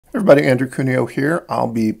Everybody, Andrew Cuneo here.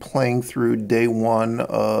 I'll be playing through day one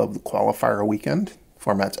of the qualifier weekend.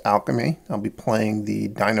 Format's Alchemy. I'll be playing the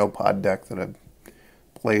Dino Pod deck that I've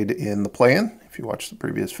played in the play-in. If you watched the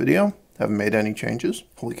previous video, haven't made any changes.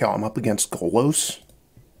 Holy cow, I'm up against Golos.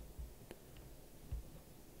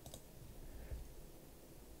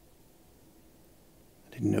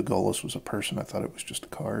 I didn't know Golos was a person. I thought it was just a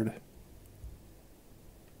card.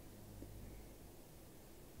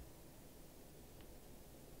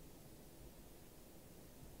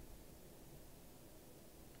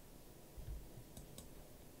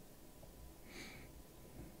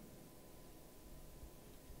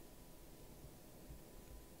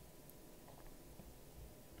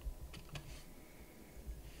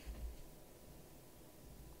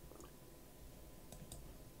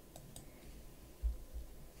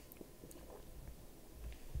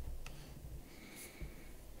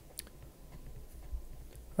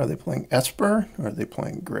 Are they playing Esper or are they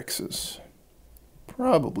playing Grixis?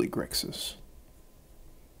 Probably Grixis.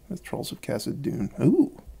 With Trolls of Khazad-dûm.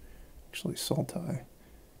 Ooh, actually Sultai.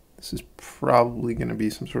 This is probably going to be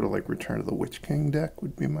some sort of like Return of the Witch King deck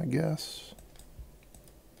would be my guess.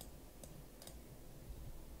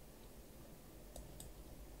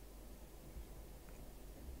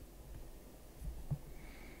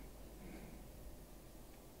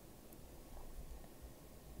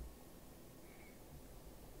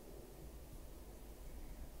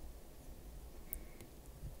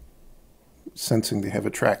 Sensing they have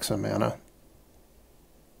Atraxa mana.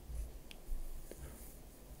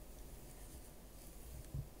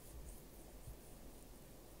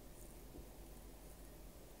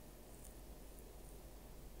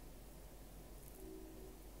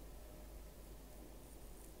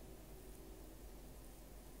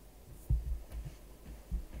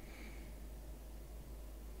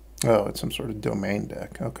 Oh, it's some sort of domain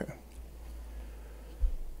deck. Okay.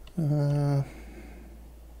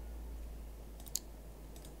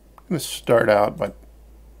 I'm going to start out by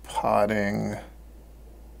potting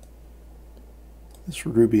this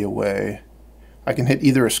ruby away. I can hit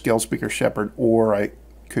either a Scalespeaker Shepherd or I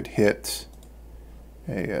could hit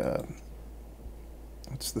a,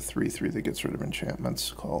 what's the 3/3 that gets rid of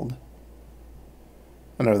enchantments called?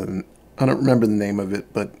 I don't remember the name of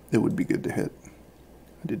it, but it would be good to hit.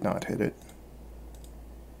 I did not hit it.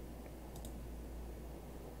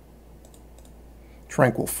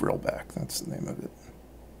 Tranquil Frillback, that's the name of it.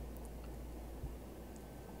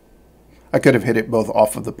 I could have hit it both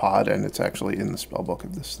off of the pod and it's actually in the spellbook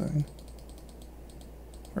of this thing.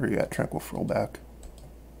 Where you got Tranquil Frillback.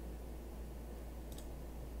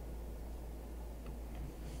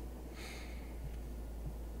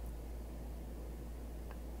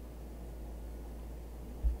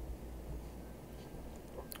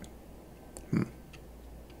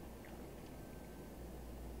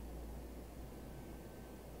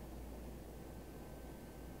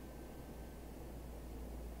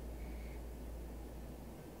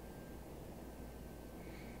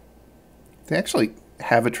 They actually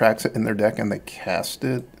have Atraxa in their deck and they cast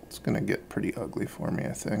it. It's going to get pretty ugly for me,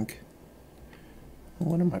 I think.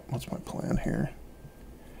 What's my plan here?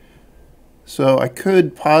 So I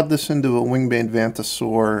could pod this into a Wingbane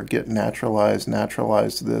Vantasaur, get naturalize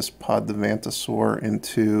this, pod the Vantasaur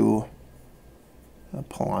into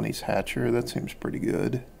Palani's Hatcher. That seems pretty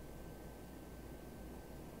good.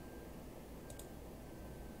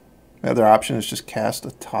 My other option is just cast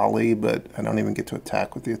Etali, but I don't even get to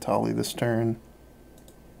attack with the Etali this turn.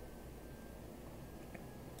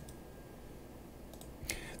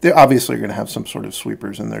 They obviously are going to have some sort of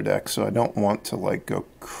sweepers in their deck, so I don't want to like go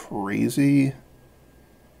crazy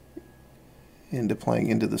into playing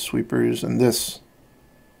into the sweepers. And this,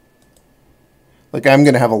 like, I'm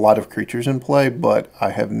going to have a lot of creatures in play, but I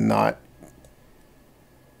have not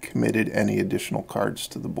committed any additional cards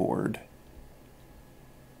to the board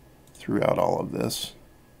throughout all of this.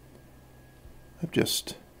 I've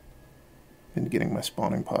just been getting my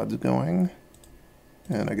spawning pods going,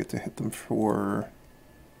 and I get to hit them for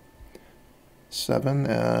 7,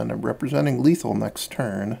 and I'm representing lethal next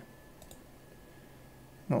turn.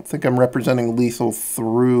 I don't think I'm representing lethal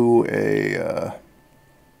through a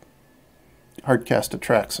hardcast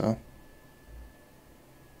Atraxa.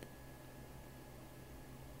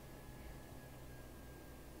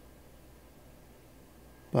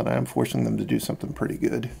 But I am forcing them to do something pretty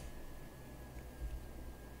good.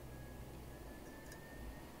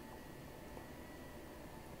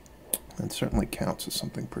 That certainly counts as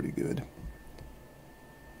something pretty good.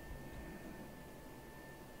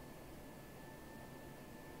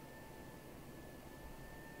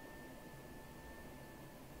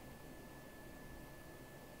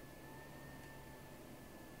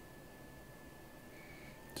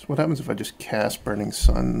 So what happens if I just cast Burning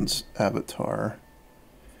Sun's Avatar?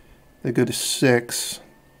 They go to 6.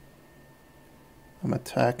 I'm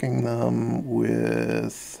attacking them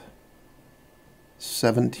with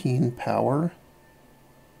 17 power.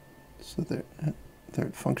 So they're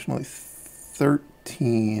functionally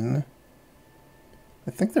 13. I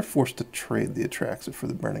think they're forced to trade the Atraxa for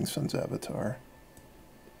the Burning Sun's Avatar.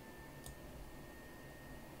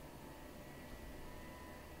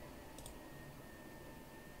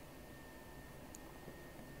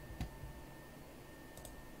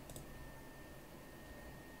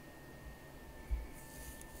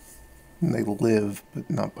 And they live, but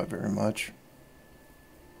not by very much.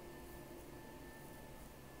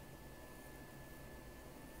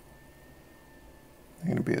 They're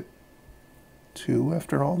going to be at 2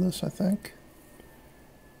 after all this, I think.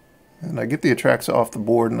 And I get the Atraxa off the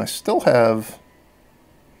board, and I still have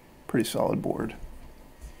a pretty solid board.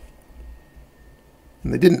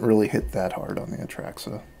 And they didn't really hit that hard on the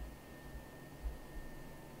Atraxa.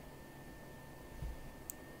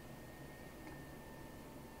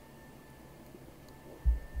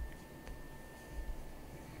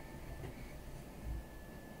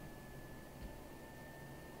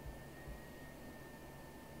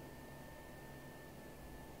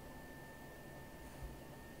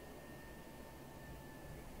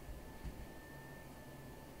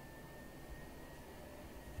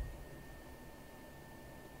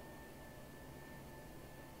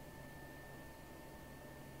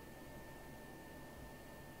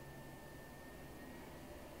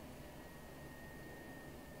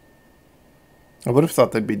 I would have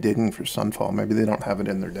thought they'd be digging for Sunfall. Maybe they don't have it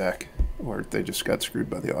in their deck, or they just got screwed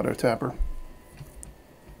by the auto tapper.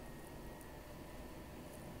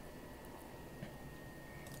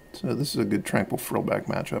 So this is a good Tranquil Frillback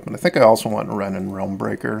matchup, and I think I also want Wrenn and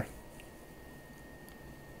Realmbreaker.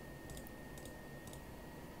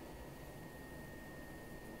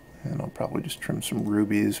 And I'll probably just trim some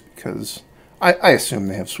rubies because I assume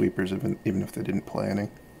they have sweepers even if they didn't play any.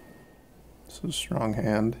 So strong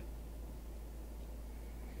hand.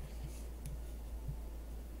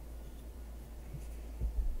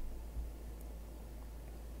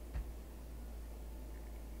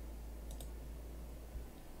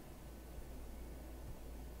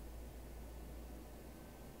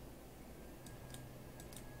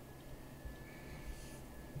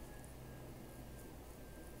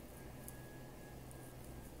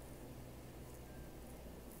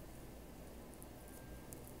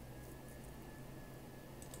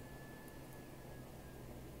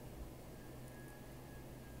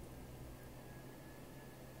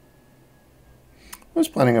 I was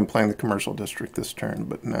planning on playing the Commercial District this turn,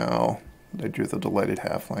 but now that I drew the Delighted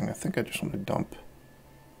Halfling, I think I just want to dump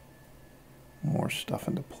more stuff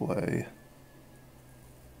into play.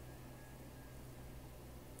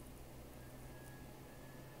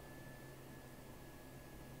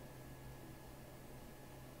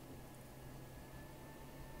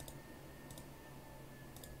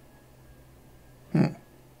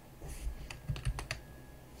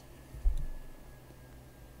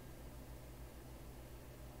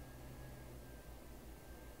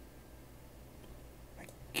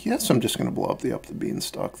 Guess I'm just going to blow up the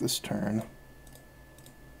Beanstalk this turn.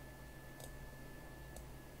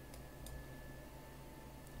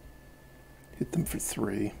 Hit them for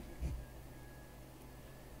 3.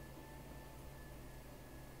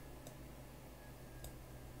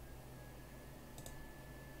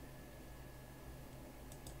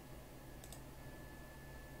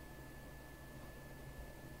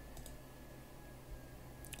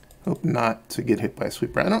 Hope not to get hit by a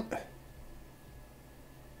sweeper.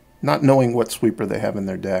 Not knowing what sweeper they have in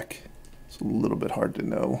their deck, it's a little bit hard to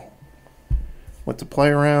know what to play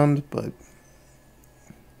around, but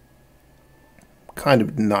kind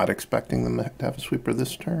of not expecting them to have a sweeper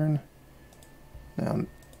this turn. Now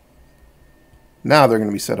they're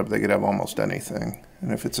going to be set up, they could have almost anything.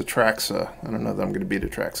 And if it's Atraxa, I don't know that I'm going to beat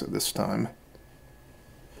Atraxa this time.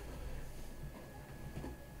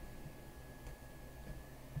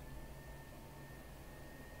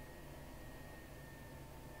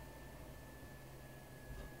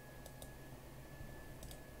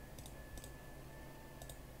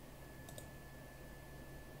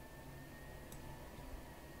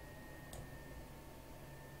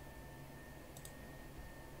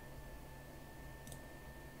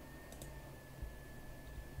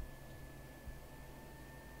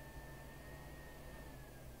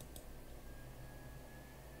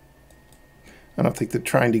 I don't think that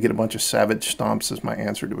trying to get a bunch of Savage Stomps as my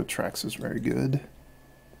answer to Atraxa is very good.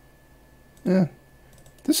 Yeah,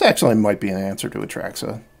 this actually might be an answer to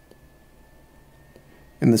Atraxa.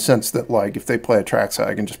 in the sense that, like, if they play Atraxa,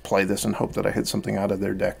 I can just play this and hope that I hit something out of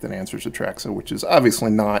their deck that answers Atraxa, which is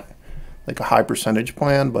obviously not like a high percentage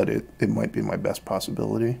plan, but it might be my best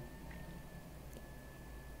possibility.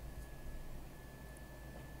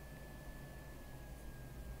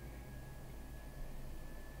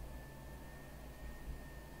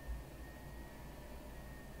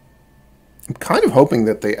 I'm kind of hoping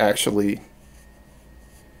that they actually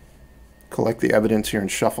collect the evidence here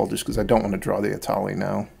and shuffle, just because I don't want to draw the Etali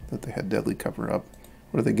now that they had Deadly Cover-Up.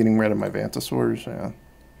 What are they getting rid of my Vantasaurs? Yeah.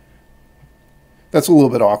 That's a little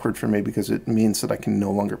bit awkward for me because it means that I can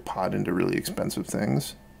no longer pod into really expensive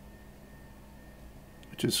things,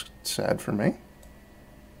 which is sad for me.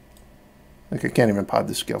 Like, I can't even pod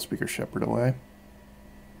the Scalespeaker Shepherd away.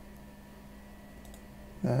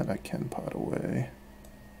 That I can pod away.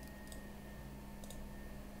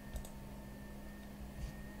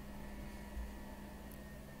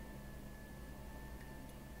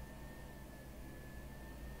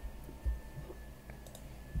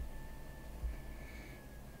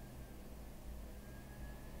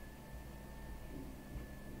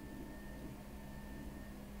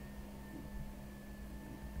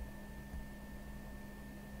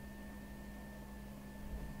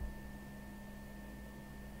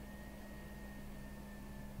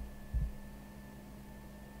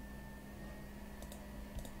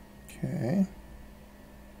 Okay.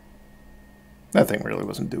 That thing really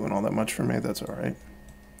wasn't doing all that much for me. That's all right.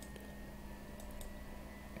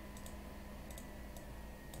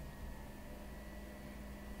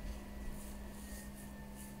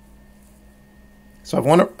 So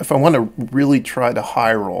if I want to really try to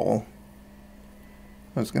high roll,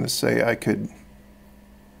 I was going to say I could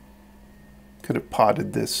have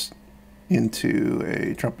potted this into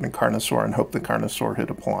a Trumpeting Carnosaur and hope the Carnosaur hit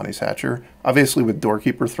a Palani's Hatcher. Obviously, with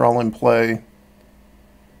Doorkeeper Thrall in play,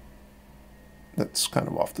 that's kind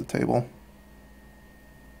of off the table.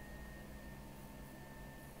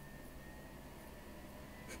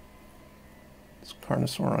 It's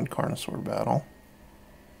Carnosaur on Carnosaur battle.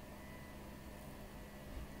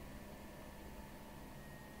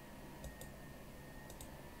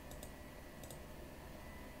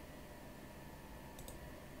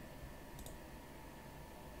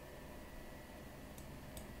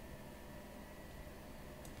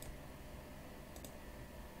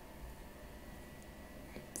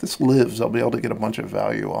 This lives, I'll be able to get a bunch of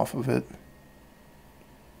value off of it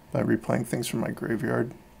by replaying things from my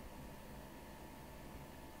graveyard.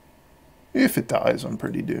 If it dies, I'm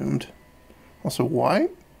pretty doomed. Also, why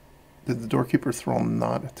did the Doorkeeper Thrall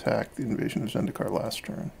not attack the Invasion of Zendikar last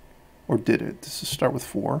turn? Or did it? Does this start with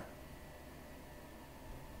 4?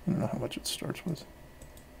 I don't know how much it starts with.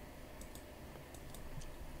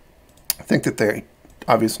 I think that they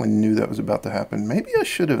obviously knew that was about to happen. Maybe I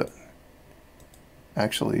should have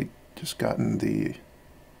actually just gotten the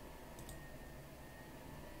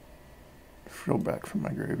Frillback from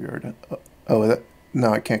my graveyard. No,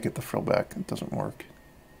 I can't get the Frillback. It doesn't work.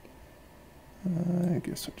 I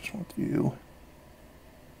guess I just want you.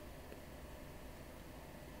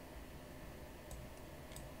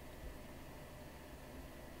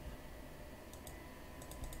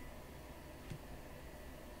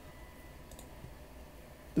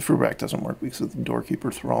 The Frillback doesn't work because of the Doorkeeper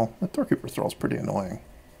Thrall. That Doorkeeper Thrall is pretty annoying.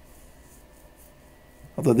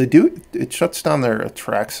 Although it shuts down their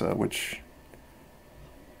Atraxa, which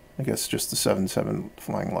I guess just the 7/7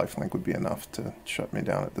 flying lifelink would be enough to shut me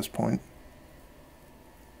down at this point.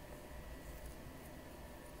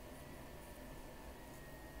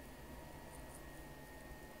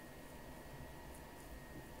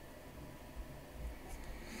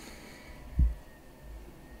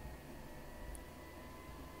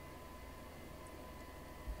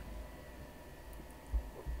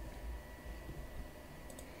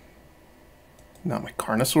 Now my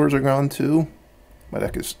Carnosaurs are gone too. My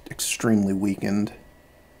deck is extremely weakened.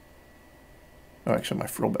 Oh, actually my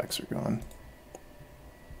Frillbacks are gone.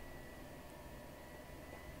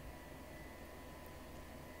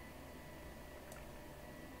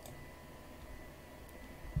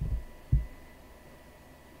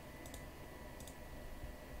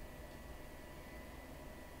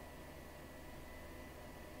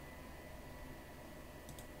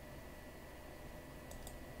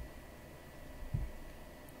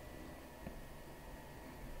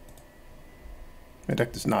 My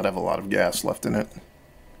deck does not have a lot of gas left in it.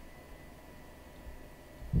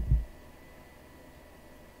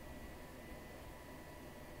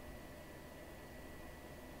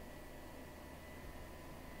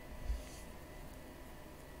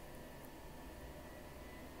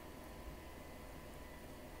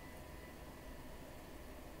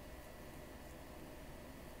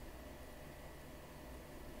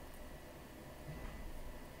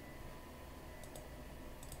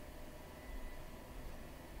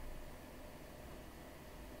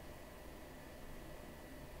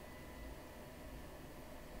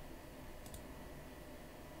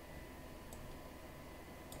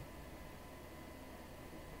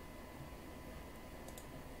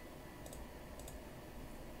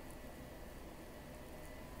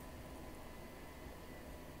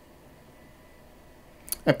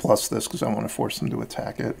 I plus this because I want to force them to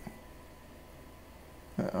attack it.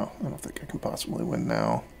 No, I don't think I can possibly win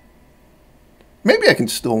now. Maybe I can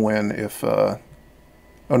still win if... oh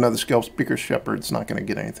no, the Scalespeaker Shepherd's not going to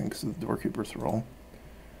get anything because of the Doorkeeper Thrall.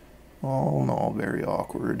 Oh no, very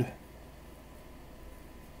awkward.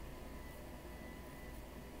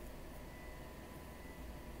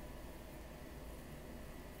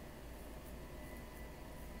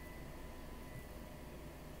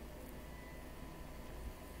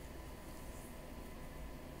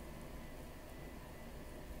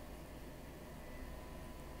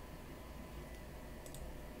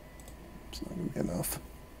 It's not going to be enough.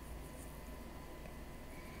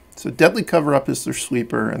 So Deadly Cover-Up is their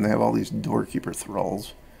sweeper, and they have all these Doorkeeper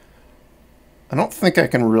Thralls. I don't think I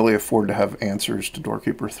can really afford to have answers to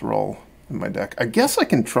Doorkeeper Thrall in my deck. I guess I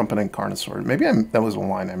can Trumpeting Carnosaur. Maybe that was a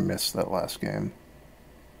line I missed that last game.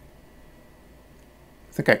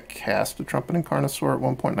 I think I cast a Trumpeting Carnosaur at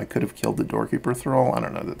one point, and I could have killed the Doorkeeper Thrall. I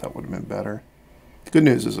don't know that would have been better. The good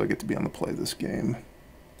news is I get to be on the play this game.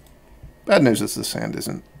 Bad news is the sand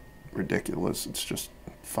isn't ridiculous. It's just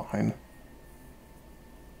fine.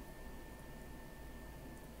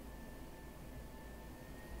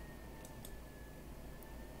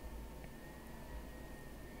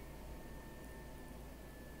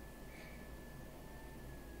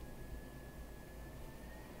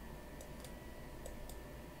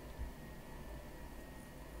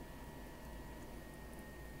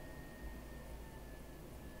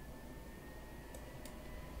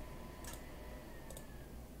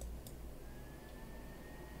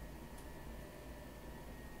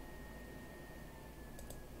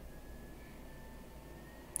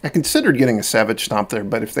 I considered getting a Savage Stomp there,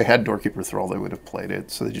 but if they had Doorkeeper Thrall, they would have played it,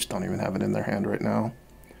 so they just don't even have it in their hand right now.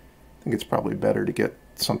 I think it's probably better to get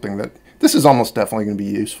something that... This is almost definitely going to be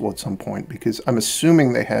useful at some point, because I'm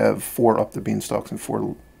assuming they have 4 Up the Beanstalks and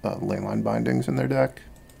 4 Leyline Bindings in their deck.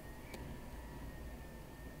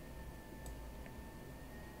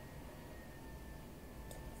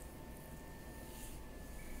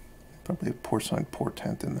 Probably have Porcine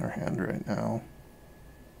Portent in their hand right now.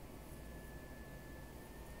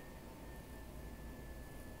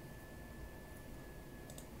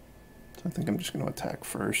 So I think I'm just going to attack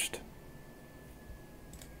first.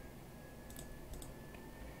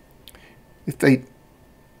 If they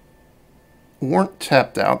weren't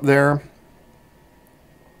tapped out there,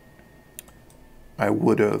 I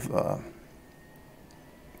would have,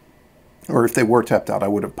 or if they were tapped out, I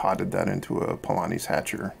would have potted that into a Palani's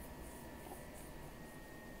Hatcher.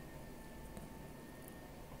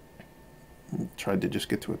 And tried to just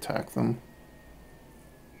get to attack them.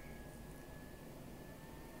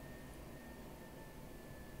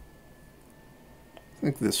 I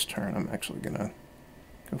think this turn I'm actually going to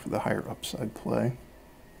go for the higher upside play.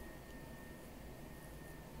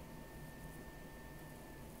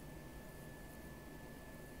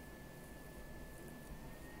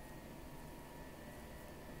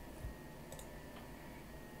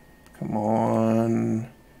 Come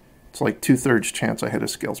on. It's like 2/3 chance I hit a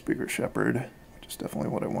Scalespeaker Shepherd, which is definitely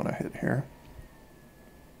what I want to hit here.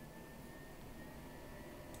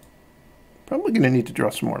 Probably going to need to draw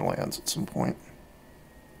some more lands at some point.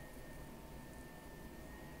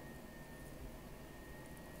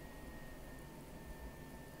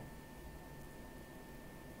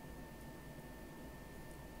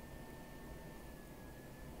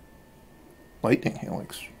 Lightning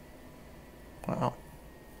Helix. Wow.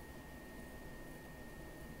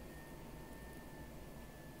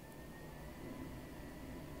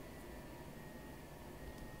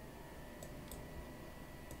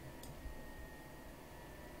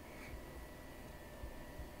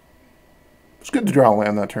 It's good to draw a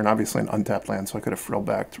land that turn. Obviously an untapped land, so I could have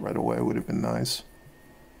Frillbacked right away. Would have been nice.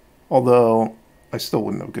 Although, I still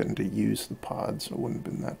wouldn't have gotten to use the pod, so it wouldn't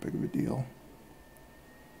have been that big of a deal.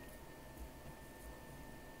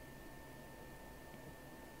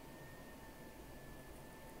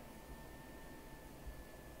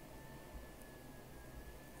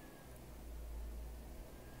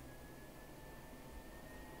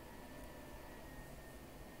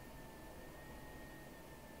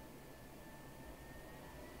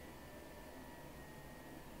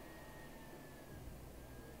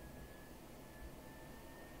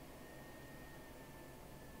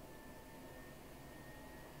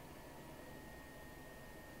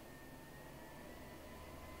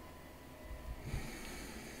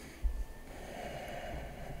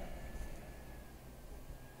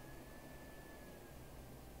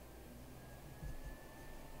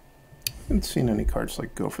 I haven't seen any cards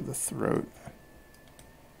like Go for the Throat.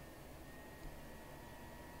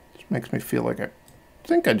 Just makes me feel like I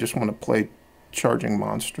think I just want to play Charging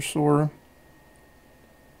Monstrosaur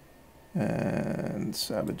and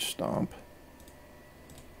Savage Stomp.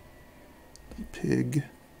 Pig.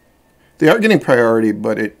 They are getting priority,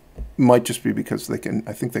 but it might just be because they can.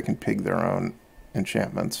 I think they can pig their own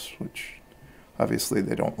enchantments, which obviously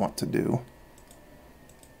they don't want to do.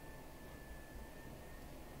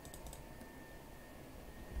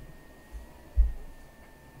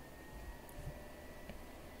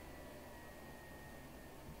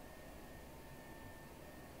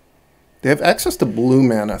 They have access to blue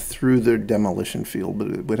mana through their demolition field, but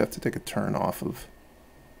it would have to take a turn off of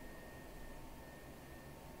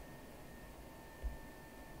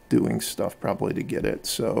doing stuff probably to get it.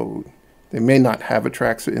 So they may not have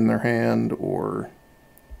Atraxa in their hand, or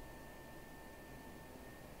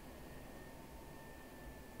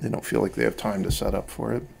they don't feel like they have time to set up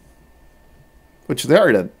for it. Which they are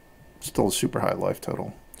at still a super high life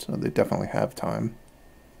total, so they definitely have time.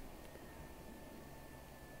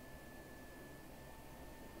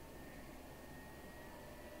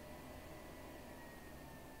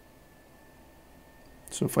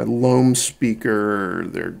 So if I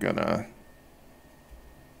Loamspeaker, they're gonna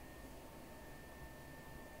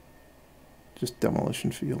just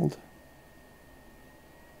demolition field.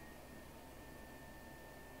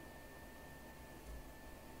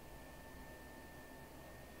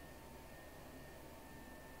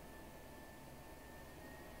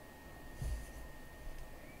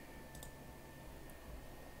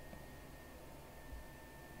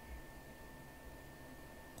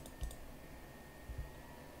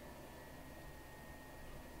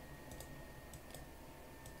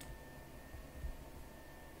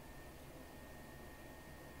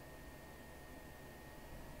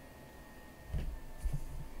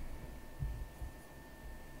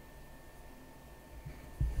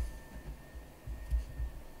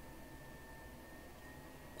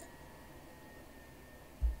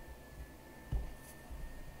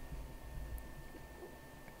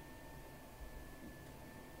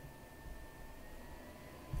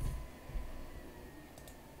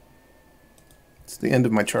 It's the end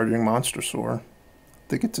of my Charging Monstrosaur.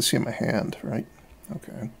 They get to see my hand, right?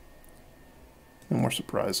 Okay. No more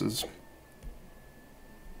surprises.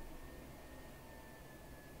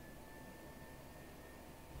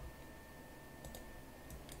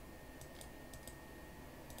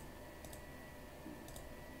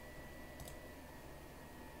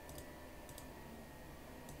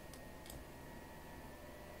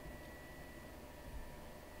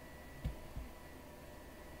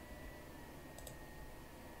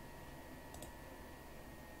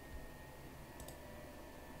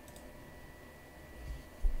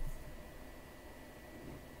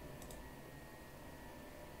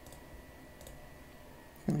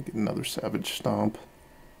 Gonna get another Savage Stomp.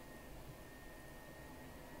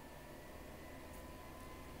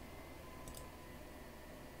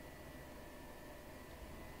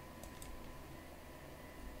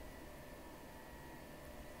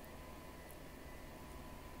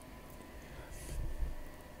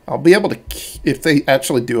 I'll be able to, if they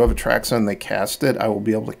actually do have Atraxa and they cast it, I will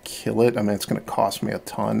be able to kill it. I mean, it's going to cost me a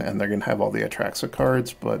ton, and they're going to have all the Atraxa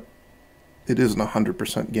cards, but it isn't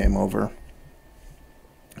 100% game over,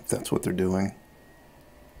 if that's what they're doing.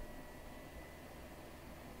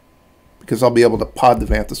 Because I'll be able to pod the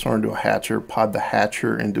Vantasaur into a Hatcher, pod the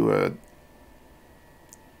Hatcher into a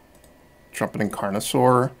Trumpeting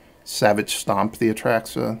Carnosaur, Savage Stomp the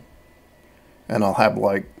Atraxa, and I'll have,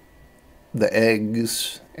 like, the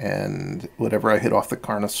eggs and whatever I hit off the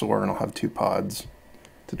Carnosaur, and I'll have 2 pods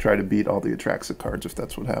to try to beat all the Atraxa cards if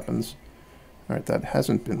that's what happens. Alright, that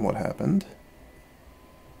hasn't been what happened.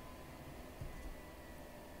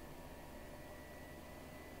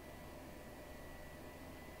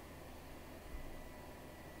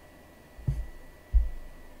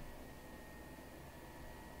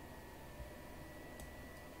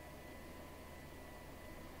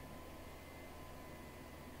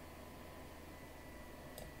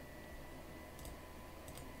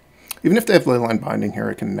 Even if they have Leyline Binding here,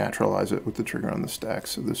 I can naturalize it with the trigger on the stack,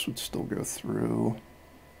 so this would still go through.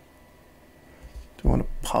 Do I want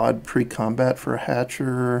to pod pre-combat for a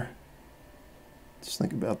Hatcher? Let's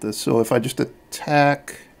think about this. So if I just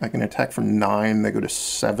attack, I can attack for 9, they go to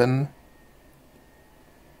 7.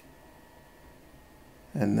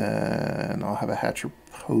 And then I'll have a Hatcher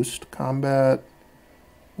post-combat,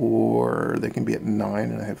 or they can be at 9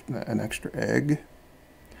 and I have an extra egg.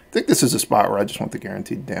 I think this is a spot where I just want the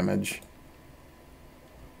guaranteed damage.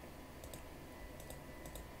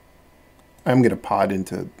 I'm going to pod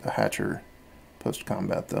into a Hatcher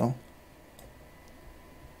post-combat, though.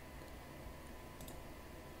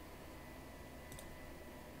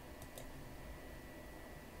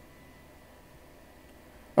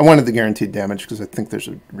 I wanted the guaranteed damage because I think there's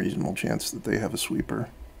a reasonable chance that they have a sweeper.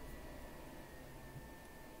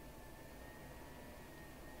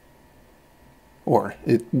 Or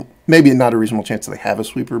maybe not a reasonable chance that they have a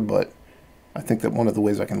sweeper, but I think that one of the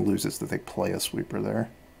ways I can lose is that they play a sweeper there.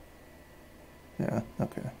 Yeah,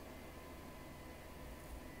 okay.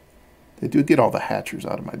 They do get all the hatchers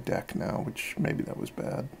out of my deck now, which maybe that was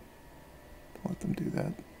bad. Let them do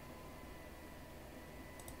that.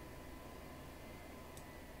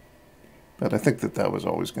 But I think that that was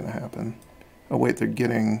always going to happen. Oh wait, they're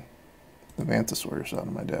getting the Vantasaurs out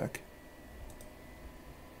of my deck.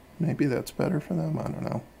 Maybe that's better for them, I don't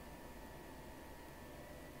know.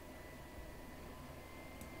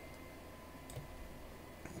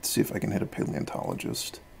 Let's see if I can hit a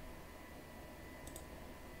Paleontologist.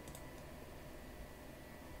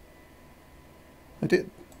 I did.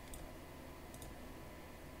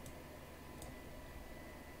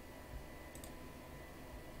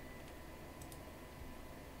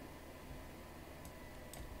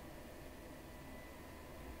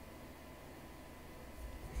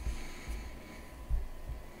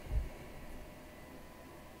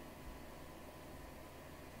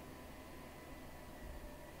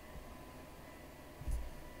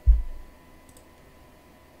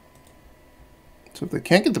 So if they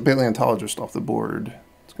can't get the Paleontologist off the board,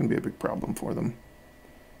 it's going to be a big problem for them.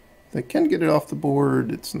 If they can get it off the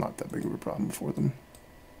board, it's not that big of a problem for them.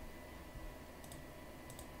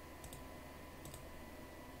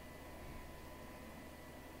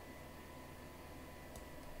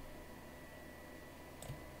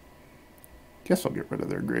 Guess I'll get rid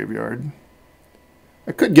of their graveyard.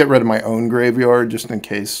 I could get rid of my own graveyard just in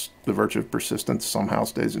case the Virtue of Persistence somehow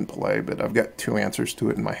stays in play, but I've got 2 answers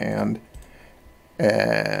to it in my hand.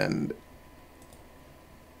 And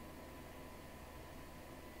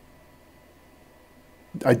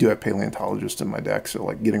I do have Paleontologist in my deck, so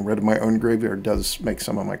like getting rid of my own graveyard does make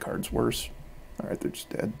some of my cards worse. All right, they're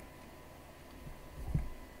just dead.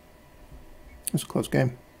 It was a close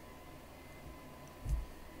game.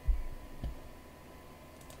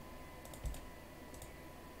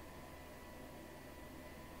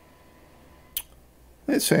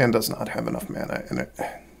 This hand does not have enough mana in it.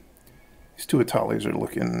 These 2 Etalis are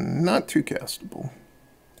looking not too castable.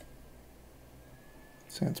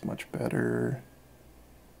 This hand's much better.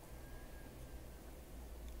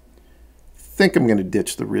 I think I'm going to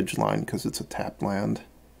ditch the Ridgeline because it's a tapped land.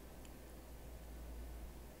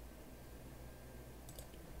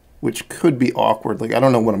 Which could be awkward. Like, I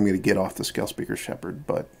don't know what I'm going to get off the Scalespeaker Shepherd,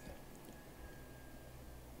 but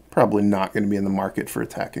probably not going to be in the market for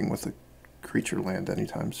attacking with a creature land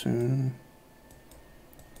anytime soon.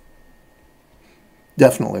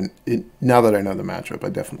 Definitely, now that I know the matchup, I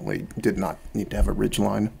definitely did not need to have a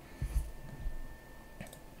Ridgeline.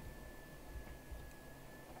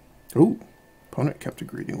 Ooh, opponent kept a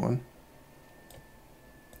greedy one.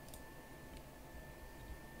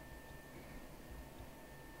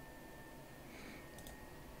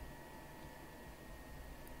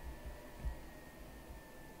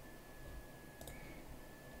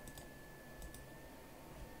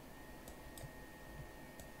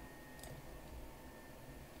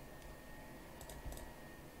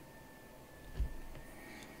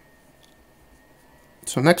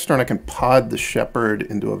 So next turn I can pod the Shepherd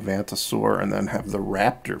into a Vantasaur and then have the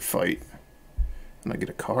Raptor fight. And I get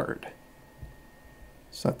a card.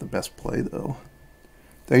 It's not the best play though.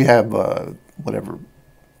 They have whatever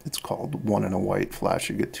it's called, 1 and a white flash.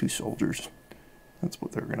 You get 2 soldiers. That's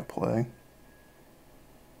what they're going to play.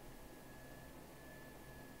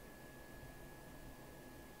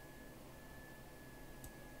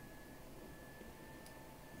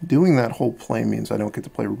 Doing that whole play means I don't get to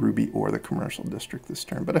play Ruby or the Commercial District this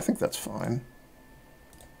turn, but I think that's fine.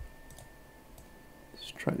 Let's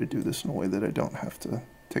try to do this in a way that I don't have to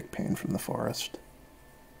take pain from the forest.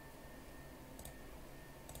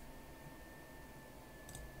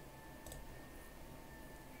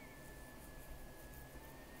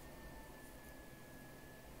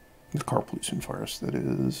 The Karplusan Forest, that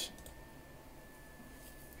is.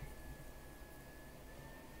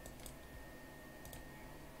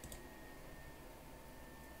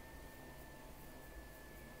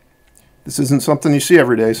 This isn't something you see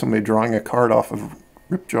every day, somebody drawing a card off of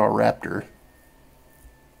Ripjaw Raptor.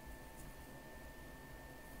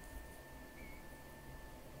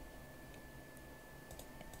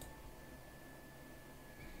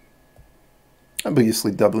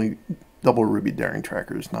 Obviously, double Ruby Daring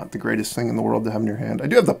Tracker is not the greatest thing in the world to have in your hand. I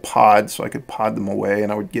do have the pod, so I could pod them away,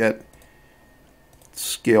 and I would get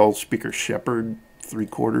Scalespeaker Shepherd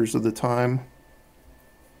 3/4 of the time.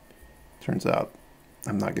 Turns out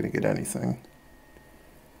I'm not going to get anything.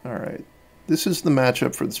 Alright. This is the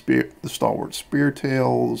matchup for the Stalwart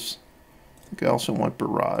Speartails. I think I also want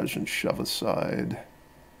Barrage and Shove Aside.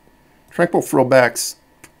 Tranquil Frillbacks,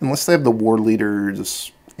 unless they have the War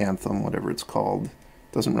Leader's Anthem, whatever it's called,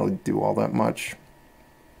 doesn't really do all that much.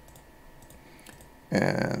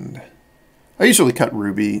 And I usually cut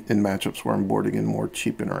Ruby in matchups where I'm boarding in more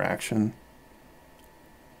cheap interaction.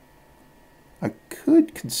 I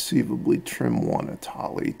could conceivably trim one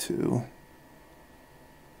Etali too.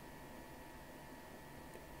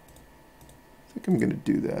 I think I'm going to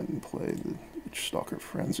do that and play the Witchstalker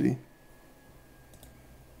Frenzy.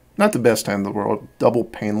 Not the best hand in the world, double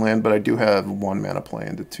Pain Land, but I do have 1 mana play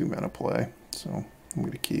into 2 mana play, so I'm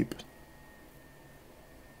going to keep.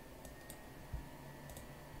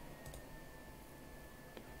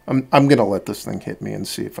 I'm going to let this thing hit me and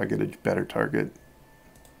see if I get a better target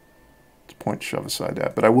to point Shove Aside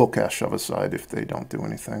at, but I will cast Shove Aside if they don't do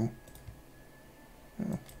anything.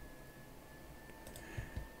 Yeah.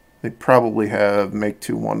 They probably have make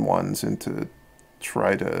 2 1/1s and to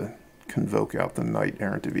try to convoke out the Knight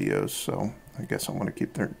Errant of Eos, so I guess I want to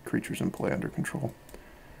keep their creatures in play under control.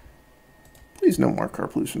 Please no more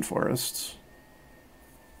Karplusan Forests.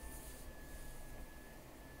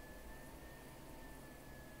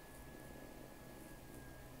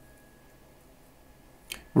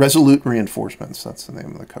 Resolute Reinforcements, that's the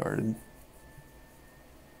name of the card.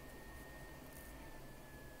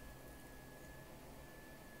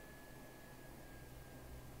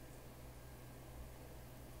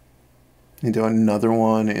 You do another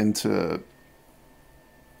one into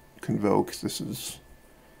Convoke. This is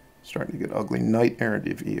starting to get ugly. Knight Errant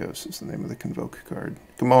of Eos is the name of the Convoke card.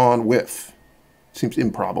 Come on, whiff. Seems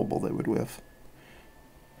improbable they would whiff.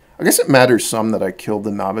 I guess it matters some that I killed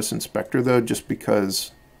the Novice Inspector, though, just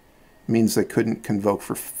because it means they couldn't Convoke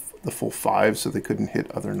for the full 5, so they couldn't hit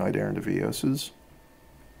other Knight Errant of Eoses.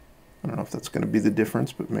 I don't know if that's going to be the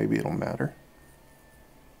difference, but maybe it'll matter.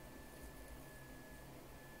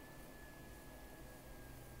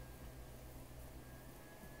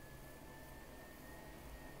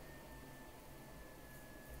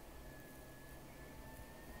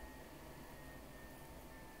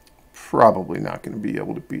 Probably not going to be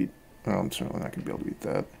able to beat. Well, I'm certainly not going to be able to beat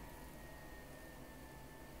that.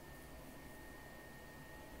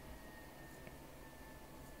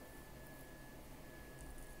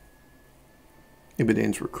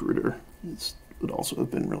 Ibadane's Recruiter would also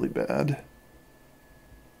have been really bad.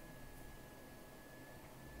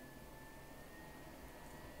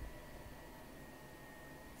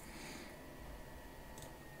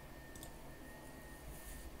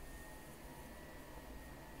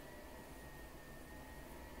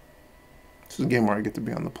 This is a game where I get to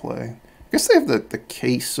be on the play. I guess they have the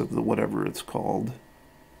case of the whatever it's called.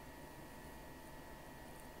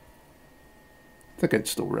 I think I'd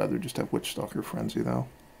still rather just have Witchstalker Frenzy, though.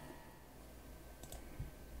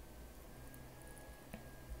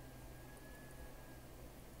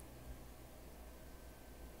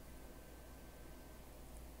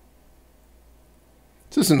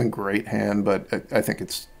 This isn't a great hand, but I think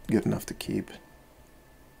it's good enough to keep.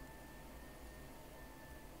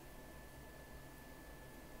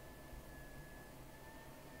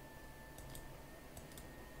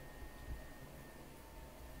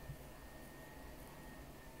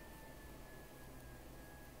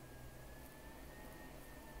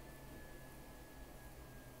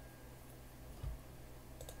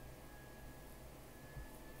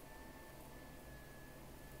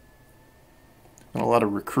 And a lot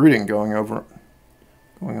of recruiting going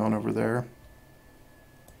on over there.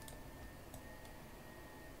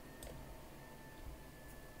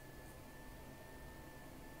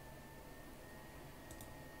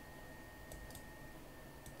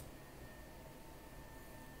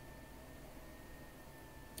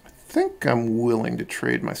 I think I'm willing to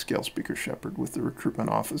trade my Scalespeaker Shepherd with the recruitment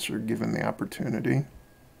officer given the opportunity.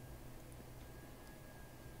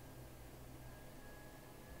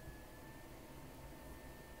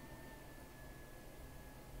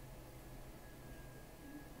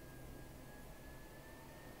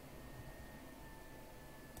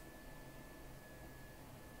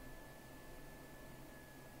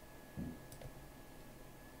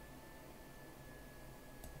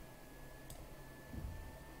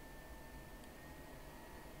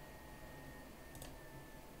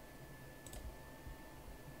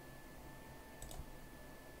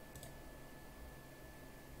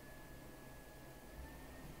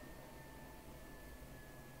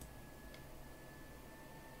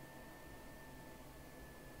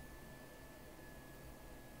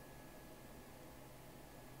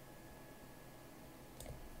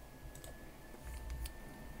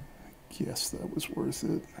 Yes, that was worth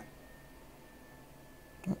it.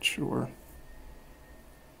 Not sure.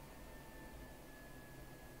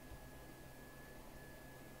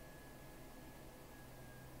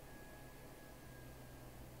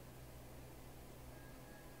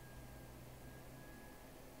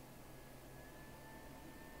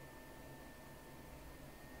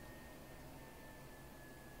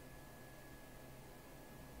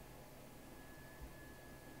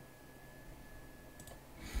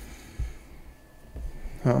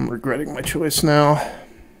 I'm regretting my choice now.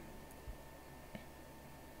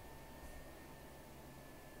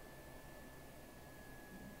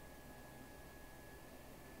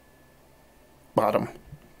 Bottom.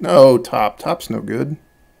 No, top. Top's no good.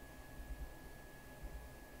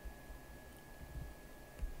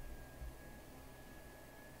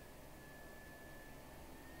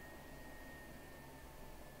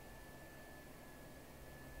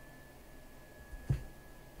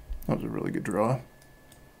 That was a really good draw.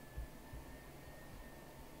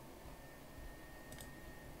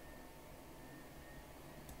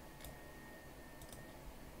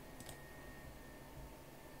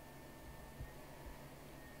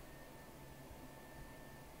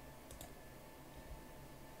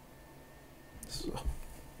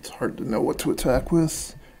 It's hard to know what to attack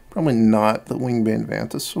with. Probably not the Wingbane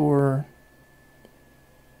Vantasaur.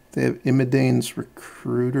 They have Imidane's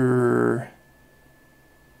Recruiter.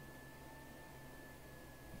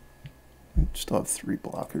 I still have 3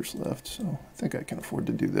 blockers left, so I think I can afford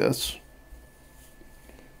to do this.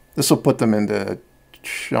 This will put them into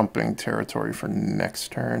jumping territory for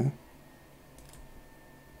next turn.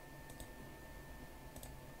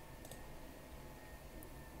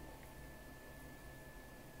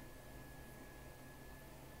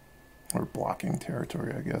 Or blocking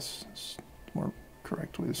territory, I guess is the more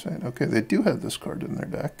correct way to say it. Okay, they do have this card in their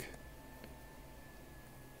deck.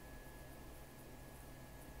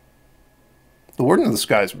 The Warden of the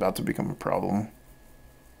Sky is about to become a problem.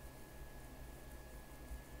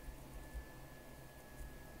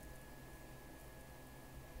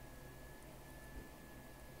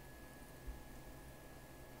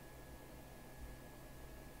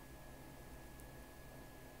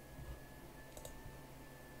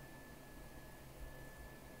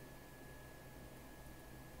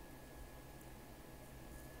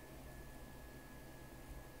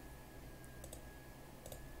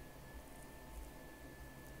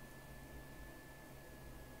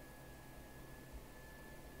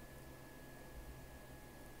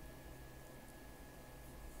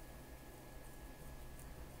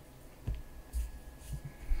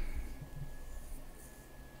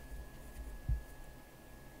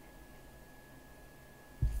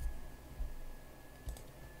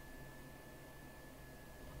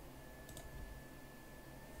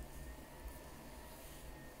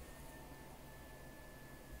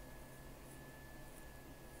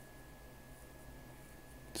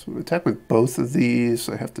 So we attack with both of these.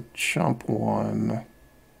 I have to chump one.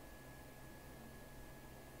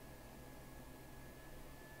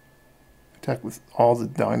 Attack with all the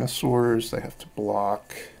dinosaurs. They have to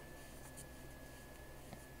block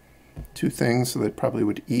 2 things, so they probably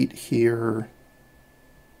would eat here.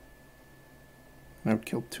 And I would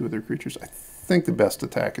kill 2 of their creatures. I think the best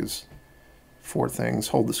attack is 4 things.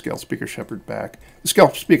 Hold the Scalespeaker Shepherd back. The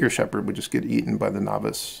Scalespeaker Shepherd would just get eaten by the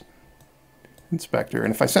Novice Inspector.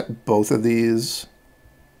 And if I sent both of these,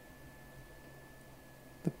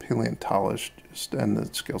 the Paleontologist and the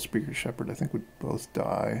Scalespeaker Shepherd, I think would both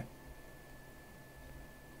die.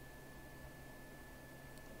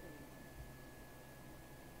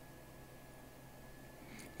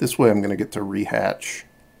 This way I'm going to get to rehatch.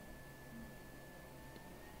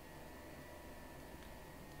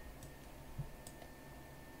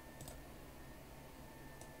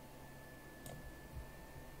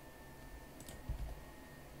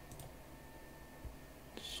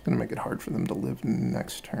 It's going to make it hard for them to live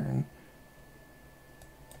next turn.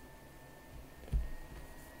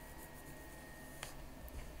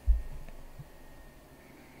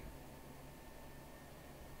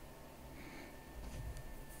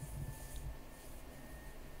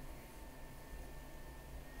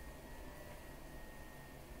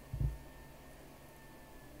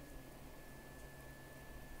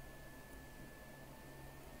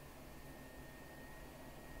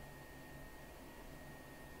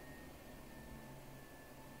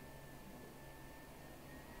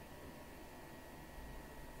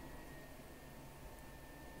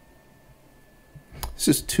 This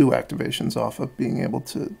is 2 activations off of being able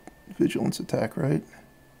to vigilance attack, right?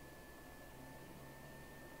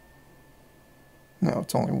 No,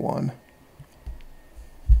 it's only 1.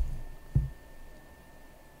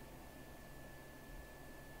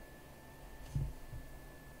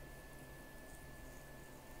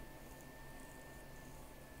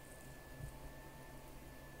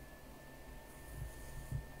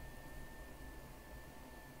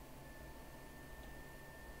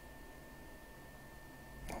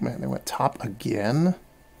 Man, they went top again?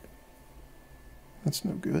 That's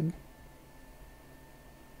no good.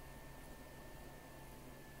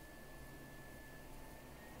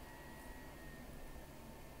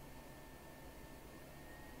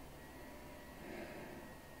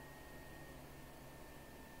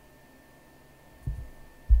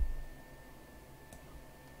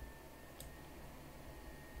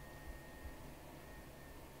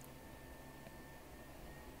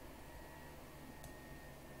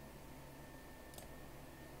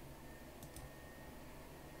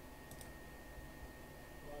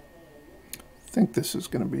 I think this is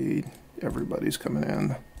going to be everybody's coming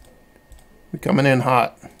in. We're coming in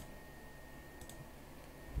hot.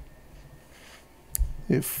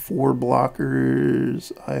 We have 4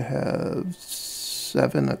 blockers. I have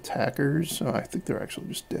 7 attackers, so I think they're actually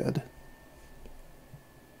just dead.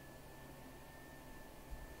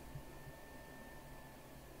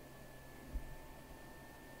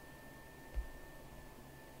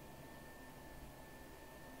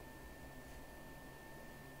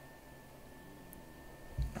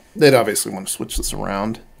 They'd obviously want to switch this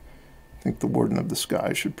around. I think the Warden of the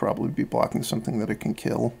Sky should probably be blocking something that it can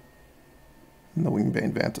kill. And the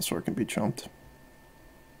Wingbane Vantasaur can be chumped.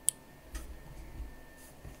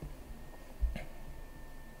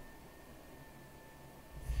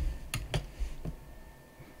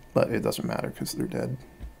 But it doesn't matter because they're dead.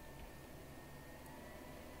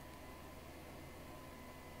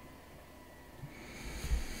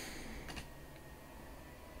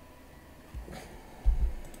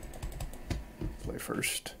 Play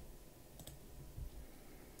first.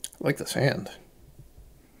 I like this hand.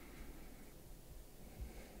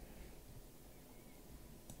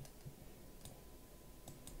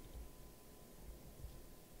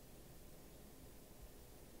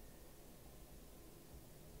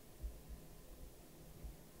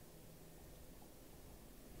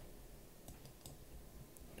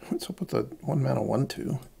 What's up with the 1-mana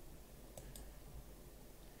 1/2?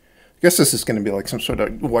 I guess this is going to be like some sort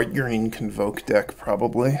of white-green Convoke deck,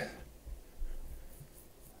 probably.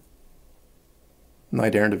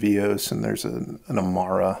 Knight Errant of Eos, and there's an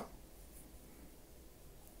Amara.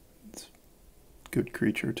 It's a good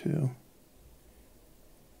creature, too.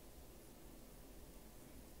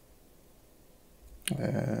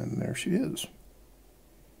 And there she is.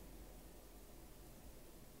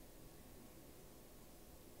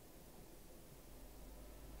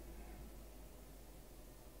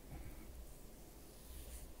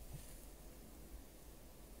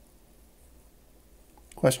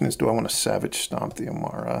 Question is, do I want to Savage Stomp the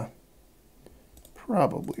Amara?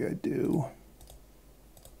 Probably I do.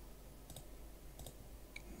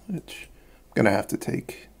 Which I'm going to have to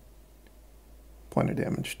take plenty of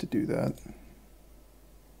damage to do that.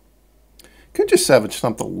 Could just Savage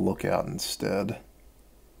Stomp the Lookout instead.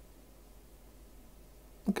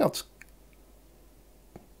 Lookout's...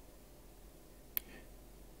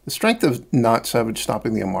 The strength of not Savage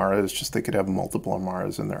Stomping the Amara is just they could have multiple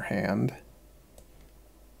Amaras in their hand.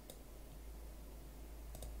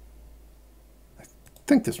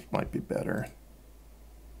 I think this might be better.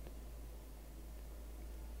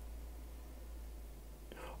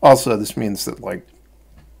 Also, this means that, like,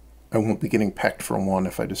 I won't be getting pecked for 1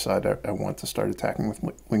 if I decide I want to start attacking with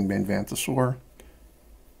Wingbane Vantasaur.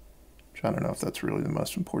 Which I don't know if that's really the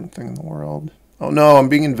most important thing in the world. Oh no, I'm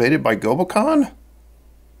being invaded by Gobakon?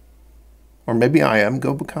 Or maybe I am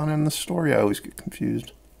Gobakon in this story. I always get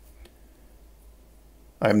confused.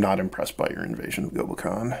 I am not impressed by your invasion of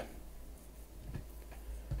Gobakon.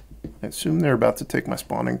 I assume they're about to take my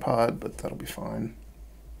spawning pod, but that'll be fine.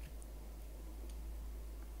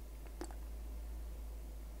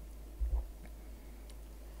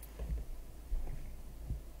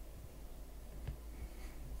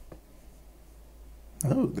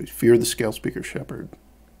 Oh, they fear the Scalespeaker Shepherd.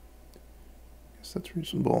 I guess that's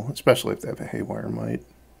reasonable, especially if they have a Haywire Mite.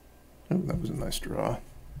 Oh, that was a nice draw.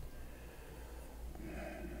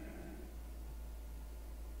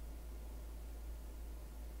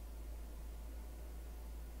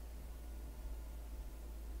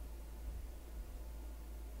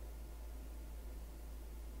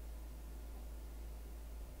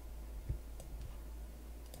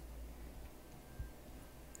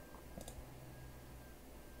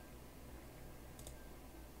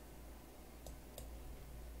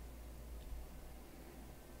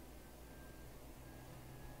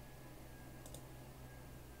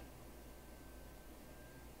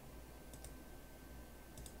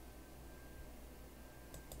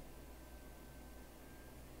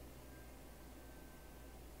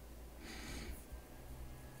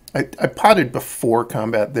 I potted before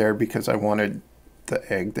combat there because I wanted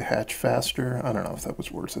the egg to hatch faster. I don't know if that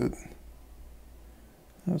was worth it.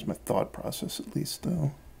 That was my thought process, at least,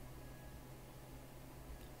 though.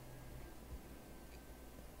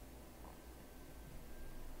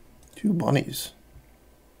 Two bunnies.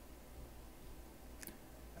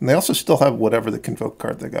 And they also still have whatever the Convoke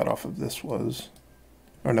card they got off of this was.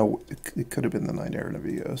 Or no, it could have been the Knight Errant of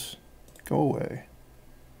Eos. Go away.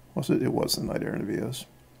 Was it? It was the Knight Errant of Eos.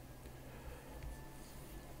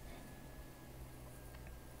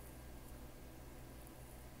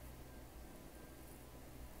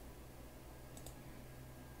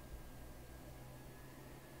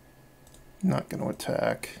 Not going to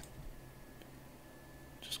attack.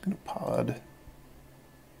 Just going to pod.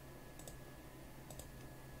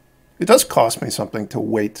 It does cost me something to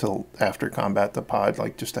wait till after combat to pod,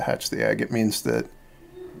 like just to hatch the egg. It means that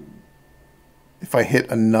if I hit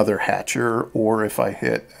another hatcher, or if I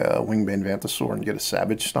hit Wingbane Vantasaur and get a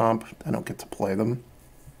Savage Stomp, I don't get to play them.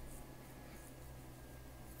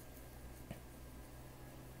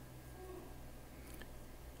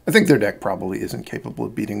 I think their deck probably isn't capable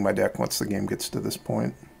of beating my deck once the game gets to this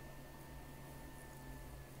point.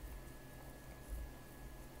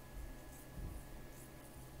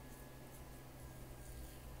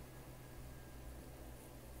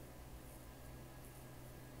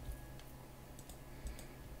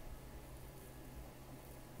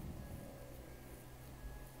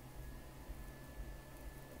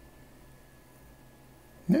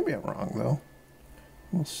 Maybe I'm wrong, though.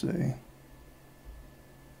 We'll see.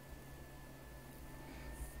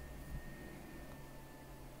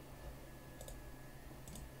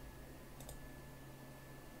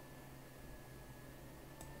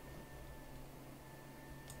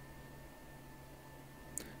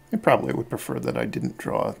 I probably would prefer that I didn't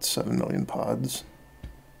draw 7 million pods.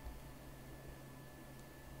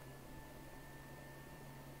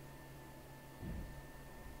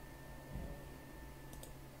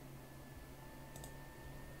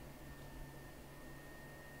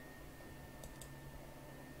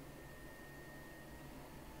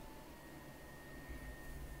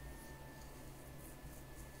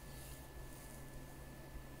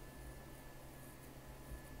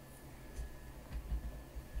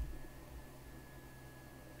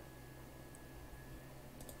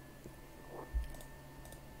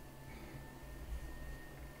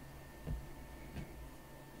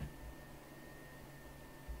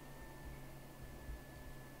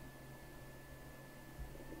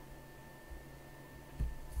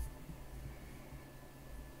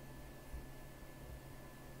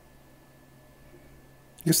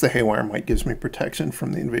 I guess the Haywire Mite gives me protection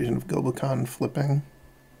from the Invasion of Gobekon flipping.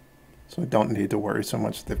 So I don't need to worry so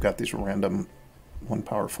much that they've got these random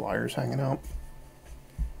 1-power flyers hanging out.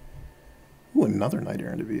 Ooh, another Knight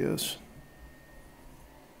Errant of Eos.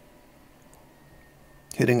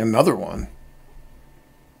 Hitting another one.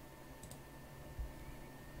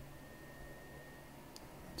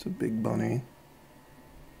 It's a big bunny.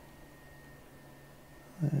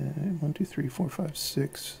 1, 2, 3, 4, 5,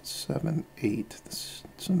 6, 7, 8.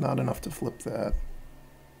 So not enough to flip that.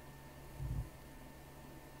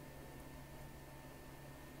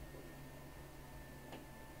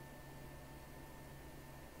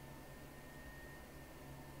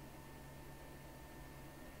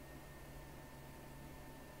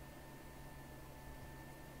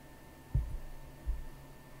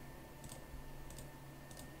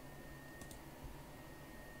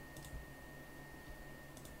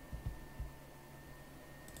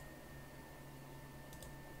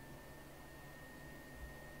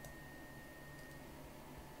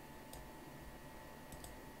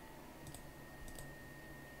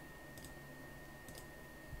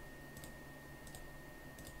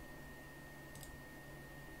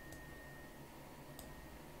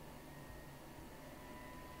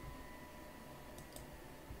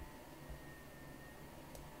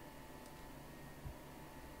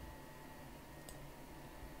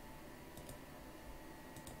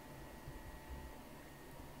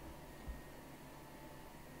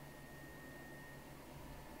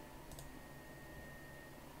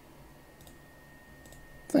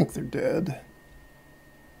 I think they're dead.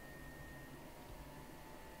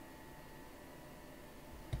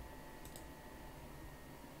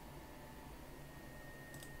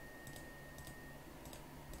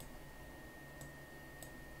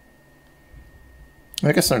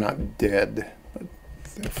 I guess they're not dead, but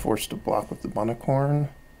they're forced to block with the Bunnicorn.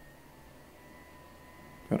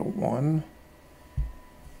 Got a 1.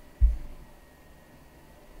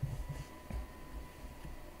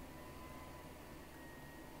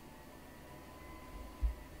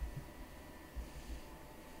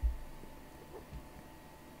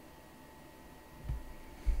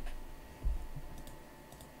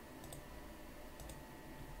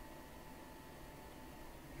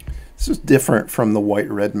 This is different from the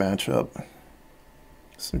white-red matchup.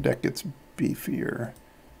 So their deck gets beefier.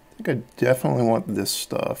 I think I definitely want this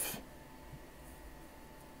stuff.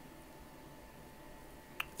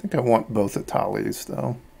 I think I want both Etalis,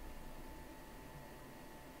 though.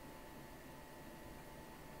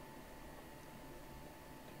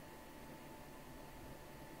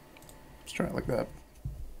 Let's try it like that.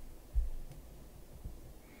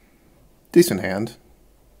 Decent hand.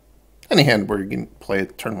 Any hand where you can play a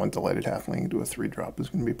turn 1 Delighted Halfling and do a 3-drop is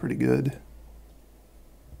going to be pretty good.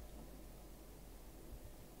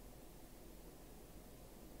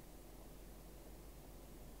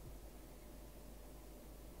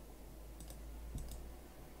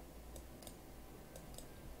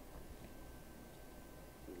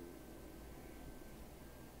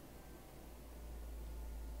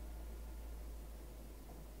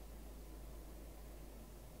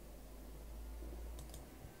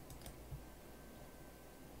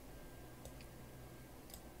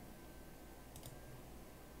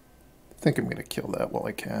 I think I'm going to kill that while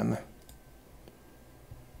I can.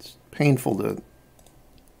 It's painful to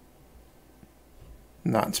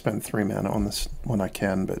not spend 3 mana on this when I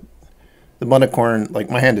can, but the Unicorn,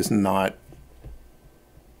 like, my hand is not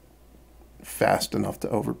fast enough to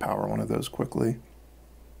overpower one of those quickly.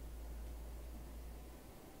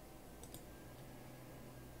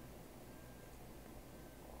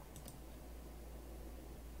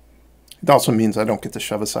 It also means I don't get to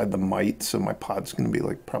shove aside the Mite, so my pod's going to be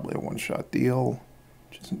like probably a one-shot deal,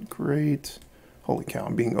 which isn't great. Holy cow,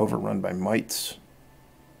 I'm being overrun by Mites.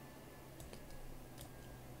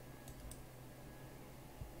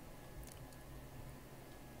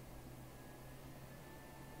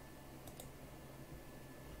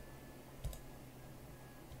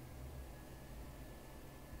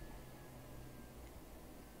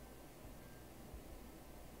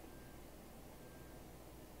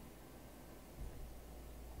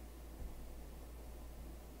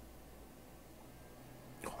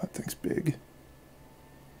 That thing's big.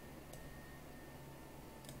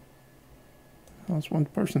 How's one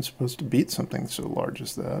person supposed to beat something so large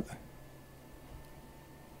as that?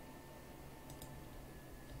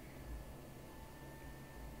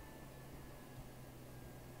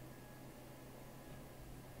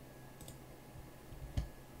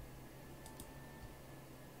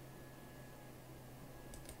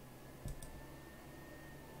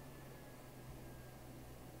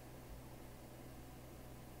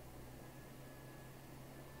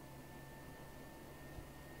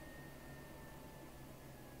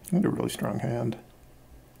 I had a really strong hand.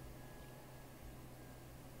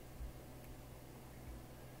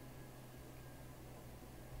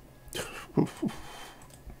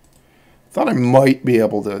 Thought I might be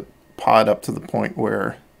able to pod up to the point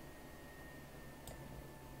where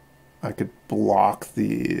I could block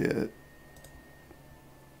the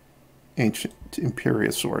ancient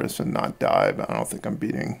Imperiosaurus and not die, but I don't think I'm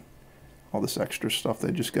beating all this extra stuff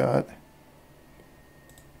they just got.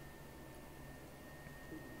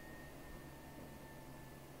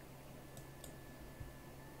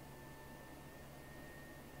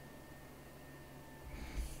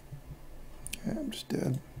 Yeah, I'm just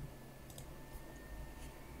dead.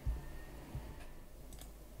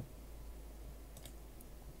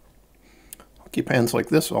 I'll keep hands like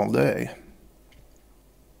this all day.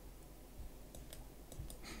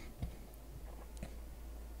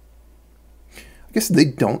 I guess they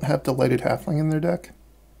don't have Delighted Halfling in their deck.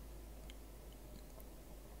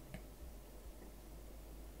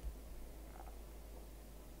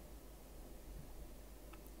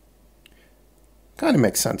 Kind of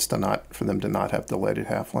makes sense to not, for them to not have Delighted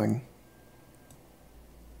Halfling.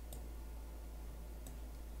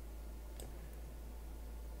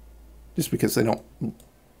 Just because they don't,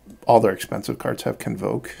 all their expensive cards have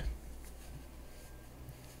Convoke.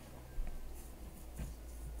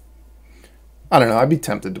 I don't know, I'd be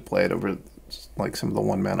tempted to play it over like some of the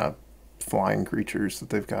 1-mana flying creatures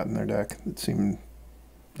that they've got in their deck that seem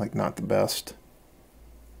like not the best.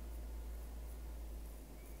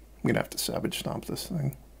 I'm going to have to Savage Stomp this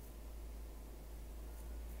thing.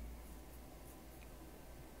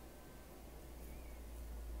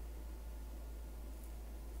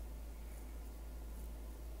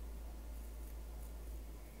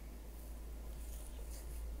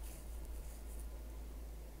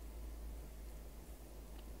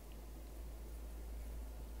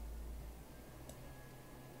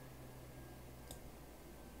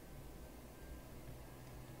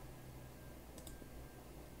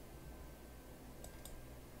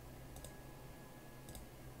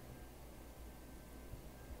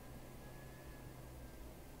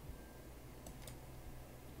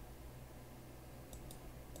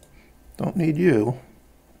 Don't need you.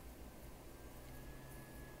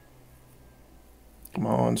 Come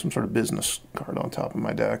on, some sort of business card on top of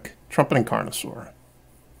my deck. Trumpeting Carnosaur.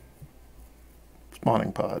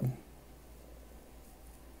 Spawning Pod.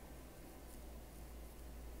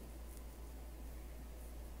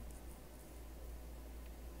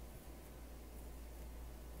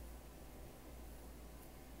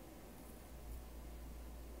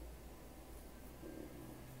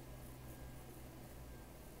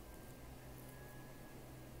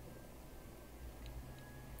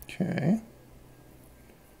 Okay.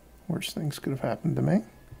 Worst things could have happened to me.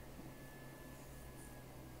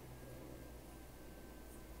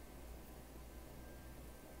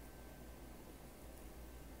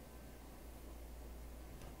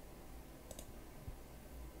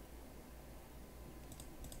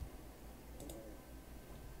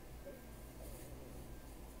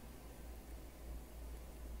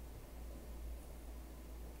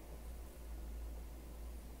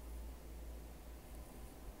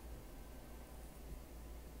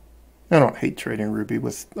 I don't hate trading Ruby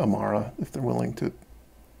with Amara if they're willing to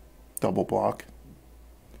double block.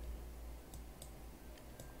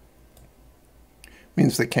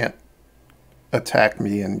 Means they can't attack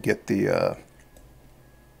me and get the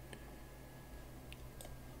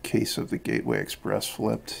case of the Gateway Express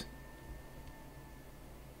flipped.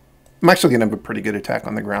 I'm actually going to have a pretty good attack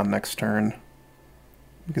on the ground next turn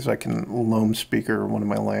because I can Loamspeaker one of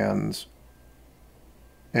my lands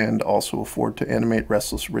and also afford to animate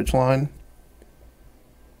Restless Ridgeline.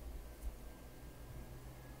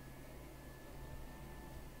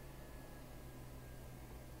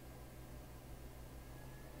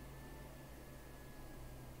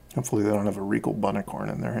 Hopefully they don't have a Regal Bunnicorn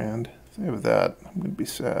in their hand. If they have that, I'm going to be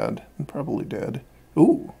sad and probably dead.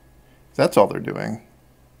 Ooh, if that's all they're doing,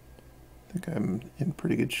 I think I'm in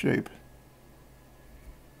pretty good shape.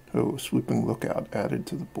 Oh, Sweeping Lookout added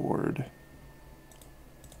to the board.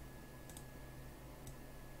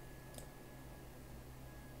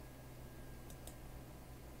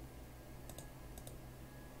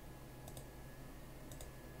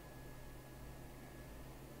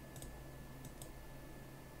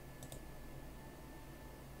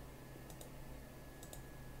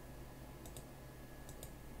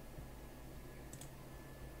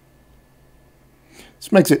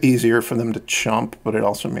 This makes it easier for them to chump, but it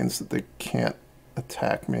also means that they can't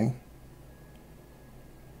attack me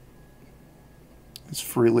as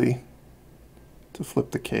freely to flip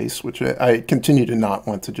the case, which I continue to not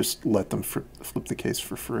want to just let them flip the case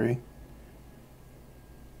for free.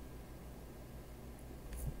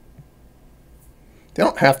 They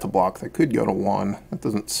don't have to block. They could go to 1. That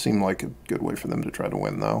doesn't seem like a good way for them to try to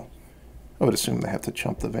win, though. I would assume they have to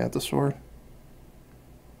chump the Vantasaur.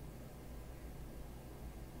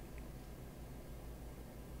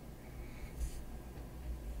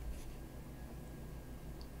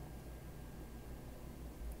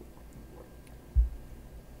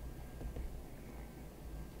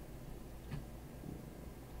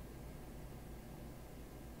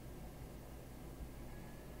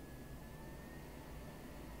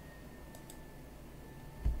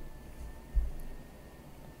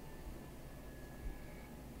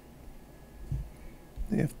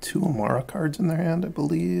 They have 2 Amara cards in their hand, I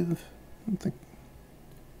believe. I don't think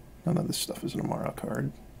none of this stuff is an Amara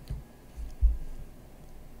card.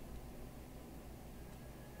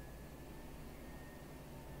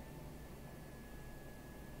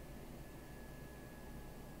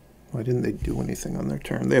 Why didn't they do anything on their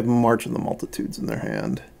turn? They have March of the Multitudes in their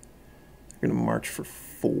hand. They're going to march for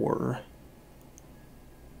 4.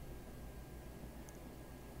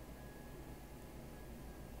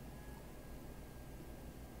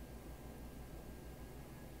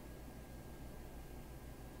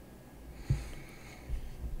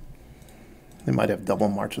 They might have double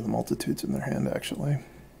March of the Multitudes in their hand, actually.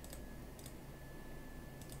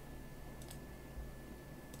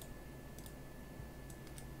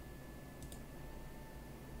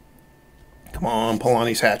 Come on,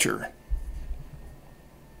 Palani's Hatcher.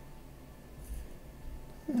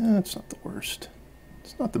 It's not the worst.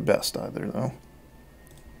 It's not the best either, though.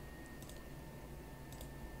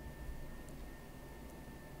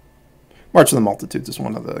 March of the Multitudes is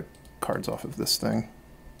one of the cards off of this thing.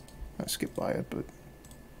 I skipped by it, but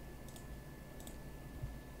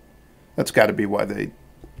that's got to be why they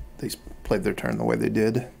played their turn the way they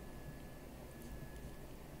did.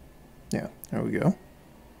 Yeah, there we go.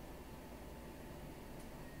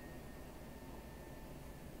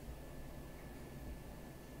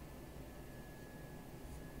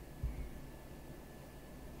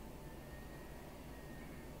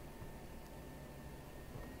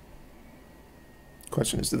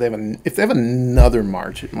 Question is, do they have if they have another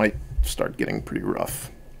March, it might start getting pretty rough.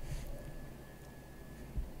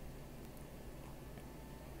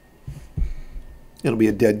 It'll be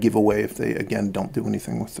a dead giveaway if they, again, don't do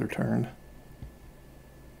anything with their turn.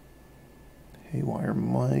 A-Haywire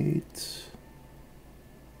Mite.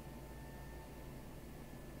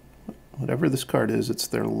 Whatever this card is, it's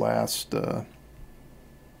their last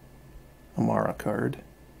Amara card.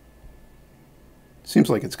 Seems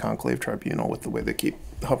like it's Conclave Tribunal with the way they keep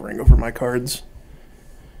hovering over my cards.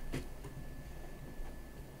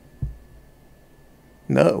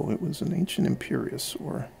 No, it was an Ancient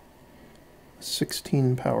Imperiosaur.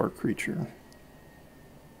 16 power creature.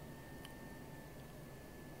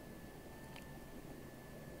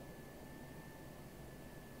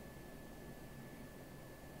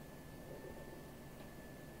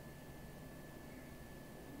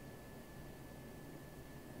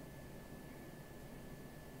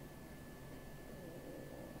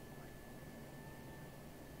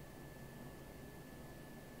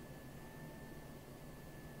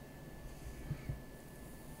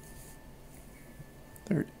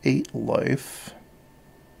 They're at 8 life.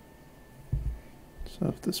 So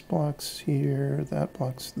if this blocks here, that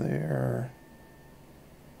blocks there.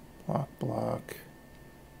 Block, block.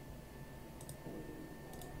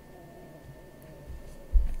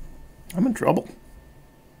 I'm in trouble.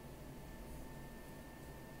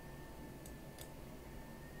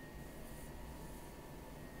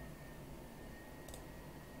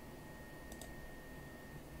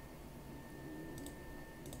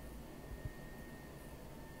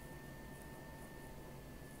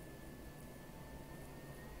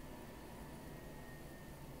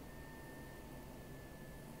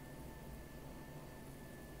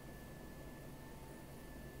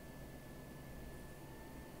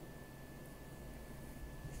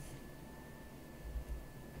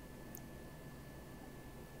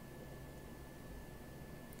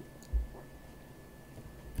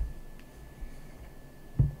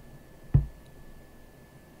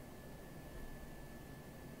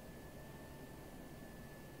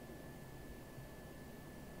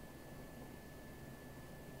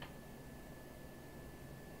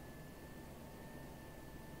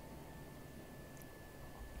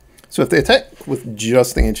 So if they attack with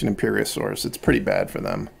just the Ancient Imperiosaurs, it's pretty bad for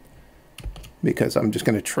them. Because I'm just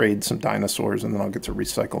going to trade some dinosaurs and then I'll get to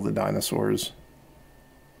recycle the dinosaurs.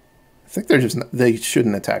 I think they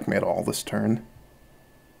shouldn't attack me at all this turn.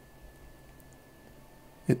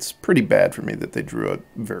 It's pretty bad for me that they drew a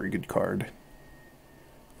very good card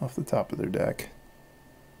off the top of their deck.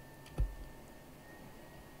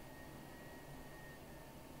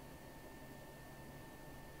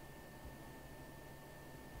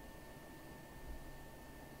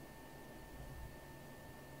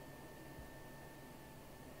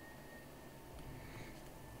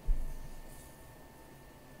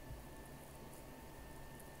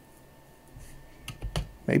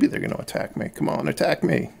 Maybe they're going to attack me. Come on, attack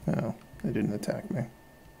me. No, they didn't attack me.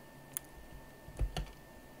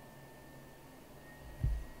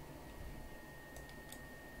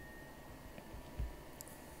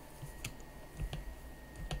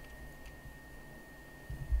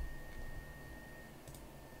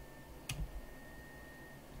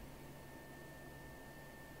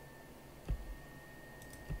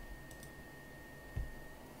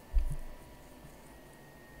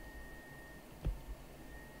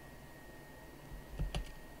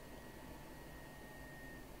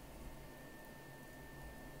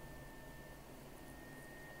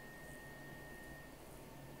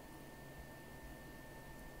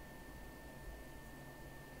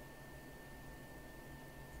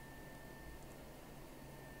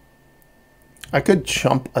 I could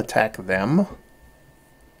chump attack them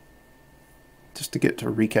just to get to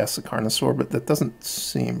recast the Carnosaur, but that doesn't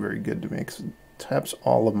seem very good to me because it taps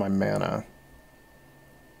all of my mana.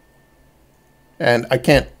 And I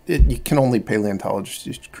can't, you can only Paleontologist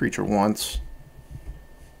each creature once.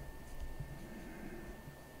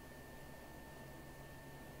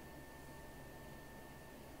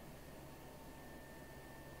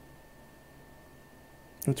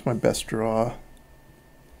 What's my best draw?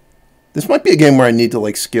 This might be a game where I need to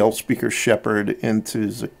like Scalespeaker Shepherd into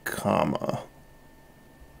Zakama.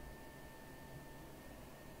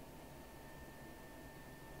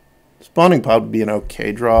 Spawning Pod would be an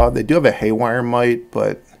okay draw. They do have a Haywire Mite,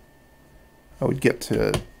 but I would get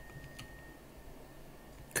to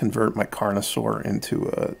convert my Carnosaur into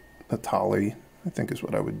a Etali, I think is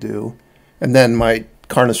what I would do. And then my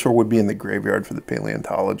Carnosaur would be in the graveyard for the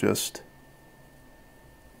Paleontologist.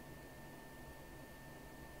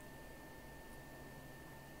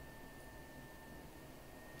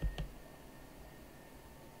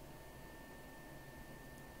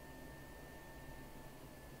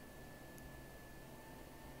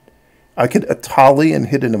 I could Etali and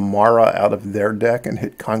hit an Amara out of their deck and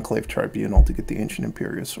hit Conclave Tribunal to get the Ancient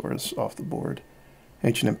Imperiosaurs off the board.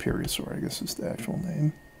 Ancient Imperiosaur, I guess, is the actual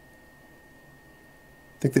name.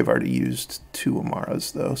 I think they've already used 2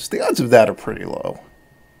 Amaras, though, so the odds of that are pretty low.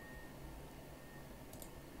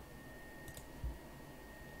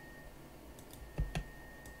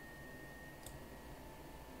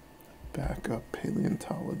 Backup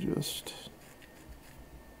Paleontologist.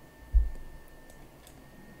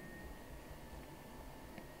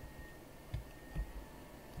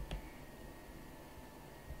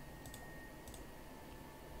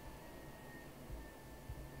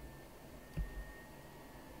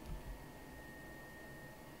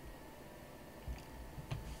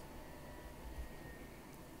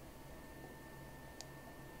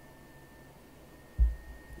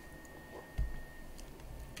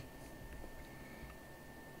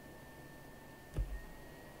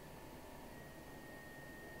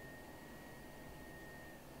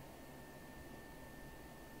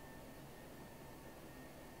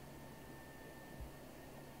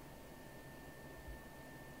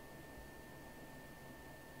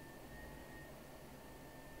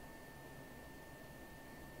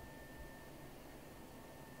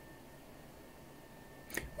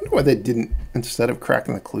 I wonder why they didn't, instead of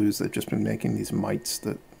cracking the clues, they've just been making these mites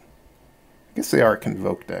that, I guess they are a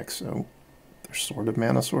Convoke deck, so there's sort of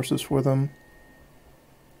mana sources for them.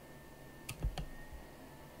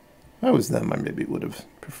 If I was them, I maybe would have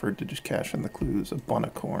preferred to just cash in the clues. A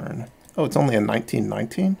Bunnicorn. Oh, it's only a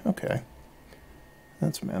 1919? Okay.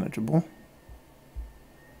 That's manageable.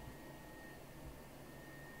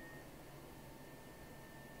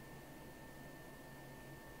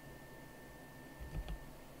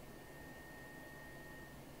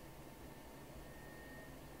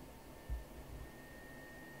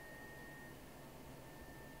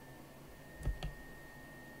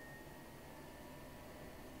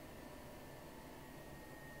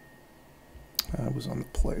 I was on the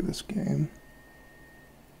play this game.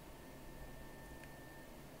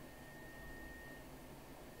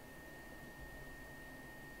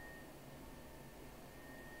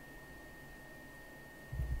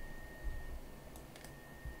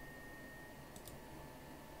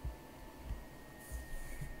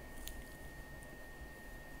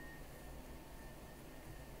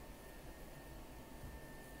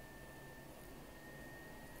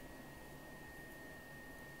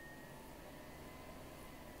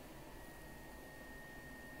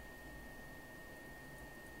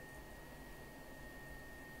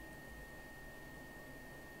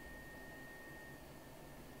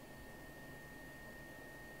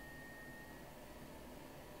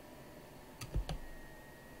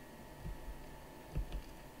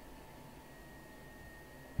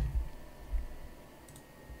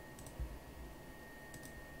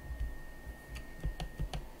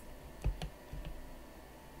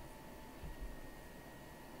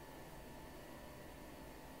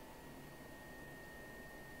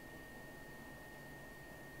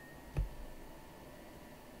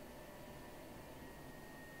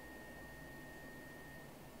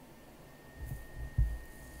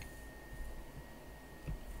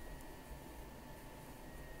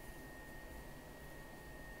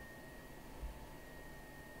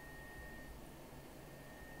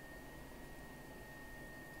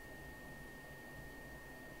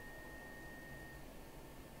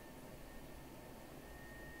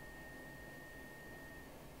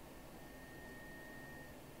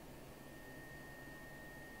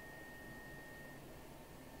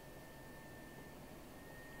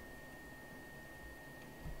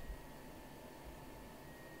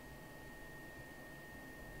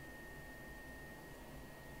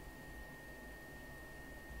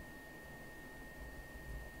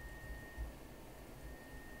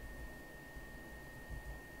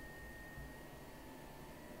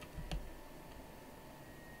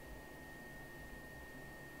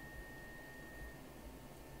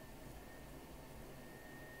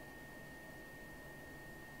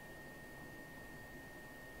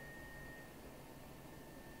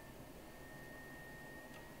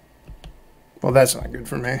 Well, that's not good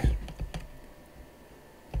for me.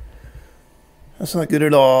 That's not good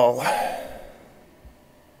at all.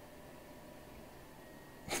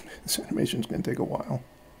 This animation's going to take a while.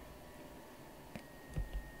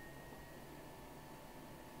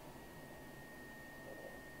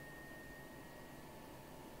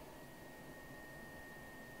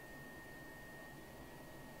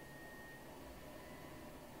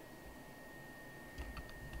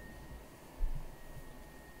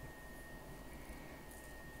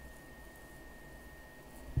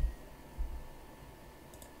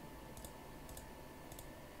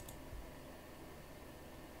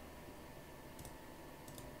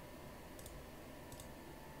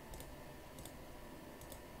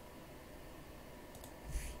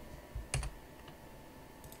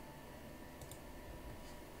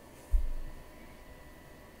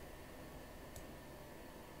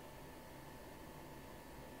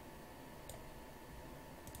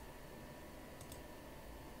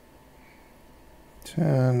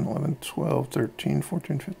 10, 11, 12, 13,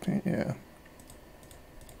 14, 15, yeah.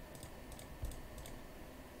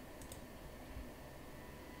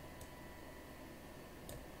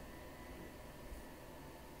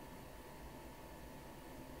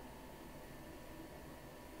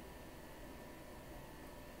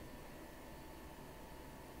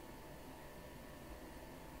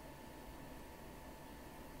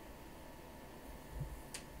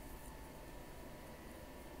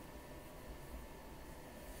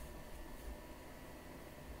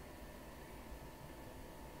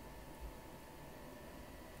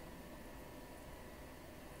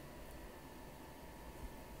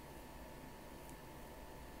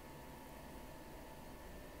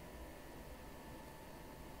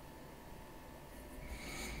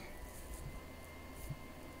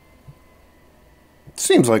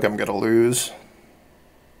 Seems like I'm gonna lose.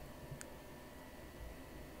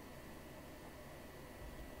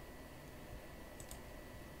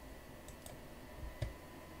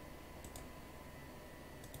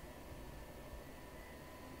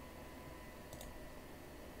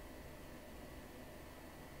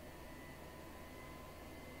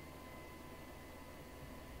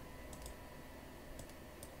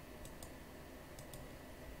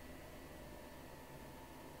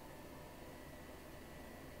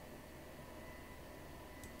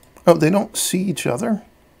 Oh, they don't see each other?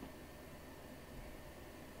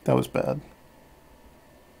 That was bad.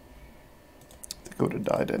 They would have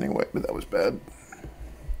died anyway, but that was bad.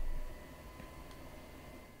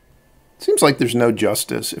 Seems like there's no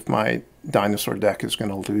justice if my dinosaur deck is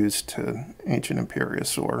going to lose to Ancient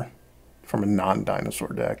Imperiosaur from a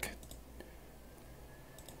non-dinosaur deck.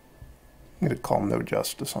 I'm going to call no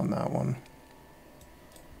justice on that one.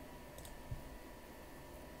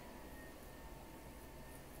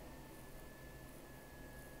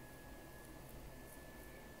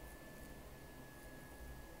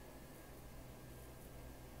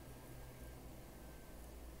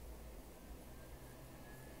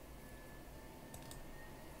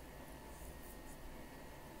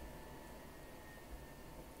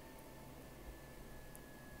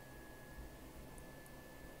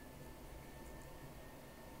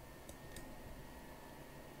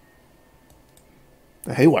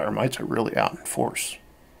 The Haywire Mites are really out in force.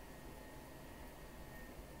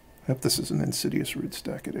 I hope this is an Insidious Roots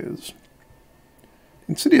deck. It is.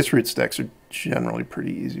 Insidious Roots decks are generally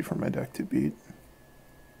pretty easy for my deck to beat.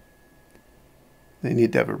 They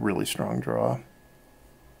need to have a really strong draw.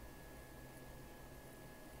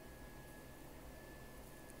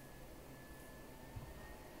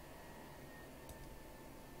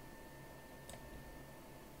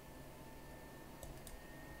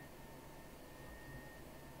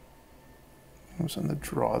 I was on the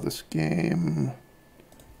draw this game,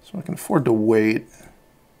 so I can afford to wait.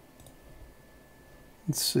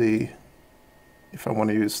 Let's see if I want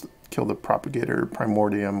to kill the Propagator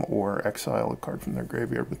Primordium or exile a card from their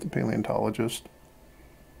graveyard with the Paleontologist.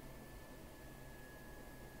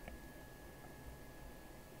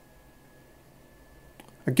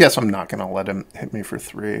 I guess I'm not going to let him hit me for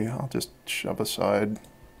 3. I'll just shove aside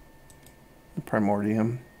the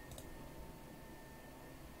Primordium.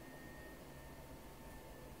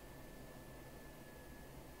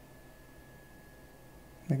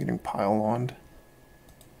 Am I getting pile-on?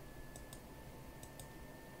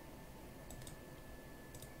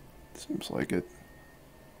 Seems like it.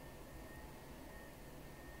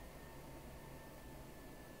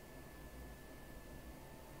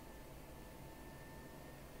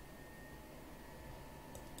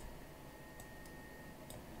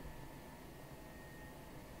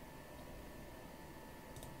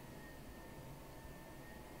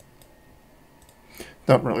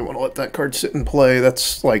 Don't really want to let that card sit and play.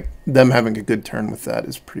 That's like them having a good turn with that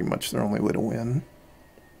is pretty much their only way to win.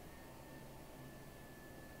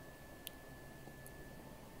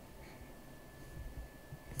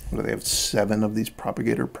 What do they have? 7 of these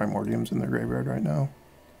Propagator Primordiums in their graveyard right now?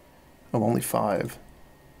 Oh, only 5.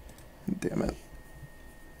 Damn it.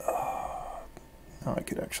 Now I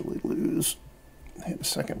could actually lose. Hit a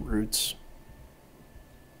second Roots.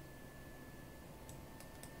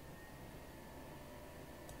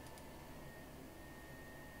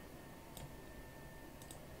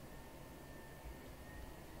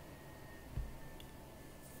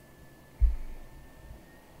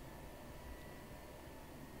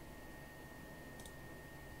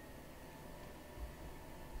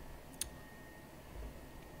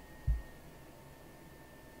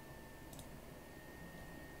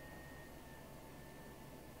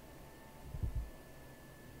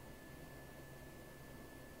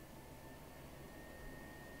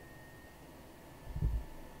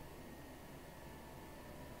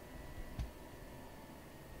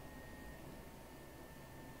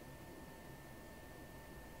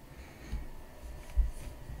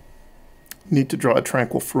 Need to draw a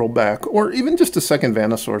Tranquil Frillback, or even just a second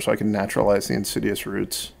Vantasaur so I can naturalize the Insidious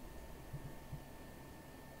Roots.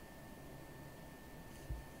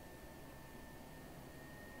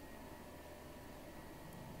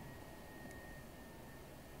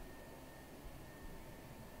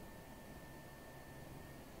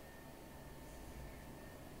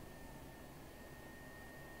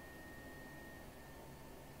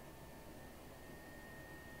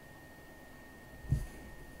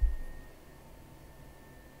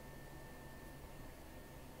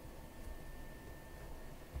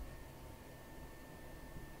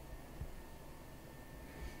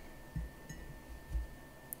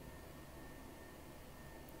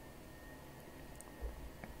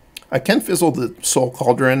 I can fizzle the Soul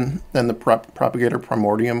Cauldron and the Propagator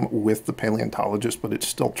Primordium with the Paleontologist, but it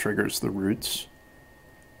still triggers the roots.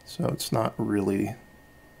 So it's not really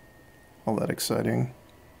all that exciting.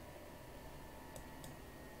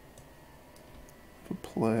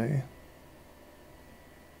 Play.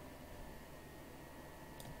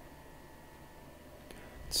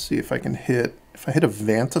 Let's see if I can hit, if I hit a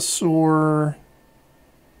Vantasaur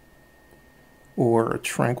or a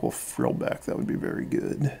Tranquil Frillback, that would be very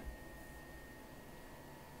good.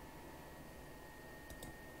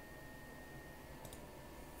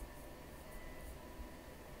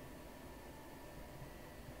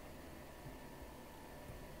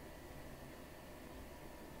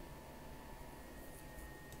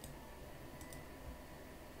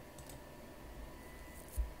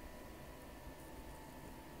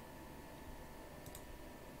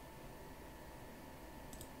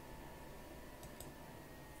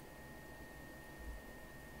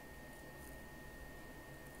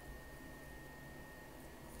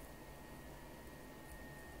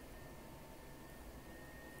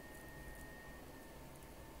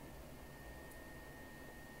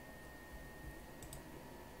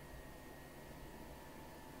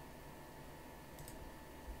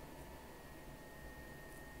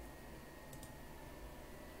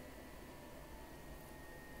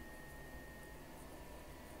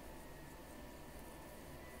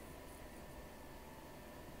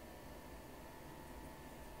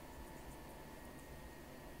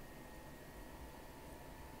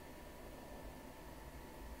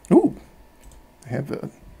 Ooh, they have a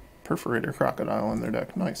Perforator Crocodile in their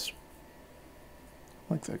deck. Nice.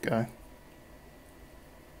 I like that guy.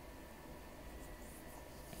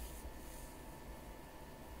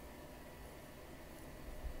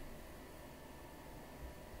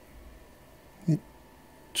 Need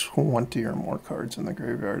 20 or more cards in the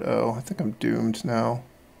graveyard. Oh, I think I'm doomed now.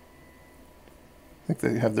 I think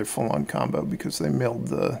they have their full-on combo because they milled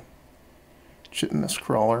the Chitinous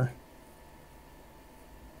Crawler.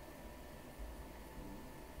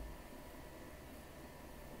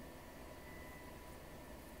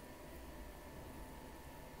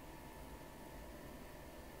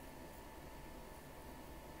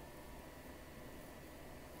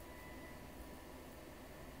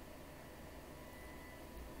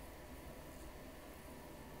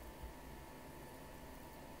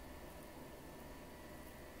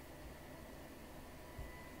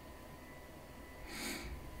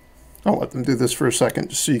 I'll let them do this for a second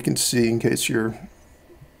just so you can see in case you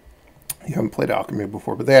haven't played Alchemy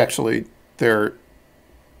before, but they're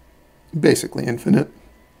basically infinite.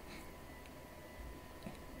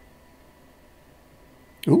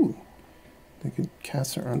 Ooh, they could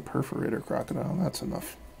cast their own Perforator Crocodile. That's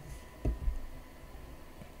enough.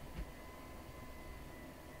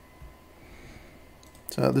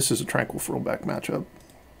 So this is a Tranquil Frillback matchup.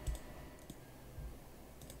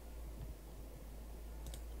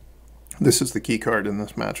 This is the key card in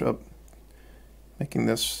this matchup, making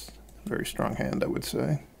this a very strong hand, I would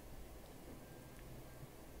say.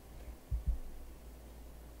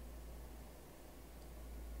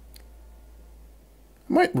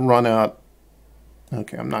 I might run out.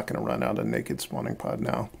 Okay, I'm not going to run out a Naked Spawning Pod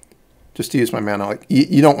now. Just to use my mana. Like,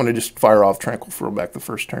 you don't want to just fire off Tranquil Frillback the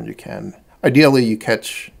first turn you can. Ideally, you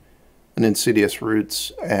catch an Insidious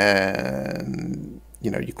Roots and,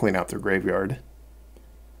 you clean out their graveyard.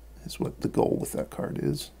 Is what the goal with that card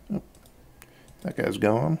is. Oh, that guy's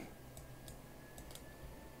gone.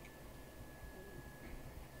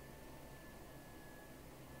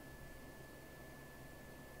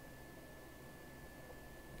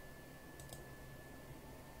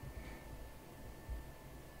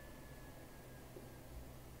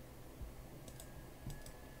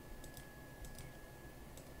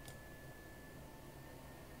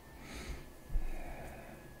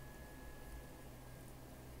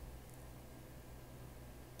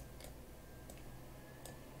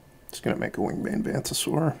 Going to make a Wingbane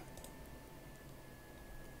Vantasaur.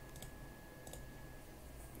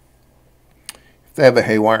 If they have a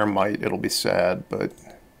Haywire Mite, it'll be sad, but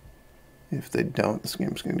if they don't, this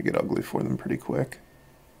game's going to get ugly for them pretty quick.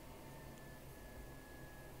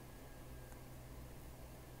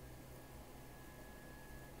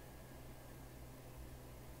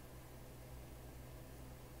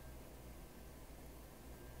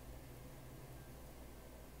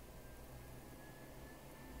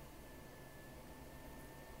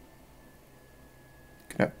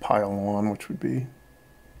 Can have pile on, which would be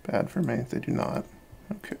bad for me. They do not.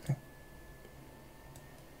 Okay.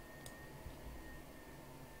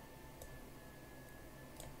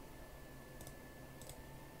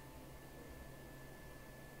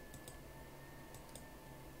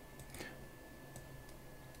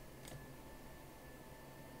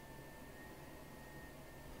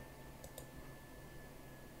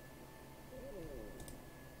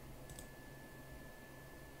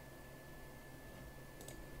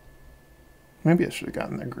 Maybe I should have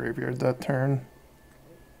gotten their graveyard that turn.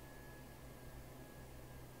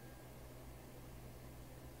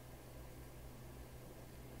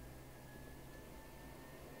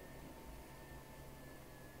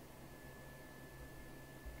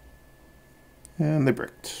 And they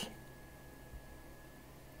bricked.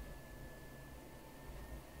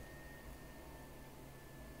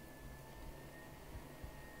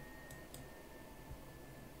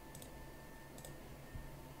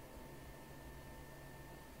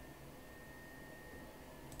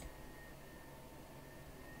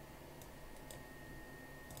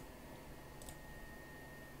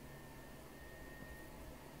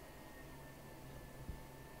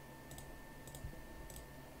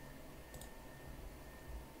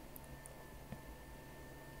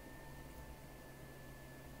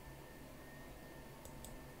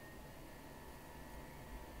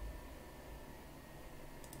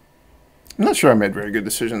 I'm not sure I made very good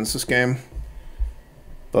decisions this game,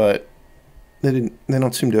 but they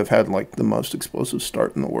don't seem to have had like the most explosive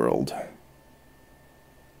start in the world.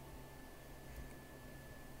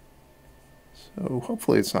 So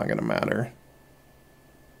hopefully it's not going to matter.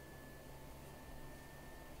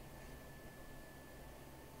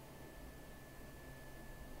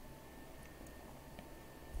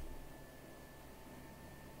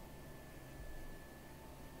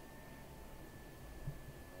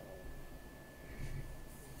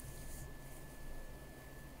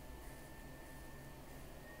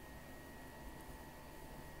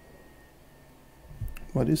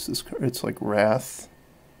 What is this card? It's like Wrath.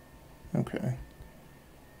 Okay.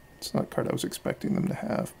 It's not a card I was expecting them to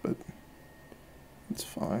have, but it's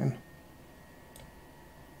fine.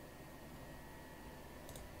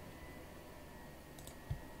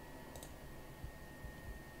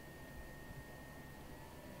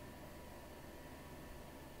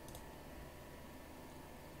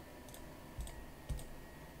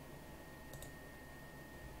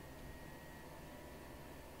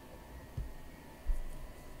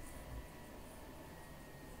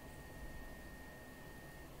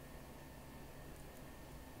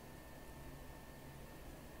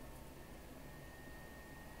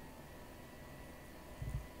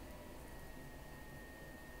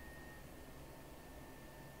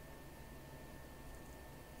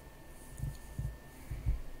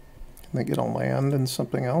 Can they get a land and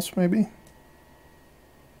something else, maybe?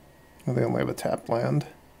 Or they only have a tapped land.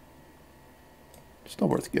 Still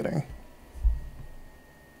worth getting.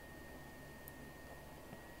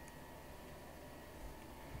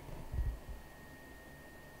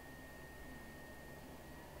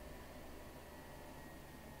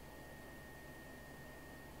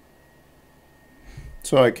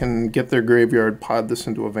 So I can get their graveyard, pod this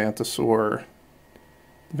into a Vantasaur.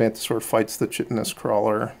 The Vantasaur fights the Chitinous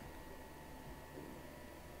Crawler.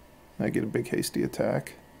 I get a big hasty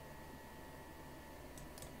attack.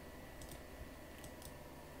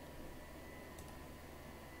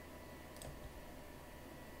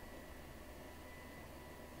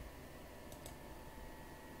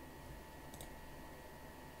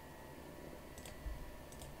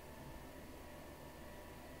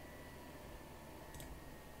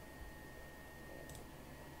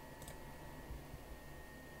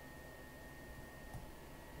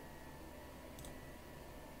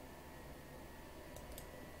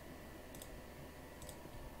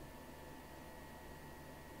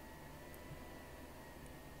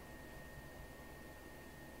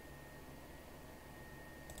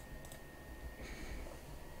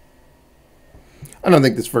 I don't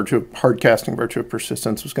think this hard casting Virtue of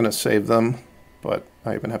Persistence was going to save them, but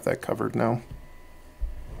I even have that covered now.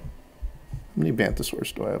 How many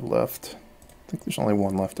Vantasaurs do I have left? I think there's only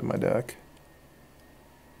one left in my deck.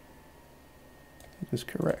 That is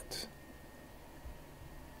correct.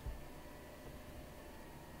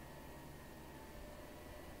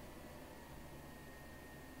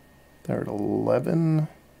 They're at 11.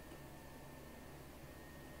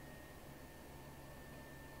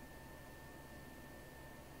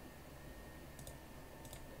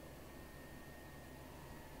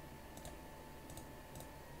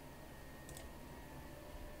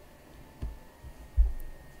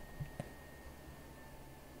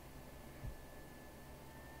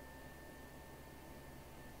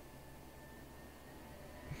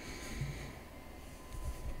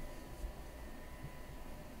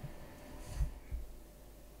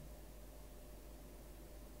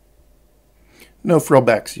 No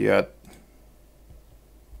frillbacks yet.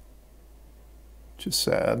 Which is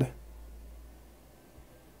sad.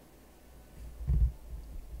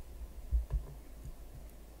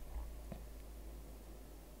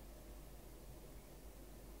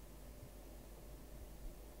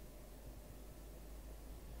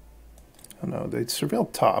 I don't know, they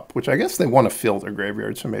surveil top, which I guess they want to fill their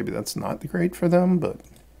graveyard, so maybe that's not great for them, but...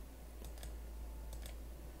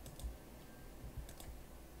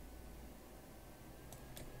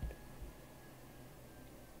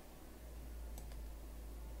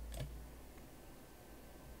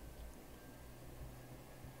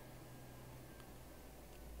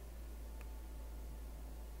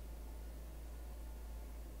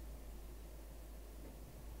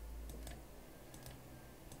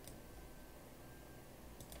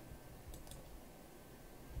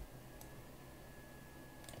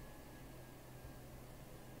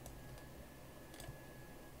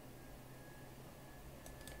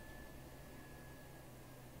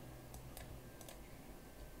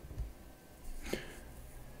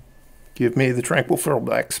 Give me the Tranquil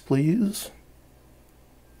Frillbacks, please.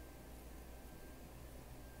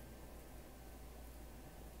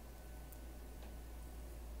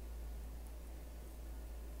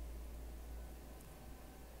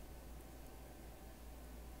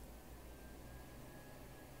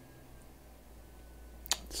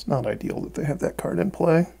 It's not ideal that they have that card in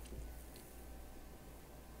play.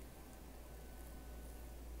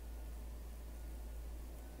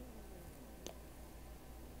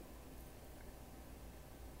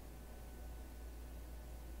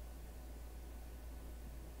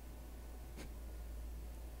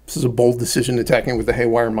 This is a bold decision attacking with the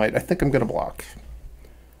Haywire Mite. I think I'm going to block.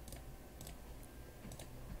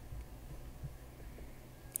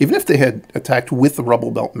 Even if they had attacked with the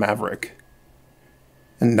Rubble Belt Maverick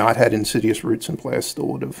and not had Insidious Roots in play, I still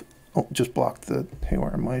would have just blocked the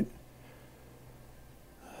Haywire Mite.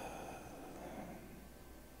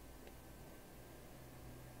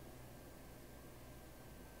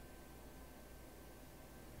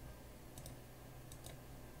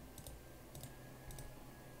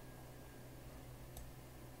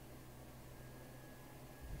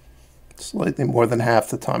 Slightly more than half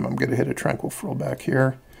the time I'm going to hit a Tranquil Frillback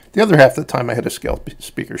here. The other half of the time I hit a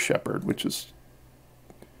Scalespeaker Shepherd, which is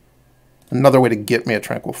another way to get me a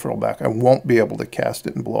Tranquil Frillback. I won't be able to cast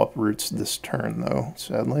it and blow up roots this turn, though,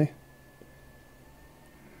 sadly.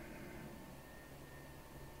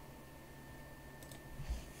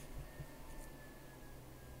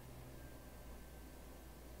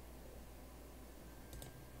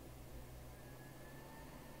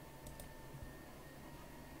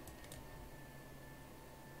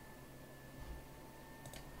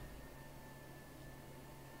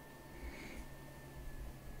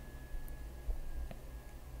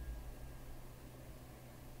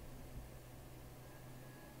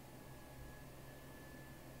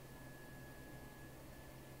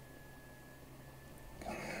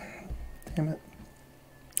 Damn it.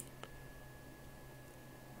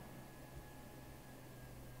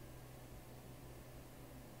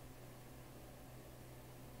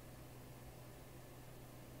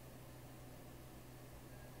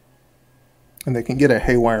 And they can get a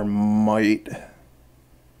Haywire Mite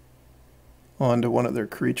onto one of their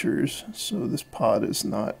creatures, so this pod is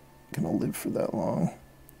not going to live for that long.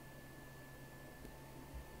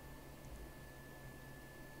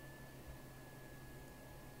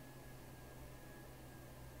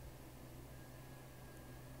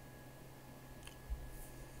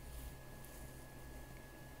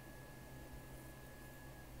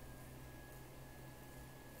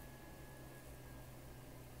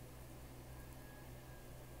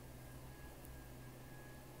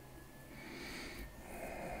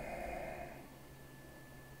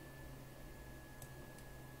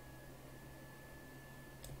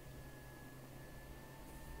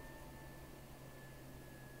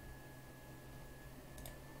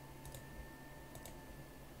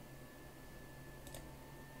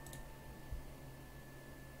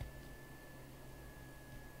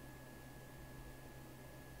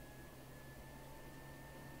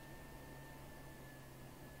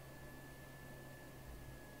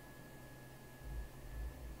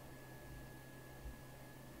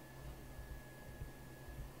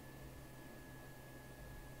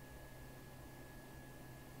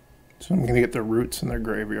 So I'm going to get their roots in their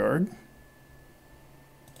graveyard.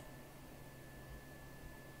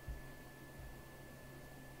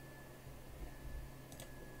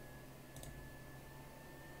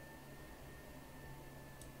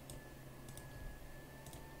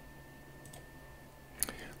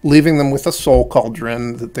 Leaving them with a soul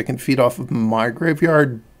cauldron that they can feed off of my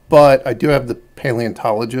graveyard, but I do have the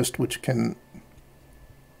Paleontologist, which can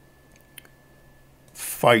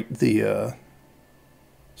fight the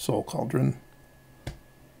soul cauldron.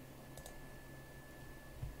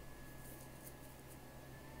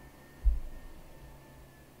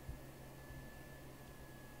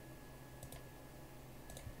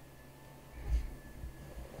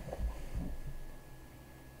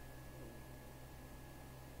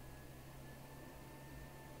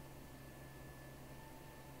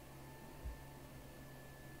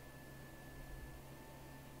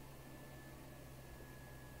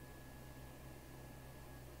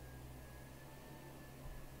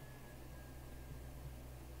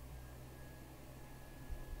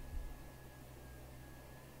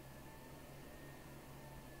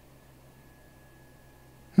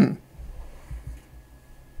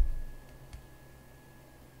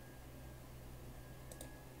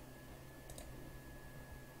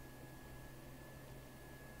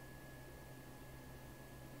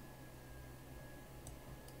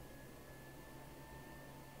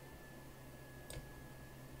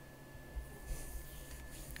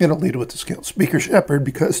 Gonna lead with the Scalespeaker Shepherd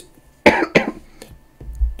because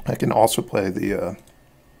I can also play the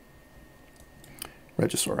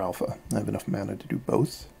Regisaur Alpha. I have enough mana to do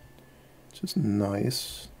both, which is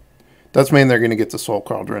nice. Does mean they're going to get the Soul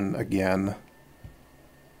Cauldron again.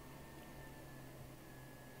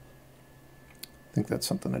 I think that's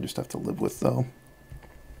something I just have to live with, though.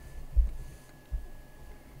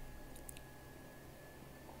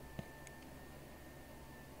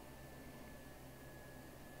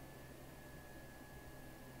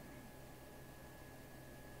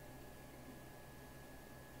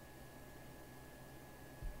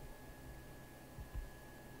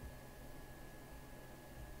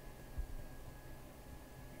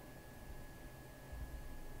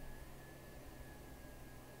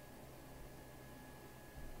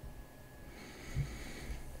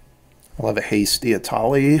 I'll have a hasty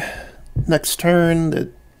Etali next turn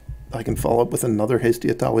that I can follow up with another hasty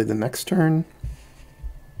Etali the next turn.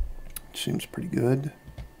 Seems pretty good.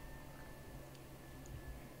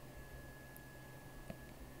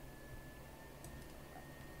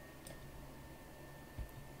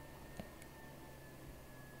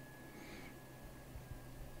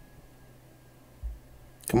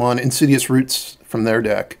 Come on, Insidious Roots from their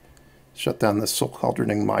deck. Shut down this Soul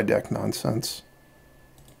Cauldroning my deck nonsense.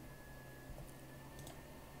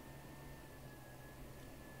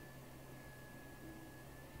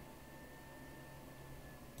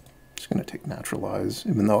 Going to take Naturalize,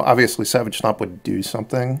 even though obviously Savage Stomp would do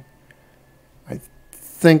something. I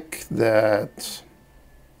think that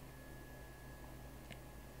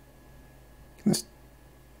this,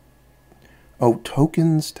 oh,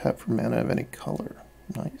 tokens tap for mana of any color.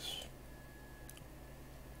 Nice.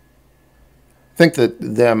 I think that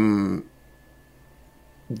them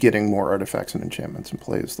getting more artifacts and enchantments in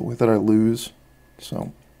play is the way that I lose. So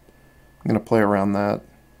I'm going to play around that.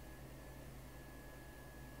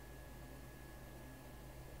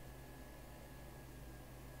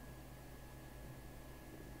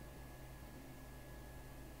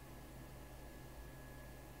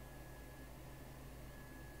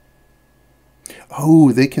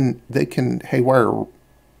 Oh, they can Haywire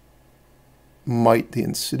Mite the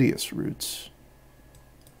Insidious Roots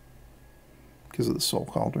because of the Soul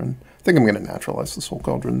Cauldron. I think I'm going to naturalize the Soul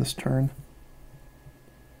Cauldron this turn.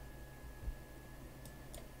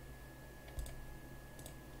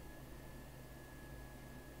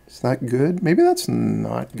 Is that good? Maybe that's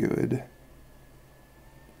not good.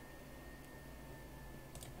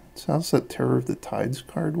 So how's that Terror of the Tides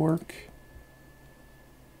card work?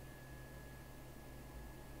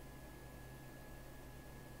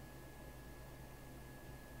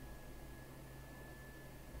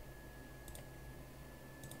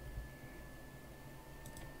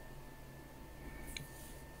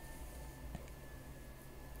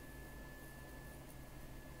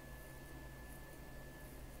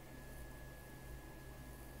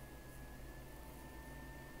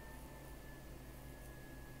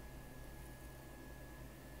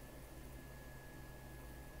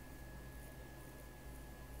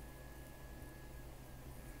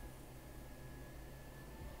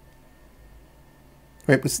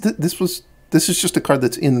 Right, but this is just a card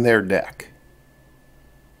that's in their deck.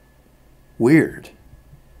 Weird.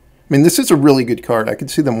 mean, this is a really good card. I could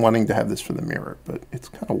see them wanting to have this for the mirror, but it's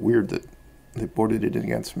kind of weird that they boarded it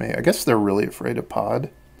against me. I guess they're really afraid of Pod.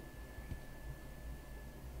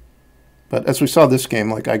 But as we saw this game,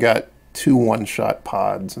 like, I got 2 one-shot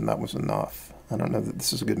Pods, and that was enough. I don't know that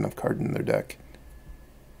this is a good enough card in their deck.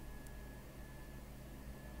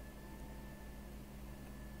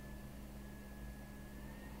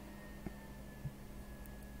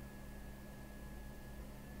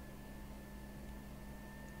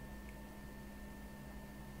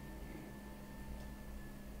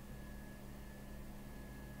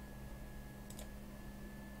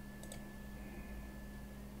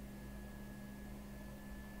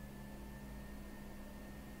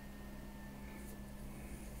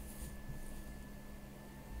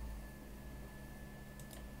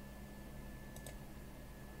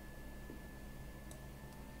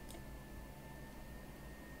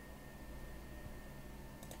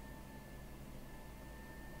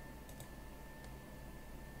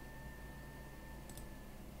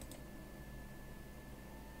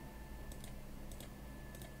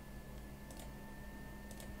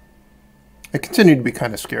 I continue to be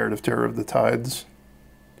kind of scared of Terror of the Tides.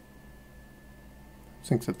 I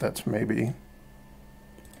think that that's maybe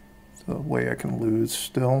the way I can lose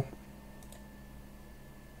still.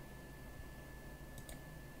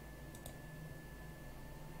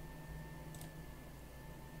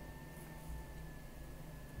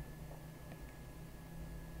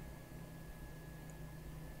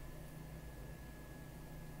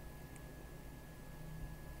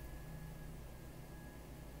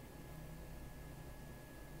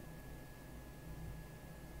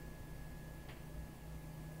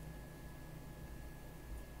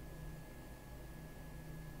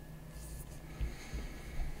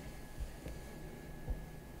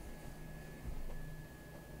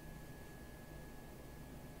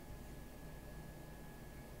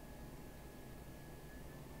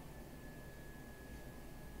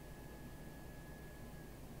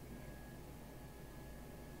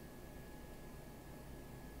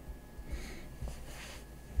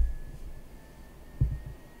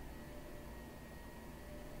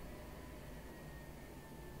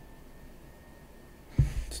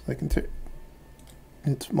 So they can take,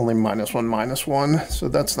 it's only -1/-1, so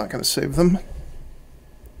that's not going to save them.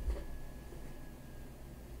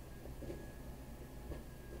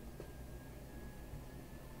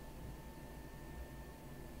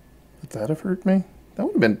 Would that have hurt me? That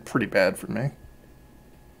would have been pretty bad for me. I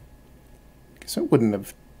guess it wouldn't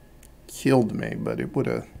have killed me, but it would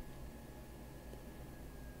have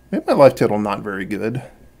made my life total not very good.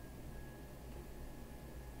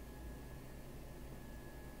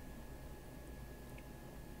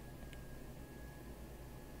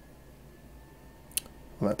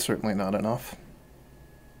 Well, that's certainly not enough.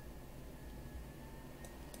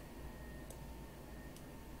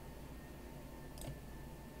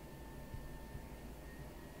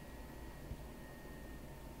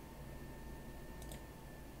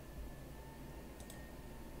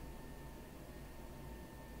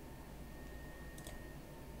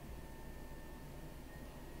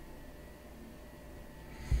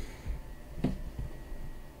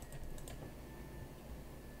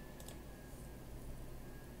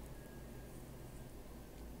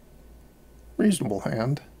 Reasonable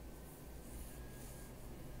hand.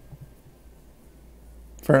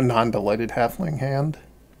 For a non-delighted halfling hand.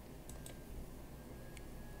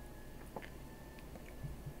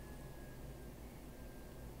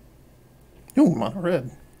 Ooh, mono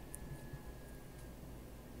red.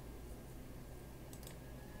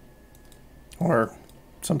 Or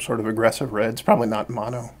some sort of aggressive red. It's probably not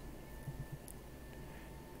mono.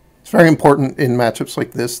 It's very important in matchups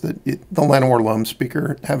like this that the A-Llanowar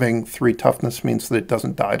Loamspeaker having 3 toughness means that it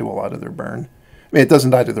doesn't die to a lot of their burn. I mean, it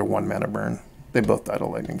doesn't die to their 1-mana burn. They both die to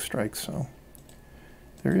lightning strike, so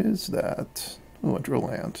there is that. Oh, a drill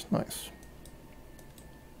land. Nice.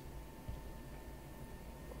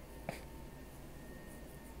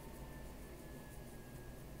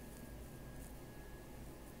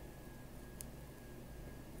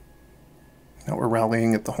 Now we're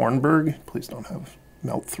rallying at the Hornburg. Please don't have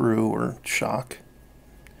melt through or shock.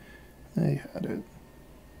 They had it.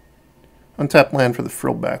 Untap land for the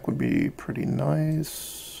Frillback would be pretty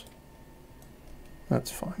nice. That's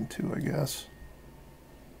fine too, I guess.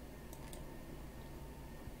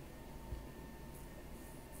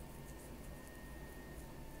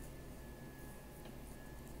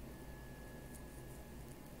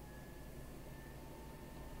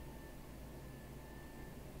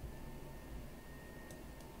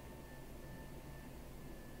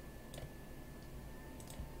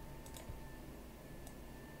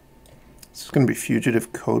 It's going to be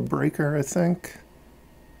Fugitive Codebreaker, I think.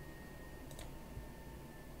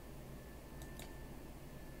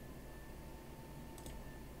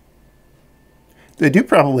 They do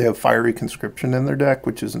probably have Fiery Conscription in their deck,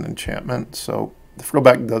 which is an enchantment, so the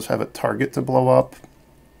Frillback does have a target to blow up.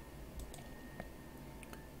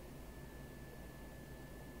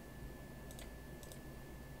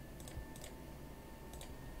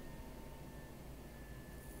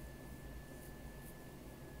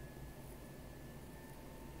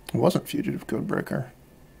 It wasn't Fugitive Codebreaker.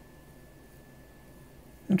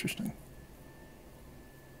 Interesting.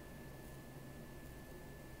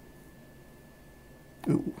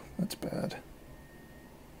 Ooh, that's bad.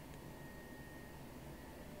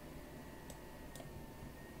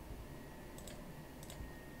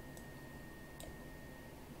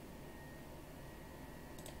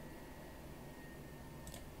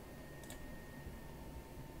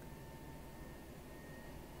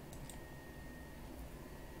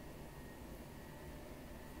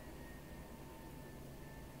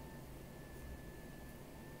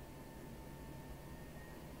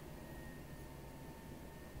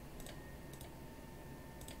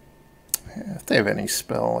 Yeah, if they have any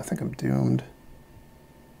spell, I think I'm doomed.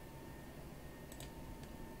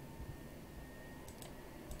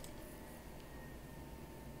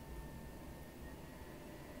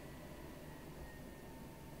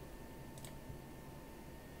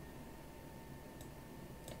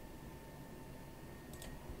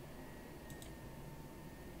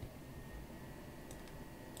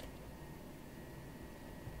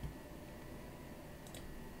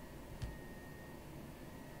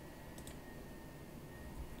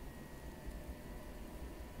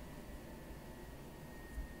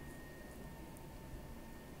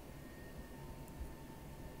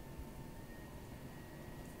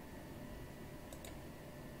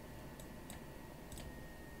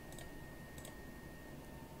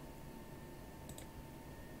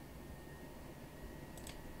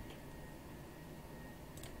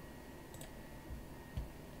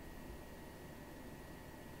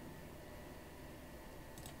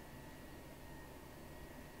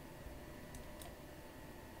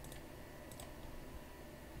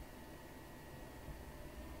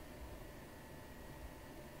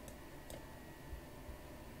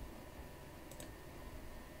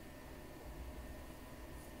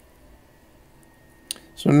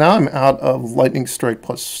 So now I'm out of Lightning Strike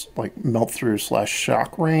plus like Melt Through /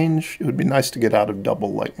 Shock range. It would be nice to get out of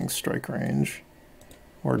double Lightning Strike range.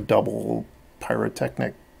 Or double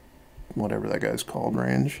Pyrotechnic, whatever that guy's called,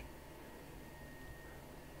 range.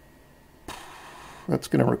 That's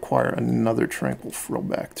going to require another Tranquil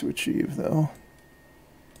Frillback to achieve, though.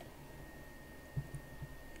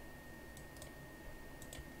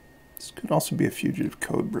 This could also be a Fugitive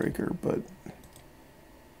Codebreaker, but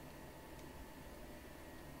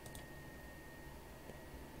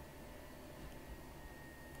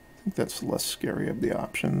I think that's less scary of the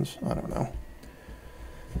options. I don't know.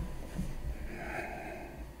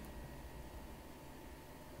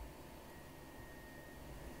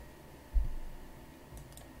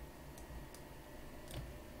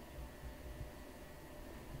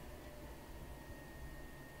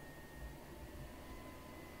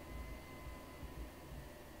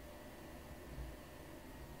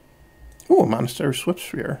 Ooh, a Monastery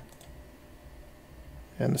Swiftspear.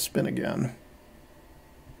 And a spin again.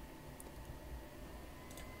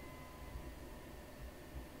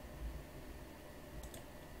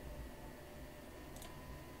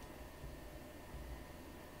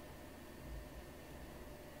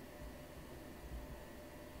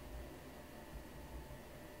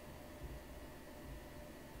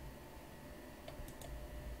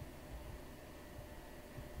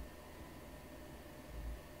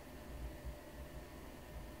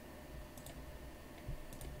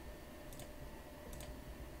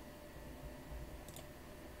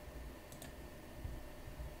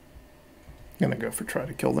 Gonna go for try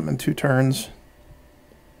to kill them in 2 turns.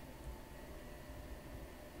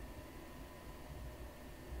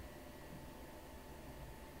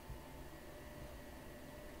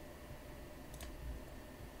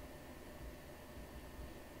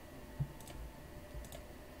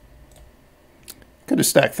 Could have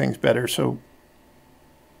stacked things better, so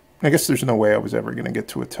I guess there's no way I was ever going to get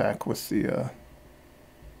to attack with the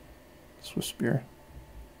Swiftspear.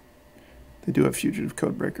 They do have Fugitive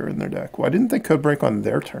Codebreaker in their deck. Why didn't they Codebreak on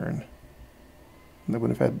their turn? They would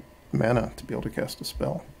have had mana to be able to cast a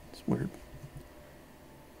spell. It's weird.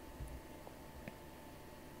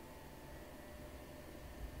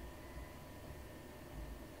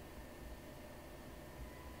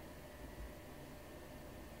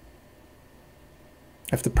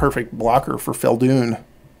 have the perfect blocker for Feldune.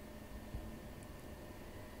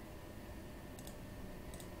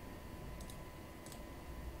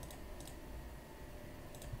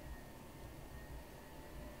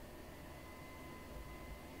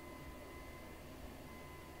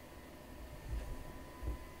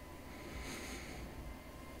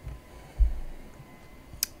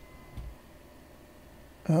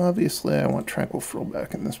 Obviously, I want Tranquil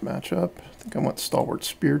Frillback in this matchup. I think I want Stalwart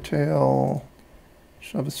Speartail.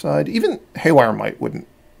 Shove aside. Even Haywire Mite wouldn't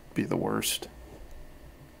be the worst.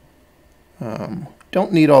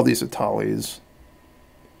 Don't need all these Etalis.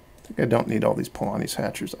 I think I don't need all these Palani's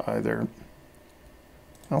Hatchers either.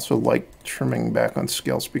 I also like trimming back on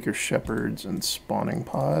Scalespeaker Shepherds and Spawning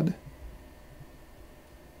Pod.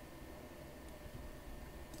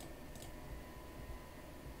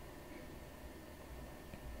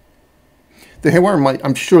 The Haywire Mite,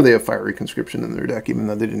 I'm sure they have Fiery Conscription in their deck, even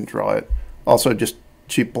though they didn't draw it. Also, just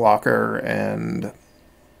cheap blocker and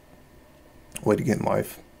way to gain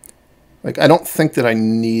life. Like, I don't think that I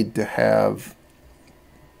need to have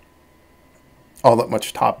all that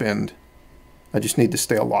much top end. I just need to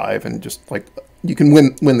stay alive and just, like, you can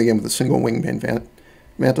win the game with a single Wingbane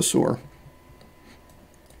Vantasaur.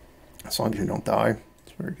 As long as you don't die.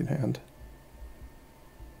 It's a very good hand.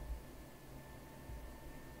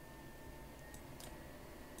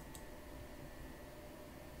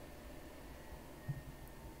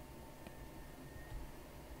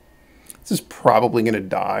 This is probably going to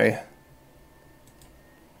die.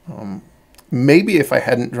 Maybe if I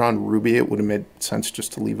hadn't drawn Ruby, it would have made sense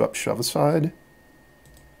just to leave up Shove Aside.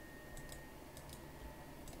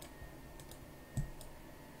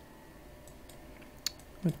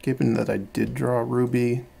 But given that I did draw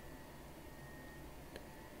Ruby,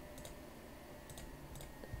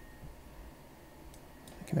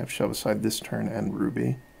 I can have Shove Aside this turn and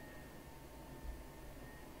Ruby.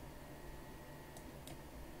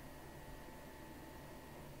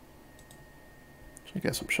 I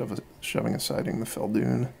guess I'm shoving aside the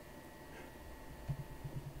Feldune.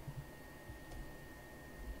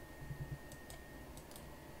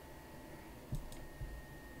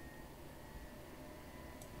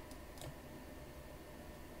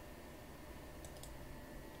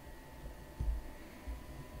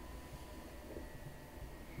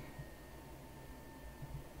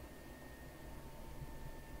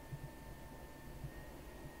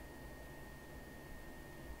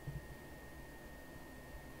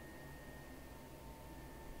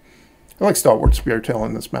 I like Stalwart Speartail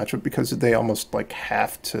in this matchup because they almost like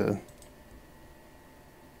have to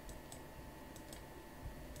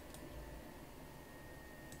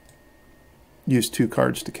use 2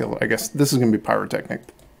 cards to kill it. I guess this is going to be Pyrotechnic,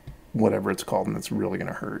 whatever it's called, and it's really going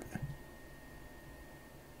to hurt.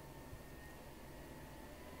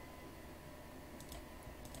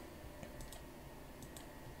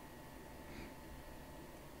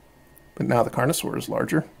 But now the Carnosaur is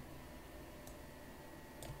larger.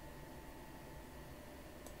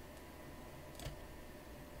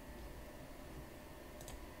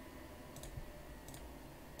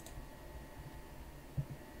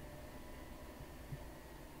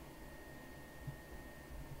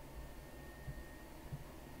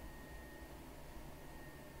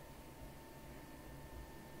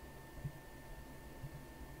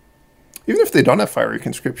 Even if they don't have Fiery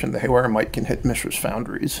Conscription, the Haywire Mite can hit Mishra's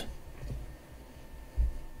Foundries.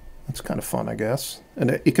 That's kind of fun, I guess.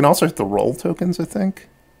 And it can also hit the roll tokens, I think.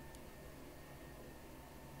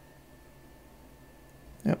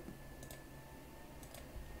 Yep.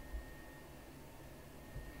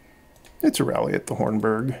 It's a rally at the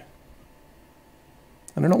Hornburg.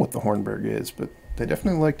 I don't know what the Hornburg is, but they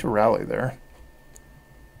definitely like to rally there.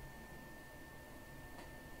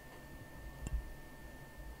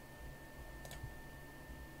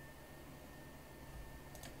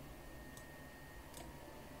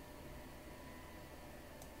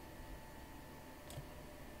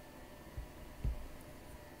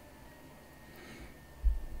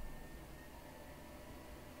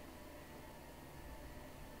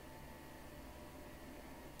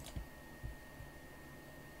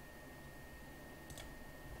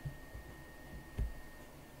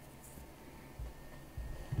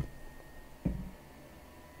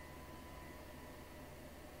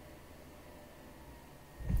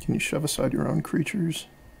 Can you shove aside your own creatures?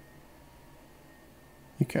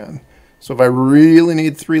 You can. So if I really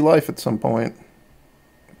need 3 life at some point,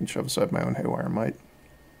 I can shove aside my own Haywire Mite.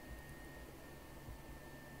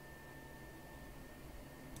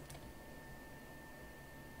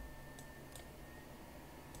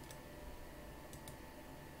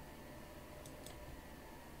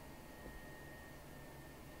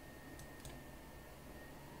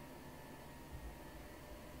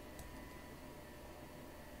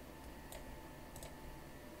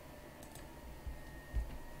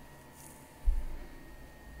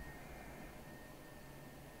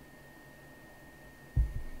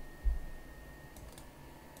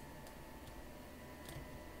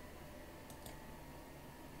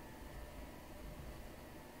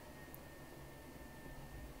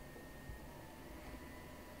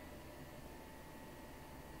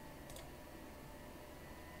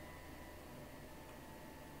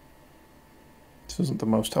 This isn't the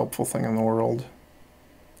most helpful thing in the world.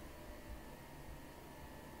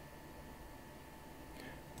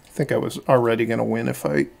 I think I was already going to win if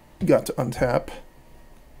I got to untap.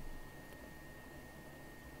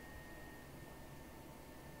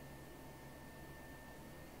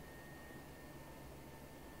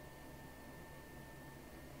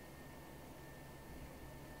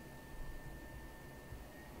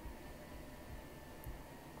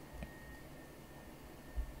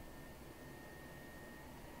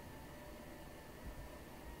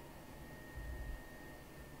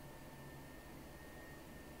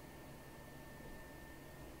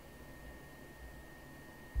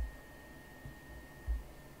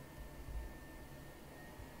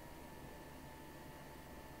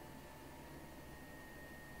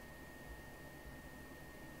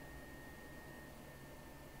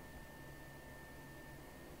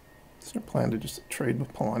 Is there a plan to just trade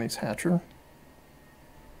with Palani's Hatcher?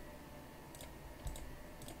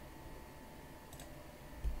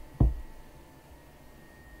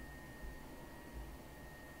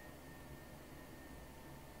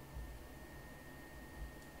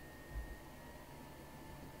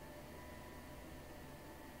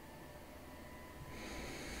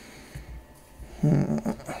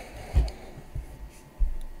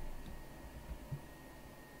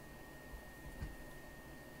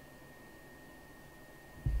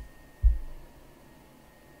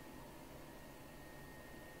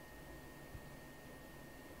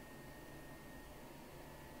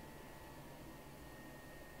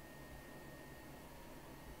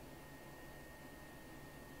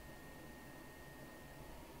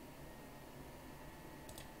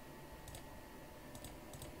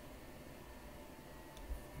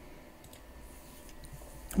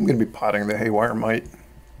 I'm going to be potting the Haywire Mite.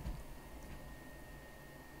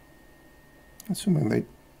 Assuming they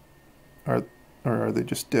are, or are they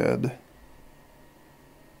just dead?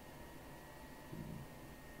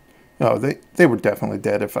 No, they were definitely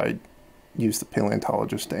dead if I used the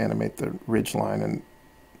Paleontologist to animate the ridgeline, and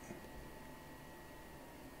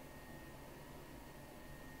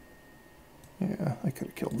yeah, I could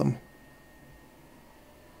have killed them.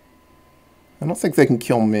 I don't think they can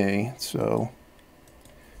kill me, so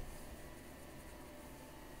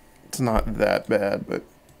it's not that bad, but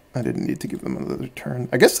I didn't need to give them another turn.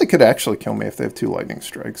 I guess they could actually kill me if they have 2 lightning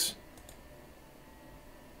strikes.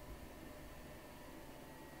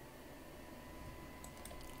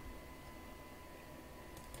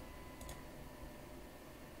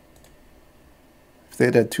 If they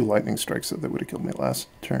had had 2 lightning strikes, they would have killed me last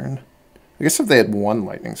turn. I guess if they had 1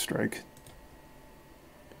 lightning strike.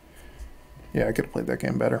 Yeah, I could have played that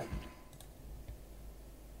game better.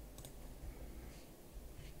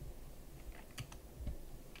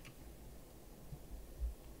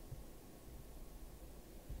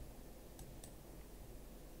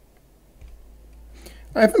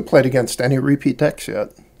 I haven't played against any repeat decks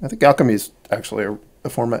yet. I think Alchemy is actually a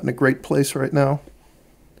format in a great place right now.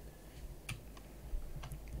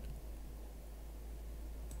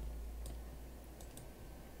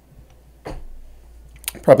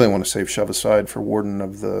 Probably want to save Shove Aside for Warden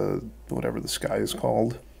of the, whatever the sky is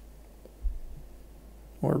called.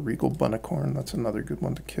 Or Regal Bunnicorn, that's another good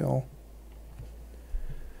one to kill.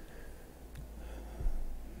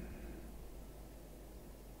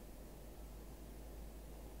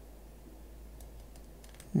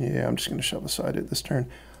 Yeah, I'm just going to Shove Aside it this turn.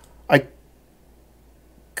 I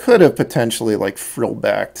could have potentially like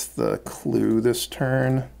Frillbacked the Clue this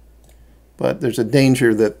turn, but there's a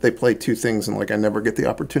danger that they play 2 things and like I never get the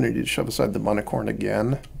opportunity to Shove Aside the Bunnicorn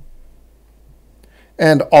again.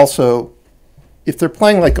 And also, if they're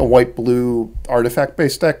playing like a white-blue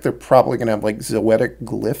artifact-based deck, they're probably going to have like Zoetic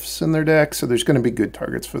Glyphs in their deck, so there's going to be good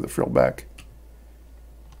targets for the Frillback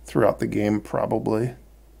throughout the game, probably.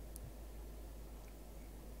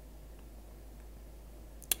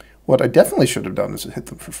 What I definitely should have done is hit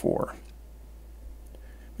them for 4.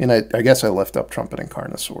 I mean, I guess I left up Trumpeting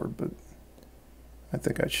Carnosaur, but I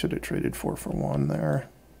think I should have traded 4 for 1 there.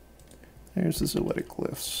 There's the Zoetic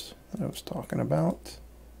Glyphs that I was talking about.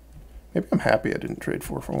 Maybe I'm happy I didn't trade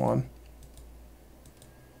 4 for 1.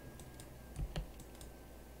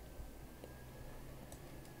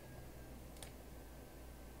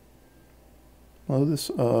 Blow this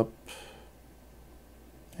up.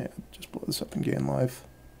 Yeah, just blow this up and gain life.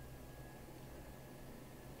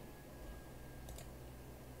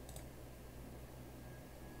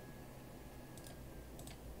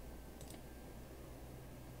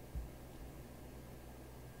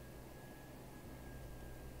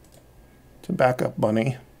 To back up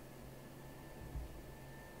Bunny.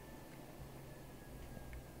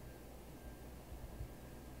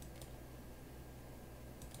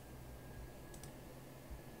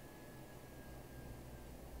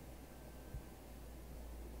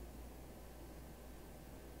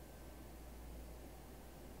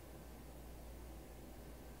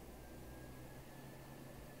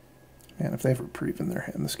 Man, if they have reprieve in their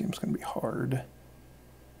hand, this game's going to be hard.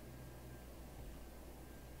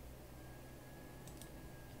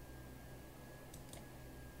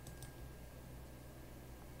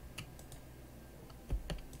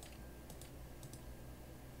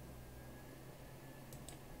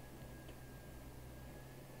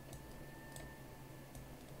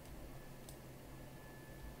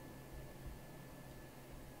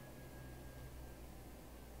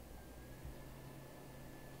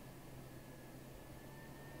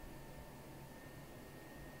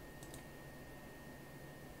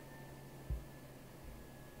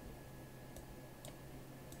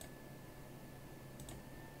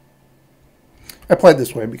 I played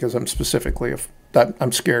this way because I'm specifically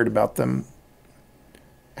I'm scared about them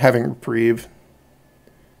having reprieve,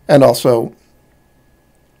 and also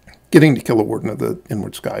getting to kill a Warden of the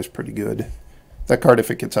Inward Sky is pretty good. That card,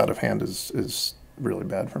 if it gets out of hand, is really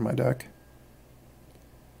bad for my deck.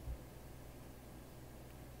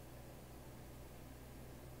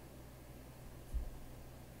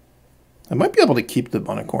 I might be able to keep the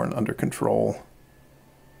Unicorn under control.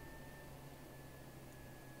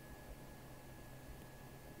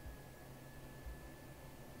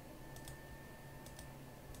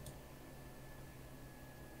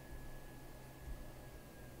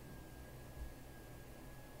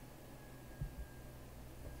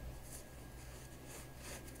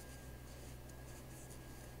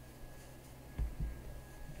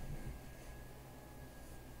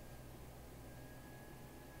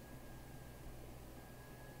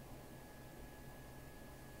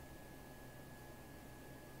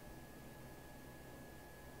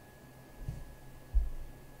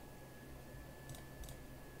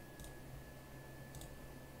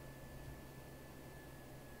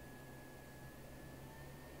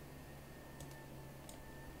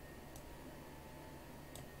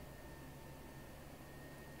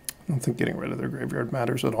 I don't think getting rid of their graveyard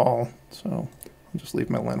matters at all, so I'll just leave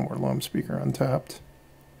my A-Llanowar Loamspeaker untapped.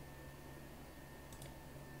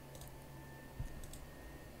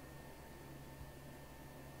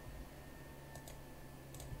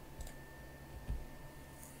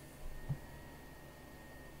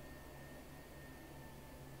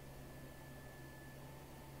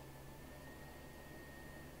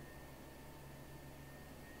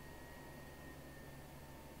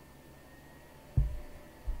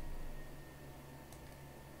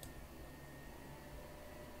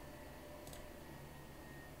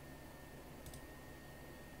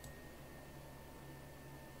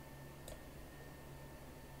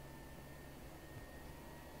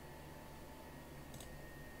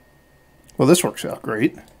 Well, this works out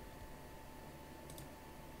great.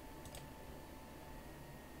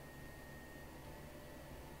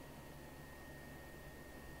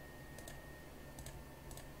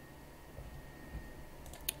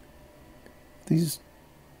 There's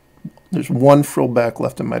one Frillback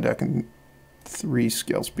left in my deck and 3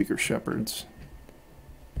 Scalespeaker Shepherds.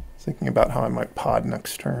 Thinking about how I might pod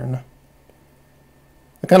next turn.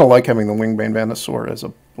 I kind of like having the Wingbane Vantasaur as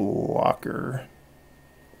a blocker.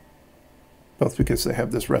 Both because they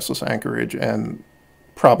have this Restless Anchorage, and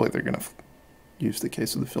probably they're going to use the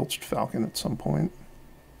Case of the Filched Falcon at some point.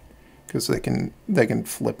 Because they can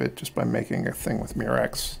flip it just by making a thing with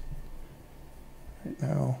Mirax right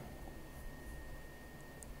now.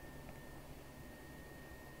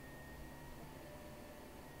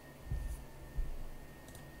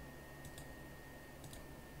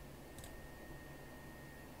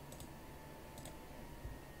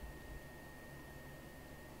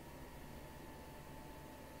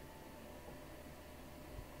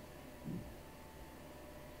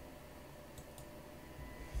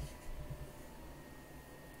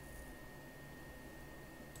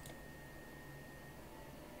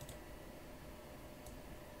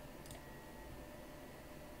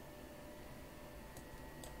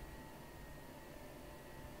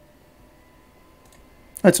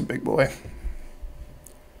 That's a big boy.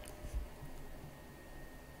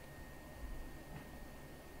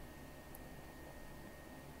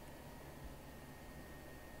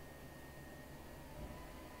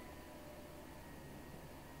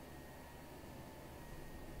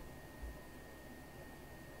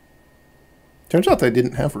 Turns out they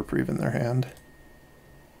didn't have reprieve in their hand.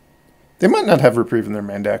 They might not have reprieve in their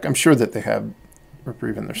main deck. I'm sure that they have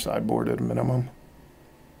reprieve in their sideboard at a minimum.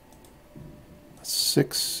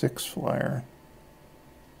 6/6 flyer.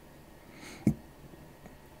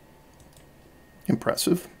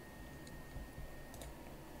 Impressive.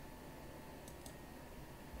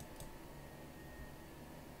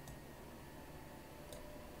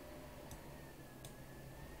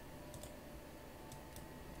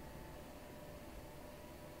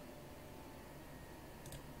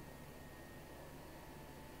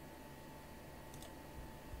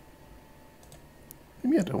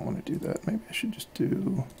 Maybe I don't want to do that. Maybe I should just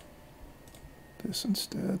do this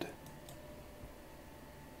instead.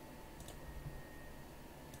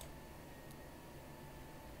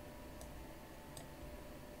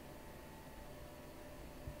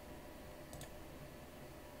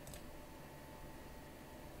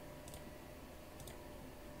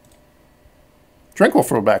 Tranquil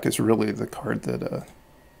Frillback is really the card that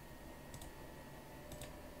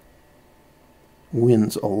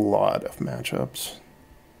wins a lot of matchups.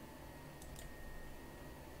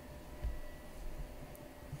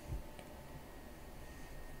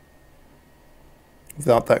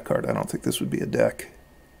 Without that card, I don't think this would be a deck.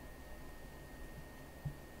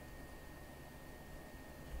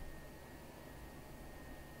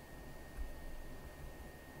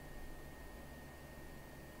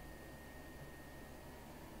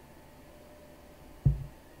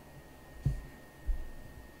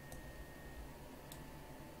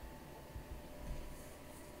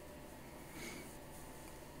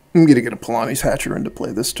 I'm going to get a Palani's Hatcher into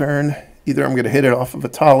play this turn. Either I'm going to hit it off of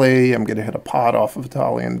Etali, I'm going to hit a pod off of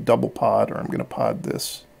Etali and double pod, or I'm going to pod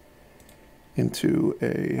this into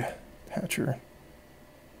a Hatcher.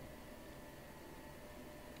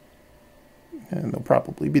 And they'll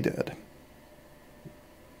probably be dead.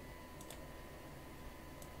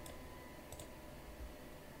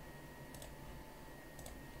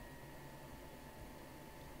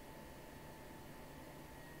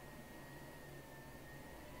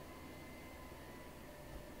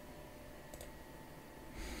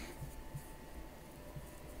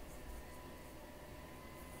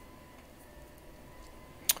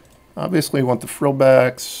 Obviously, I want the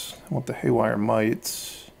Frillbacks. I want the Haywire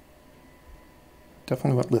Mites.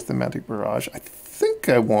 Definitely want Lithomantic Barrage. I think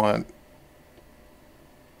I want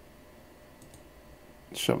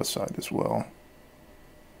Shove Aside as well.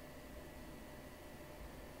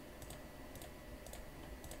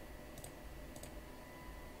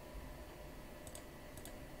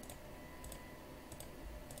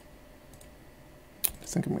 I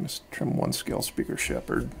think I'm going to trim one Scalespeaker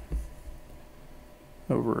Shepherd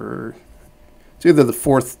over. It's either the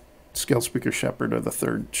fourth Scalespeaker Shepherd or the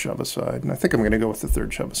third Shove Aside, and I think I'm going to go with the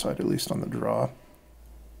third Shove Aside, at least on the draw.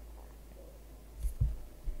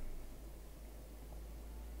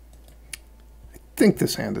 I think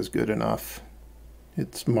this hand is good enough.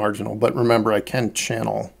 It's marginal, but remember, I can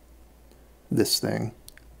channel this thing.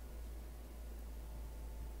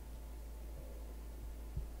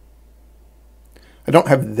 I don't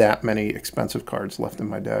have that many expensive cards left in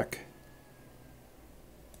my deck.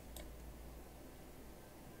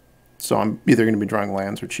 So I'm either going to be drawing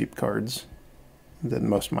lands or cheap cards. Then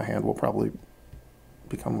most of my hand will probably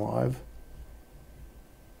become live.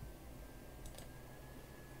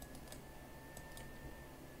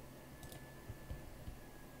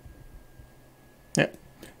 Yeah,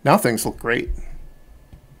 now things look great.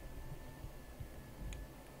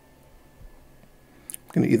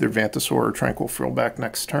 I'm going to either Vantasaur or Tranquil Frillback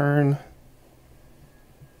next turn.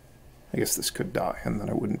 I guess this could die, and then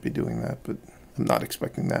I wouldn't be doing that, but I'm not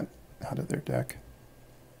expecting that out of their deck.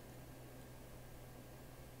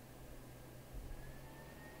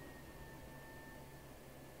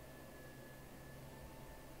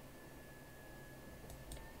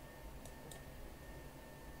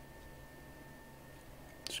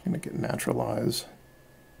 Just going to get Naturalize.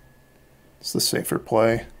 It's the safer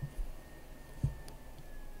play.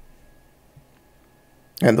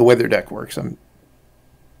 And the way their deck works,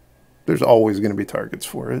 there's always going to be targets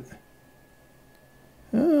for it.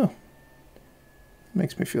 Oh,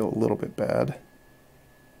 makes me feel a little bit bad.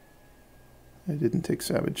 I didn't take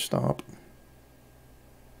Savage Stomp.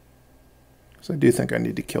 Because I do think I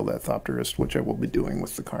need to kill that Thopterist, which I will be doing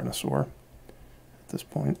with the Carnosaur at this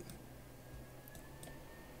point.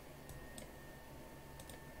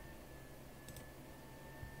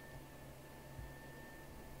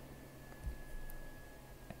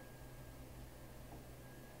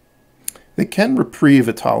 They can reprieve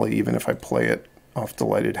Etali even if I play it off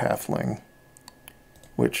Delighted Halfling,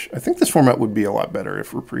 which I think this format would be a lot better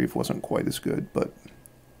if reprieve wasn't quite as good, but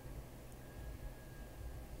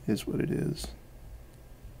it is what it is.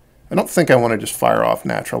 I don't think I want to just fire off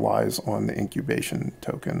Naturalize on the incubation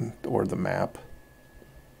token or the map.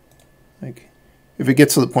 Like, if it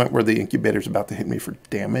gets to the point where the incubator's about to hit me for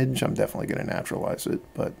damage, I'm definitely going to Naturalize it,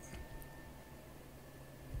 but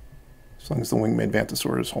as long as the Wingbane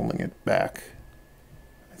Vantasaur is holding it back,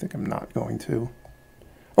 I think I'm not going to.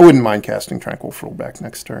 I wouldn't mind casting Tranquil Frillback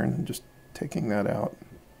next turn and just taking that out.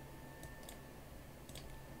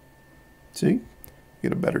 See?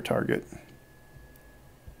 Get a better target. I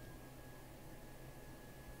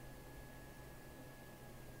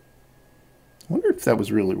wonder if if that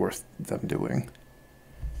was really worth them doing.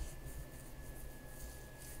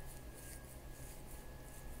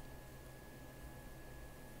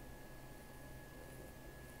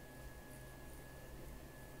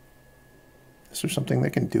 Is there something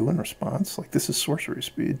they can do in response? Like, this is sorcery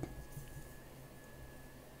speed.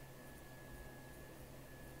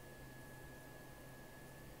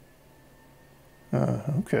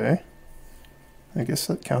 Okay. I guess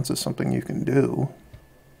that counts as something you can do.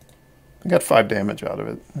 I got 5 damage out of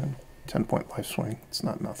it. 10-point life swing. It's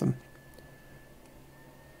not nothing.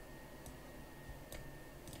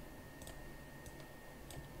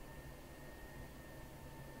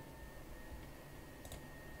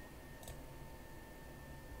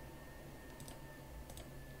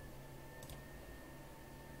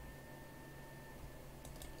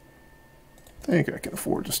 I think I can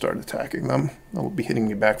afford to start attacking them. They'll be hitting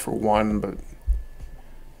me back for 1, but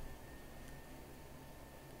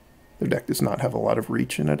their deck does not have a lot of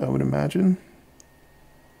reach in it, I would imagine.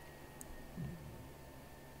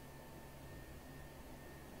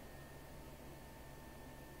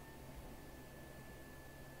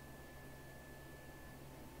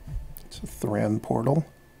 It's a Thran portal.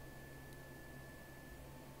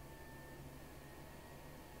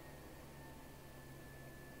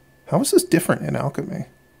 How is this different in Alchemy?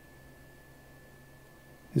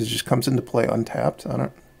 It just comes into play untapped? I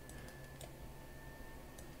don't...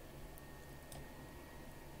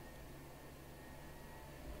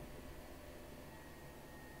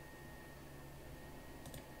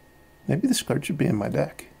 Maybe this card should be in my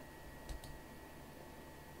deck.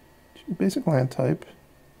 Basic land type.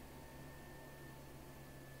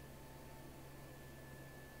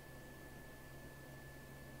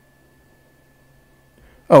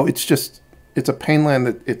 Oh, it's just, it's a pain land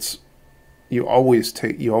that it's, you always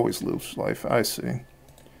lose life. I see.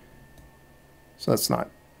 So that's not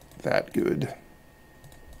that good.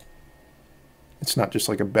 It's not just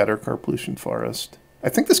like a better Karplusan Forest. I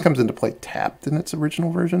think this comes into play tapped in its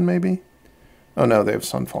original version, maybe? Oh no, they have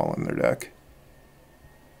Sunfall in their deck.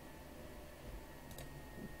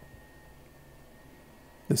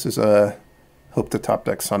 This is a hope to top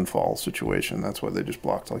deck Sunfall situation. That's why they just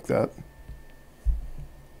blocked like that.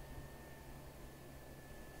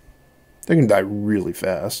 They can die really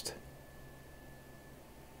fast.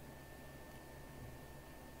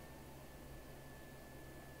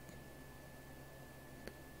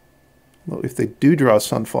 Well, if they do draw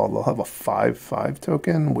Sunfall, they'll have a 5/5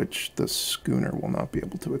 token, which the Schooner will not be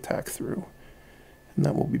able to attack through. And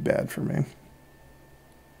that will be bad for me.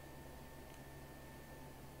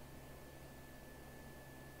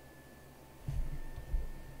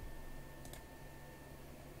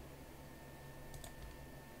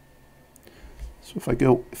 So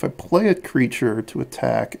if I play a creature to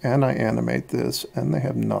attack and I animate this and they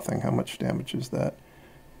have nothing, how much damage is that?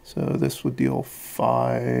 So this would deal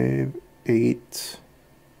 5, 8,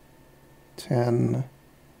 10,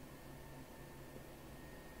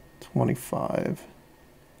 25.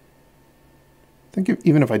 I think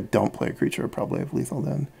even if I don't play a creature, I probably have lethal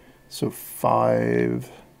then. So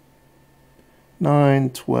 5, 9,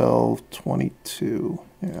 12, 22.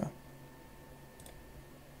 Yeah.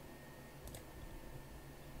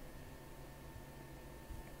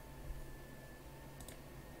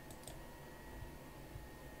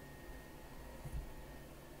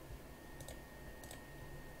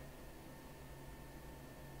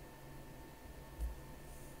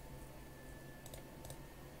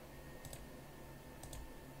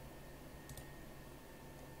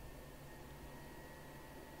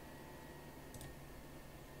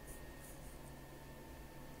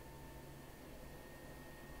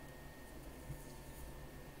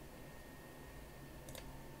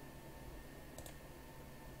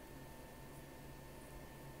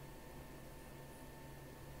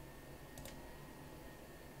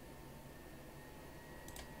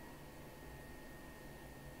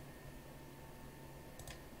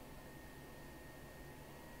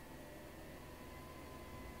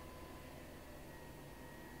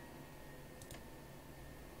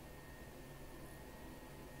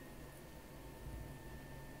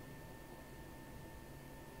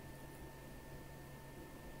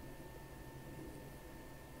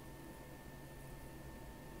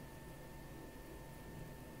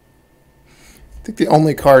 I think the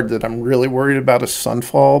only card that I'm really worried about is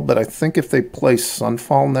Sunfall, but I think if they play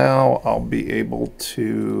Sunfall now, I'll be able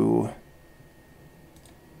to...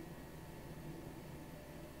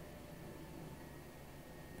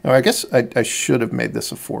 Oh, I guess I should have made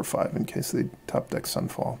this a 4/5 in case they top deck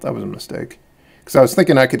Sunfall. That was a mistake. Because I was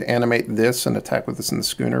thinking I could animate this and attack with this in the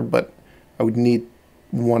Schooner, but I would need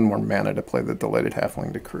 1 more mana to play the Delighted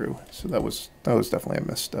Halfling to crew. So that was definitely a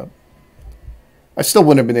misstep. I still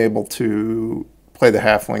wouldn't have been able to play the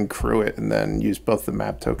Halfling, crew it, and then use both the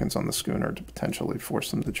map tokens on the schooner to potentially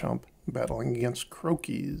force them to jump. Battling against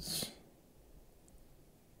Croakies.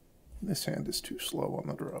 This hand is too slow on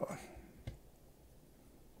the draw.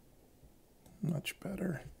 Much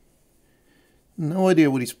better. No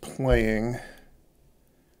idea what he's playing.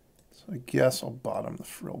 So I guess I'll bottom the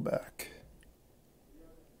Frillback.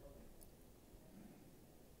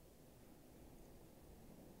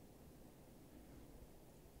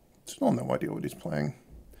 Still no idea what he's playing.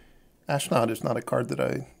 Ashnod is not a card that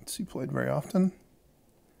I see played very often.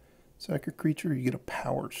 Sack a creature, you get a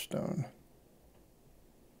Power Stone.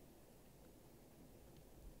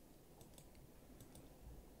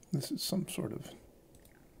 This is some sort of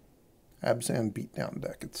Abzan beatdown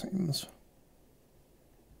deck, it seems.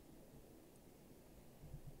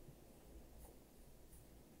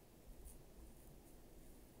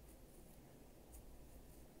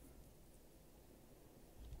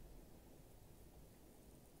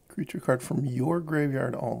 Creature card from your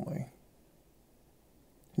graveyard only.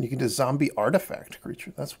 And you can do zombie artifact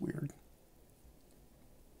creature. That's weird.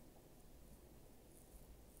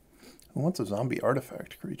 Who wants a zombie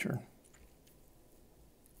artifact creature?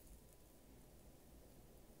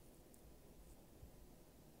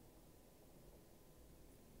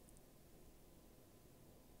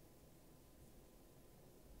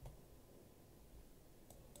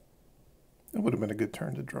 It would have been a good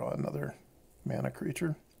turn to draw another mana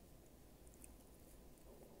creature.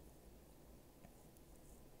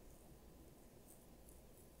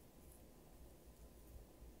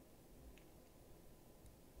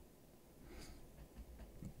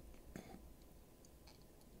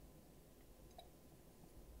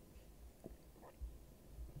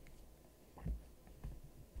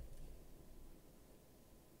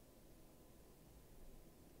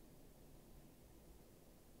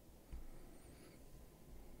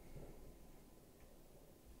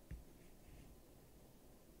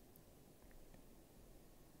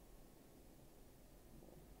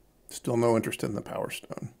 Still no interest in the Power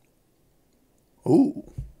Stone.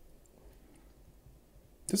 Ooh.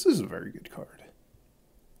 This is a very good card.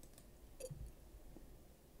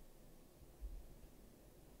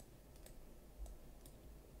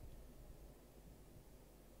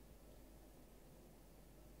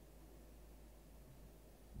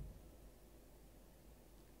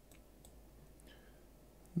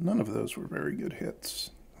 None of those were very good hits,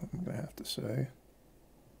 I'm going to have to say.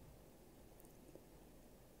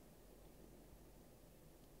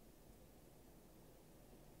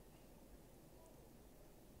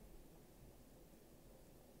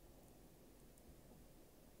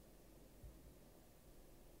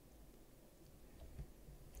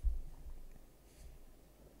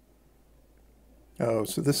 Oh,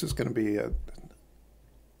 so this is going to be a,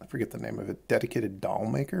 I forget the name of it, Dedicated Doll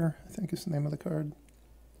Maker, I think is the name of the card.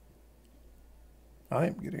 I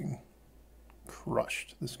am getting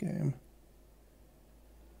crushed this game.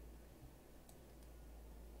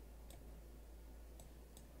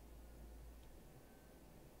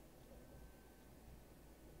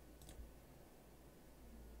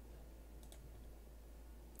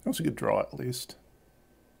 That was a good draw, at least.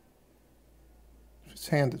 If his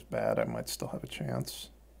hand is bad, I might still have a chance.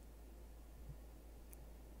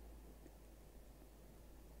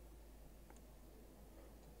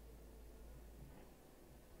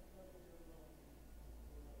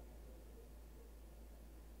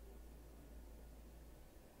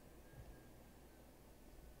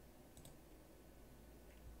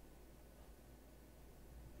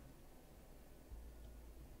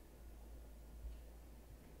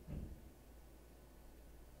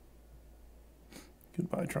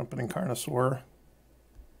 Goodbye, Trumpeting Carnosaur.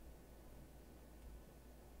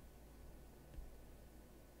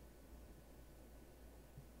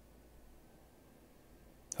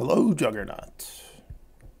 Hello, Juggernaut.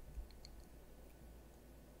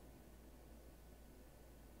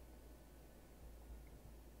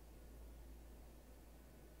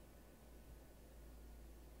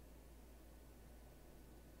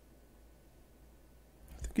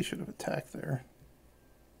 I think he should have attacked there.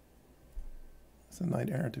 It's a Knight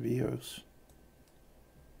Errant of Eos.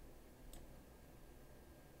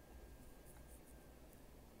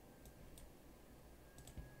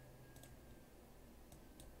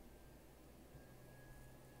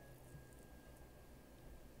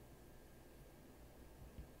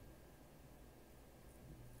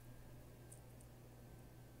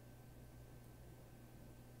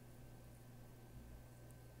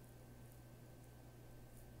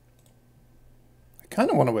 kind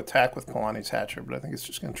of want to attack with Palani's Hatcher, but I think it's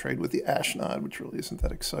just going to trade with the Ashnod, which really isn't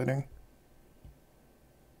that exciting.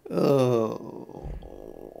 Oh.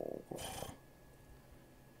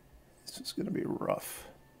 This is going to be rough.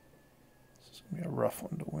 This is going to be a rough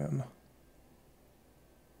one to win.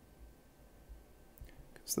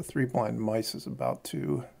 Because the 3 blind mice is about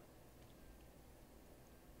to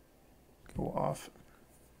go off.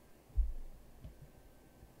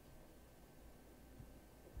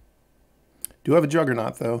 Do have a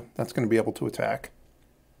Juggernaut, though. That's going to be able to attack.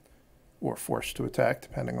 Or forced to attack,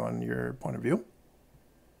 depending on your point of view.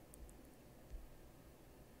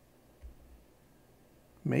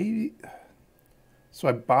 Maybe. So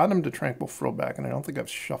I bottomed to Tranquil Frillback, and I don't think I've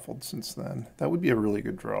shuffled since then. That would be a really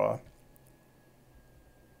good draw.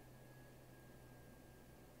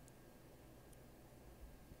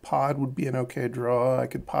 Pod would be an okay draw. I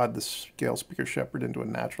could pod the Scalespeaker Shepherd into a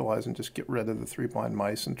Naturalize and just get rid of the 3 blind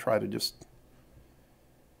mice and try to just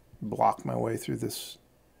block my way through this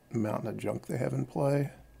mountain of junk they have in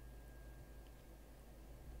play.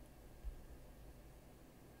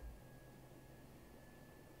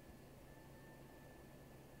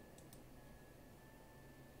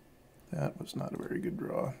 That was not a very good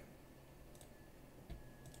draw.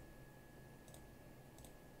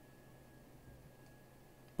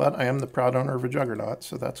 But I am the proud owner of a Juggernaut,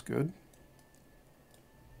 so that's good.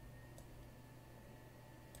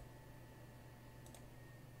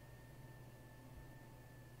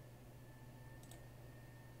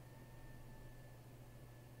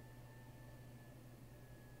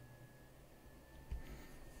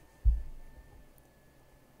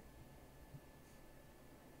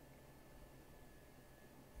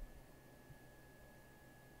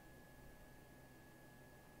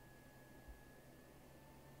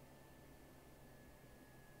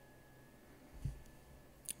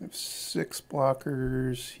 I have 6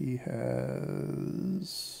 blockers. He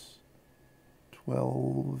has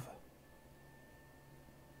 12,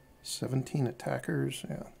 17 attackers.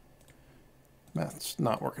 Yeah. Math's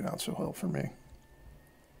not working out so well for me.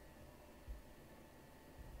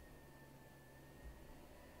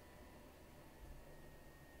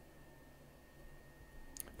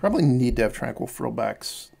 Probably need to have Tranquil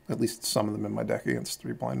Frillbacks, at least some of them in my deck against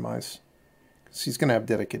 3 blind mice. Because he's going to have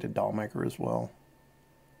dedicated Dollmaker as well.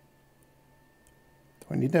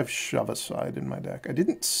 I need to have Shove Aside in my deck. I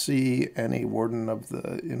didn't see any Warden of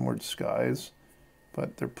the Inward Skies,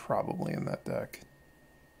 but they're probably in that deck.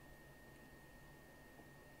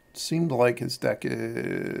 It seemed like his deck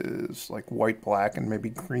is like white-black and maybe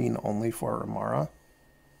green only for Amara.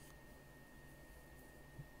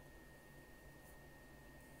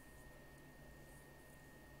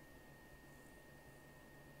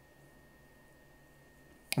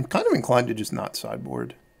 I'm kind of inclined to just not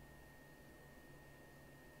sideboard.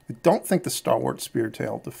 I don't think the Stalwart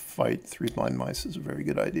Speartail to fight 3 blind mice is a very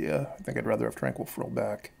good idea. I think I'd rather have Tranquil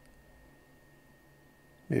Frillback.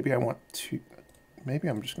 Maybe I want to... Maybe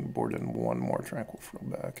I'm just going to board in 1 more Tranquil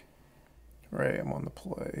Frillback. Right, I'm on the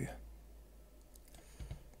play.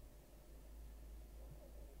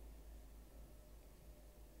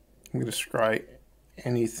 I'm going to scry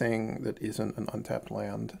anything that isn't an untapped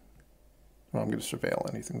land. Well, I'm going to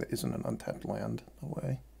surveil anything that isn't an untapped land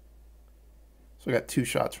away. So I got 2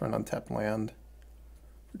 shots for an untapped land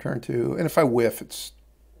for turn 2. And if I whiff, it's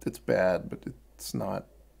bad, but it's not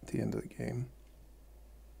the end of the game.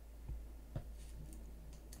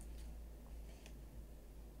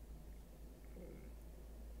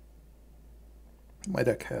 My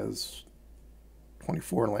deck has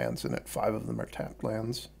 24 lands in it. 5 of them are tapped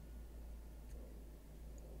lands.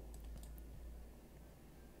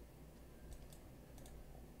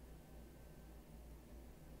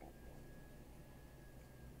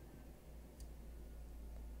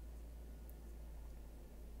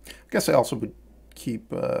 I guess I also would keep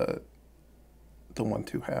the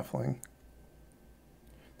 1/2 Halfling.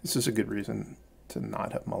 This is a good reason to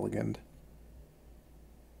not have mulliganed.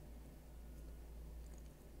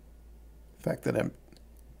 The fact that I'm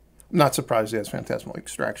not surprised he has Phantasmal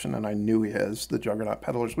Extraction, and I knew he has the Juggernaut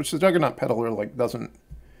Peddlers, which the Juggernaut Peddler like doesn't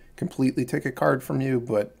completely take a card from you,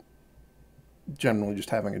 but generally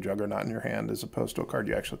just having a Juggernaut in your hand as opposed to a card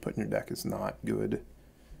you actually put in your deck is not good.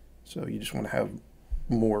 So you just want to have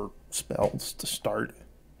more spells to start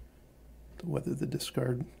to weather the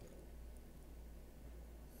discard.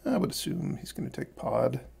 I would assume he's going to take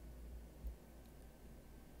Pod.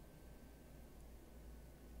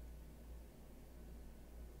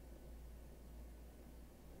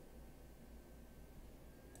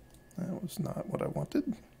 That was not what I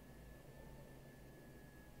wanted.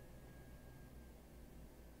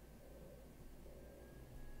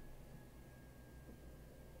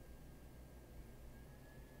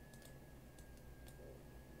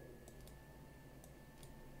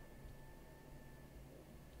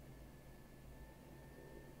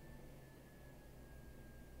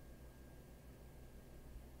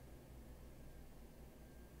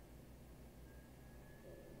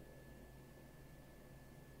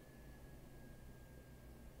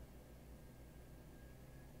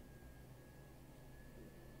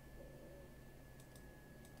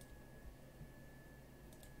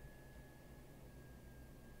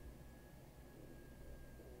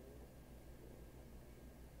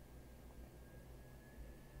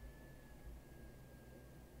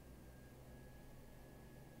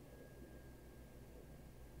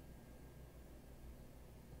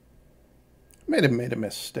 Made a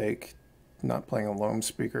mistake not playing a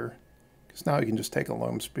Loamspeaker, because now you can just take a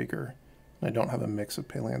Loamspeaker. I don't have a mix of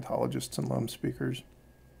Paleontologists and Loamspeakers.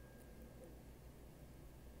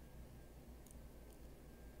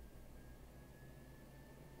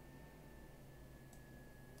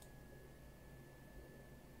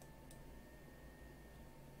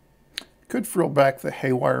 Could frill back the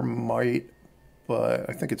Haywire Mite, but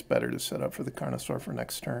I think it's better to set up for the Carnosaur for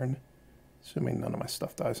next turn, assuming none of my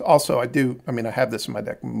stuff dies. Also, I have this in my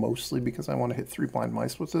deck mostly because I want to hit 3 blind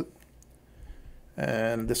mice with it.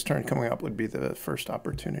 And this turn coming up would be the first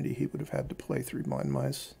opportunity he would have had to play 3 blind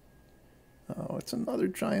mice. Oh, it's another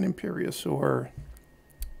giant Imperiosaur.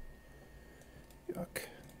 Yuck.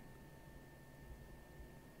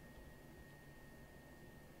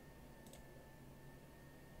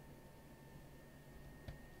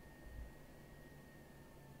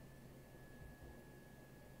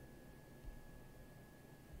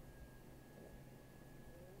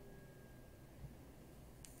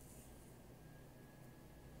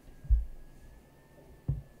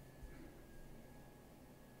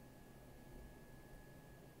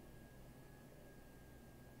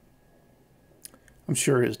 I'm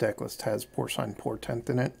sure his deck list has Porcine Portent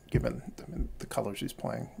in it, given the colors he's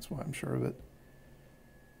playing. That's why I'm sure of it.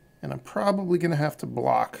 And I'm probably going to have to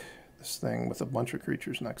block this thing with a bunch of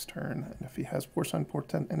creatures next turn. And if he has Porcine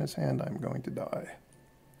Portent in his hand, I'm going to die.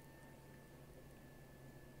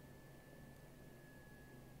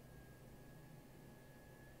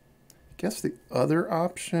 I guess the other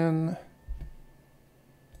option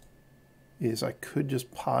is I could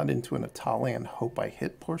just pod into an Etali and hope I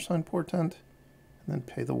hit Porcine Portent, and then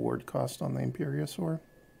pay the ward cost on the Imperiosaur.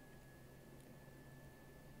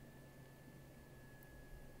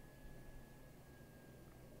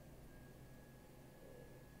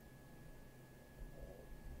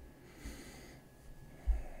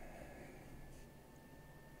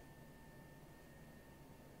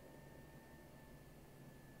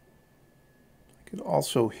 I could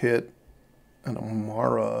also hit an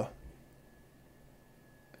Amara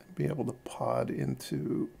and be able to pod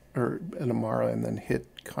into, or an Amara and then hit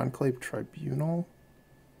Conclave Tribunal.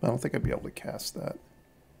 I don't think I'd be able to cast that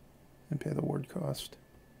and pay the ward cost.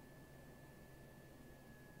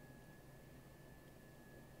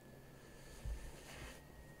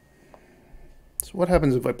 So what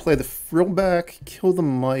happens if I play the Frillback, kill the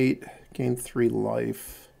Mite, gain 3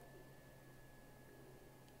 life?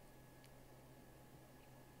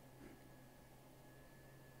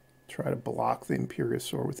 Try to block the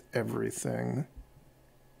Imperiosaur with everything.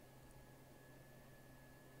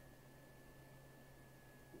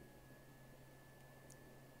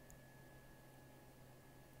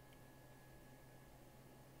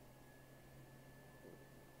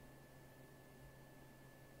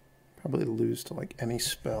 Probably lose to like any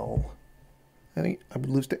spell. I would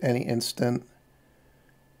lose to any instant.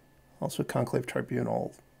 Also, Conclave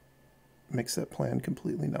Tribunal makes that plan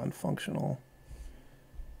completely non-functional.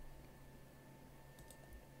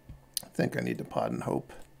 I think I need to pod and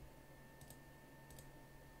hope.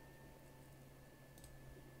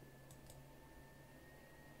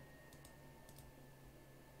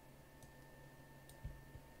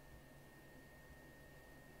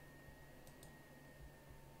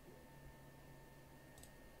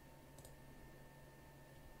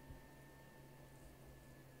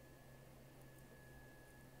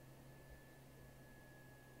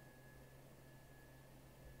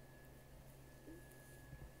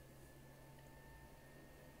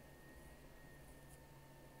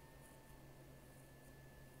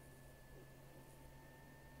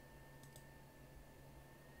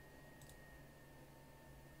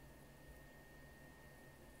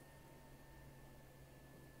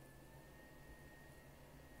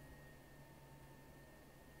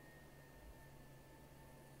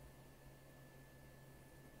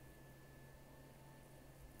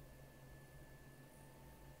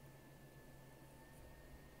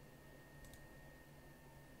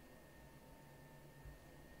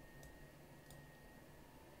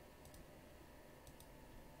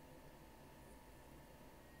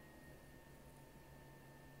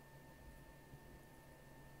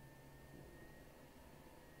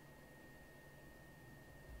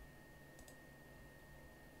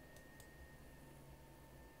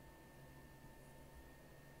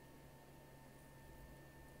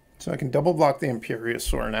 So I can double block the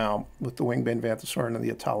Imperiosaur now with the Wingbane Vantasaur and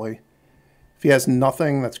the Etali. If he has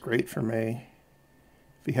nothing, that's great for me.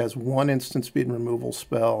 If he has 1 instant speed removal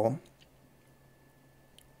spell,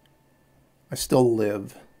 I still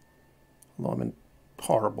live, although I'm in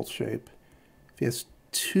horrible shape. If he has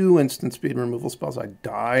 2 instant speed removal spells, I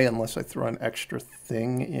die unless I throw an extra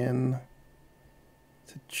thing in.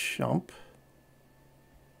 to jump.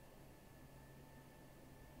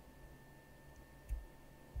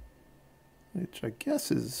 Which I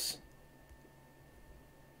guess is...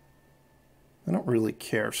 I don't really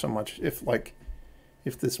care so much if, like,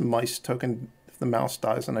 if this mice token, if the mouse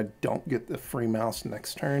dies and I don't get the free mouse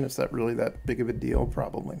next turn, is that really that big of a deal?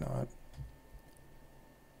 Probably not.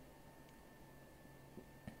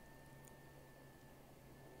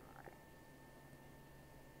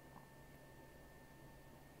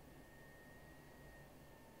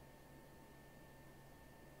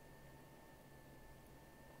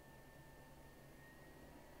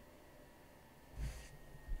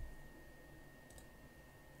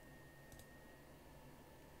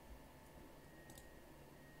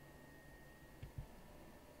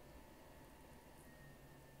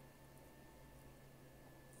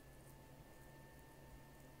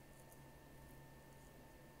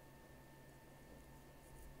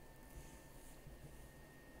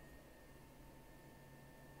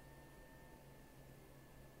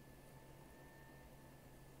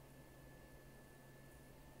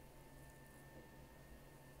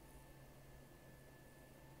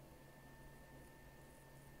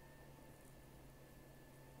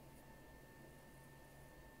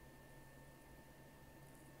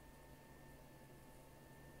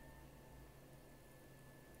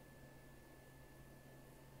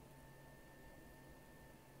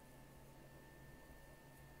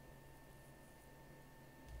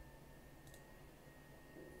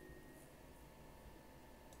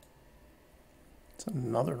 It's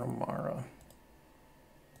another Amara.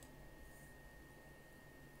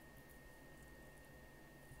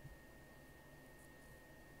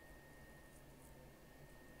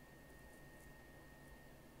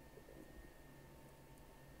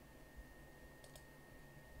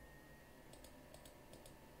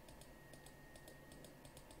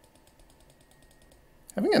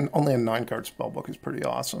 Having only a 9-card spellbook is pretty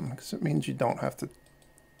awesome because it means you don't have to,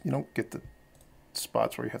 you don't get the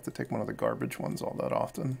spots where you have to take one of the garbage ones all that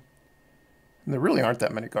often. And there really aren't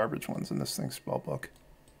that many garbage ones in this thing's spellbook.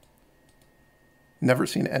 Never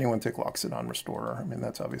seen anyone take Loxodon Restorer. I mean,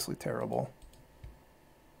 that's obviously terrible.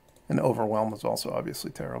 And Overwhelm is also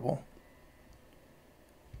obviously terrible.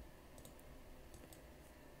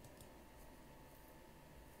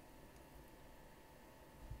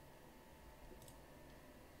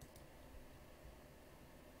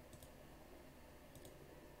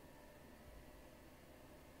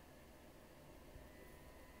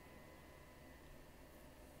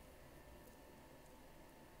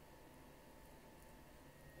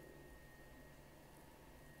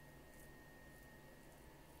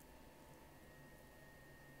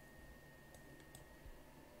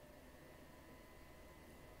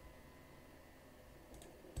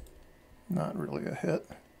 Not really a hit.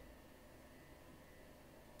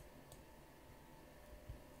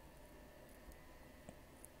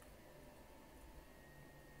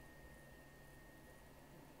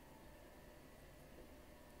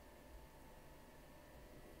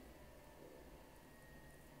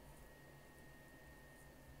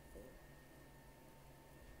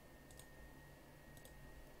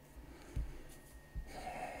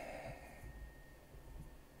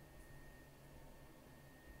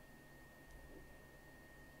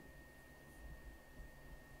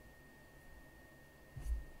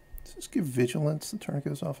 Does this give Vigilance? The turn it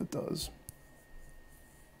goes off, it does.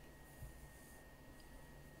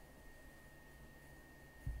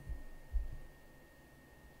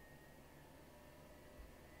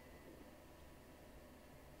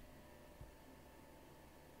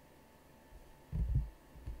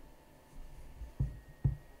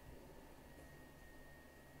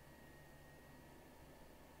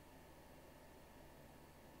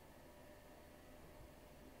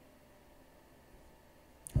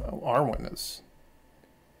 Oh, Arwen is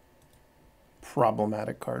a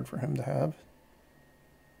problematic card for him to have.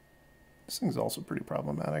 This thing's also pretty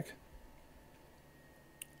problematic.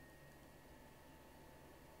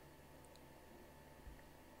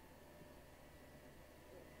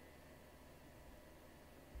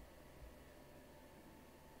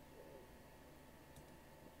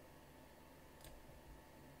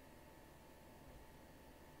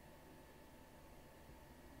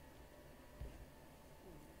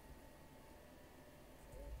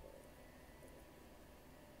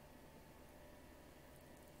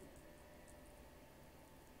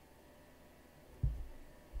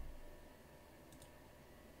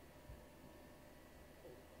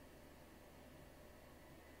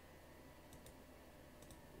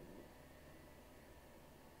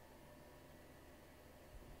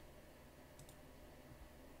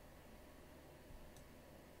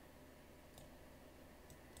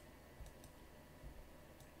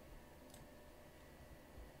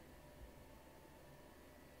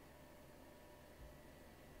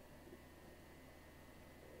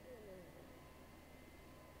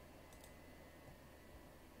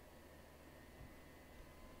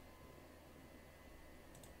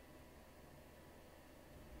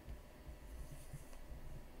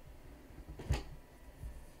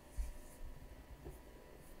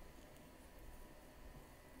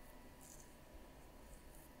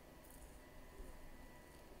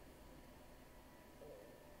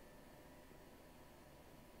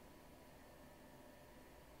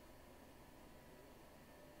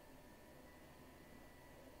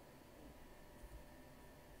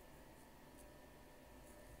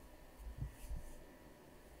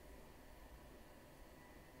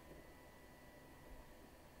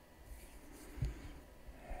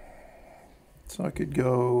 So I could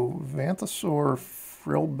go Vantasaur,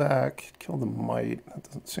 Frillback, kill the Mite. That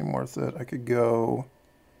doesn't seem worth it. I could go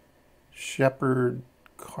Shepherd,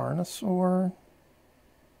 Carnosaur.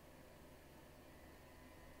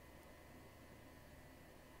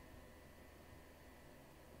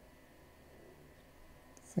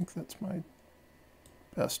 I think that's my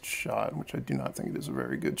best shot, which I do not think it is a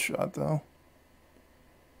very good shot, though.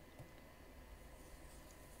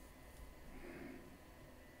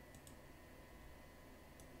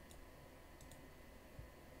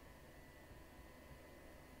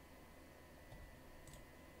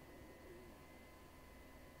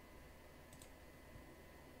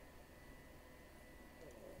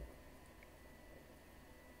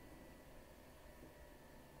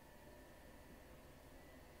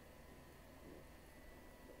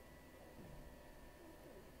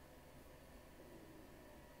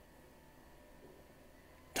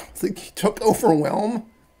 I think he took Overwhelm.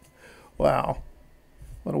 Wow.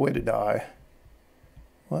 What a way to die.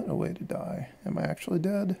 What a way to die. Am I actually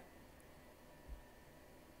dead?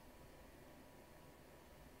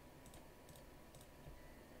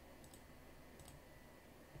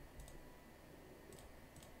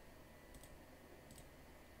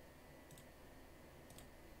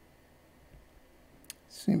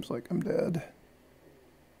 Seems like I'm dead.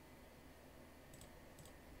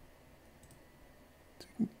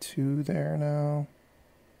 Taking 2 there now.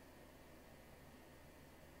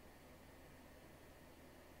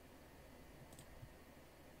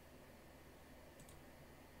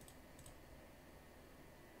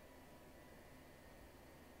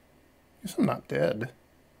 Guess I'm not dead.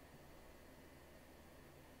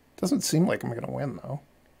 Doesn't seem like I'm going to win, though.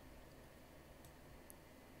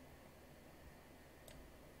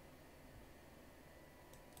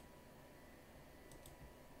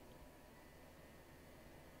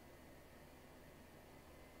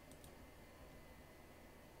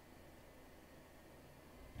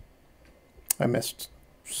 I missed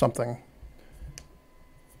something.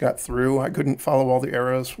 Got through. I couldn't follow all the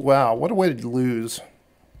arrows. Wow, what a way to lose.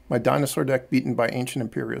 My dinosaur deck beaten by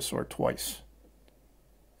Ancient Imperiosaur twice.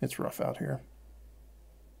 It's rough out here.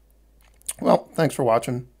 Well, thanks for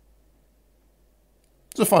watching.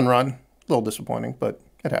 It's a fun run. A little disappointing, but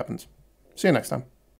it happens. See you next time.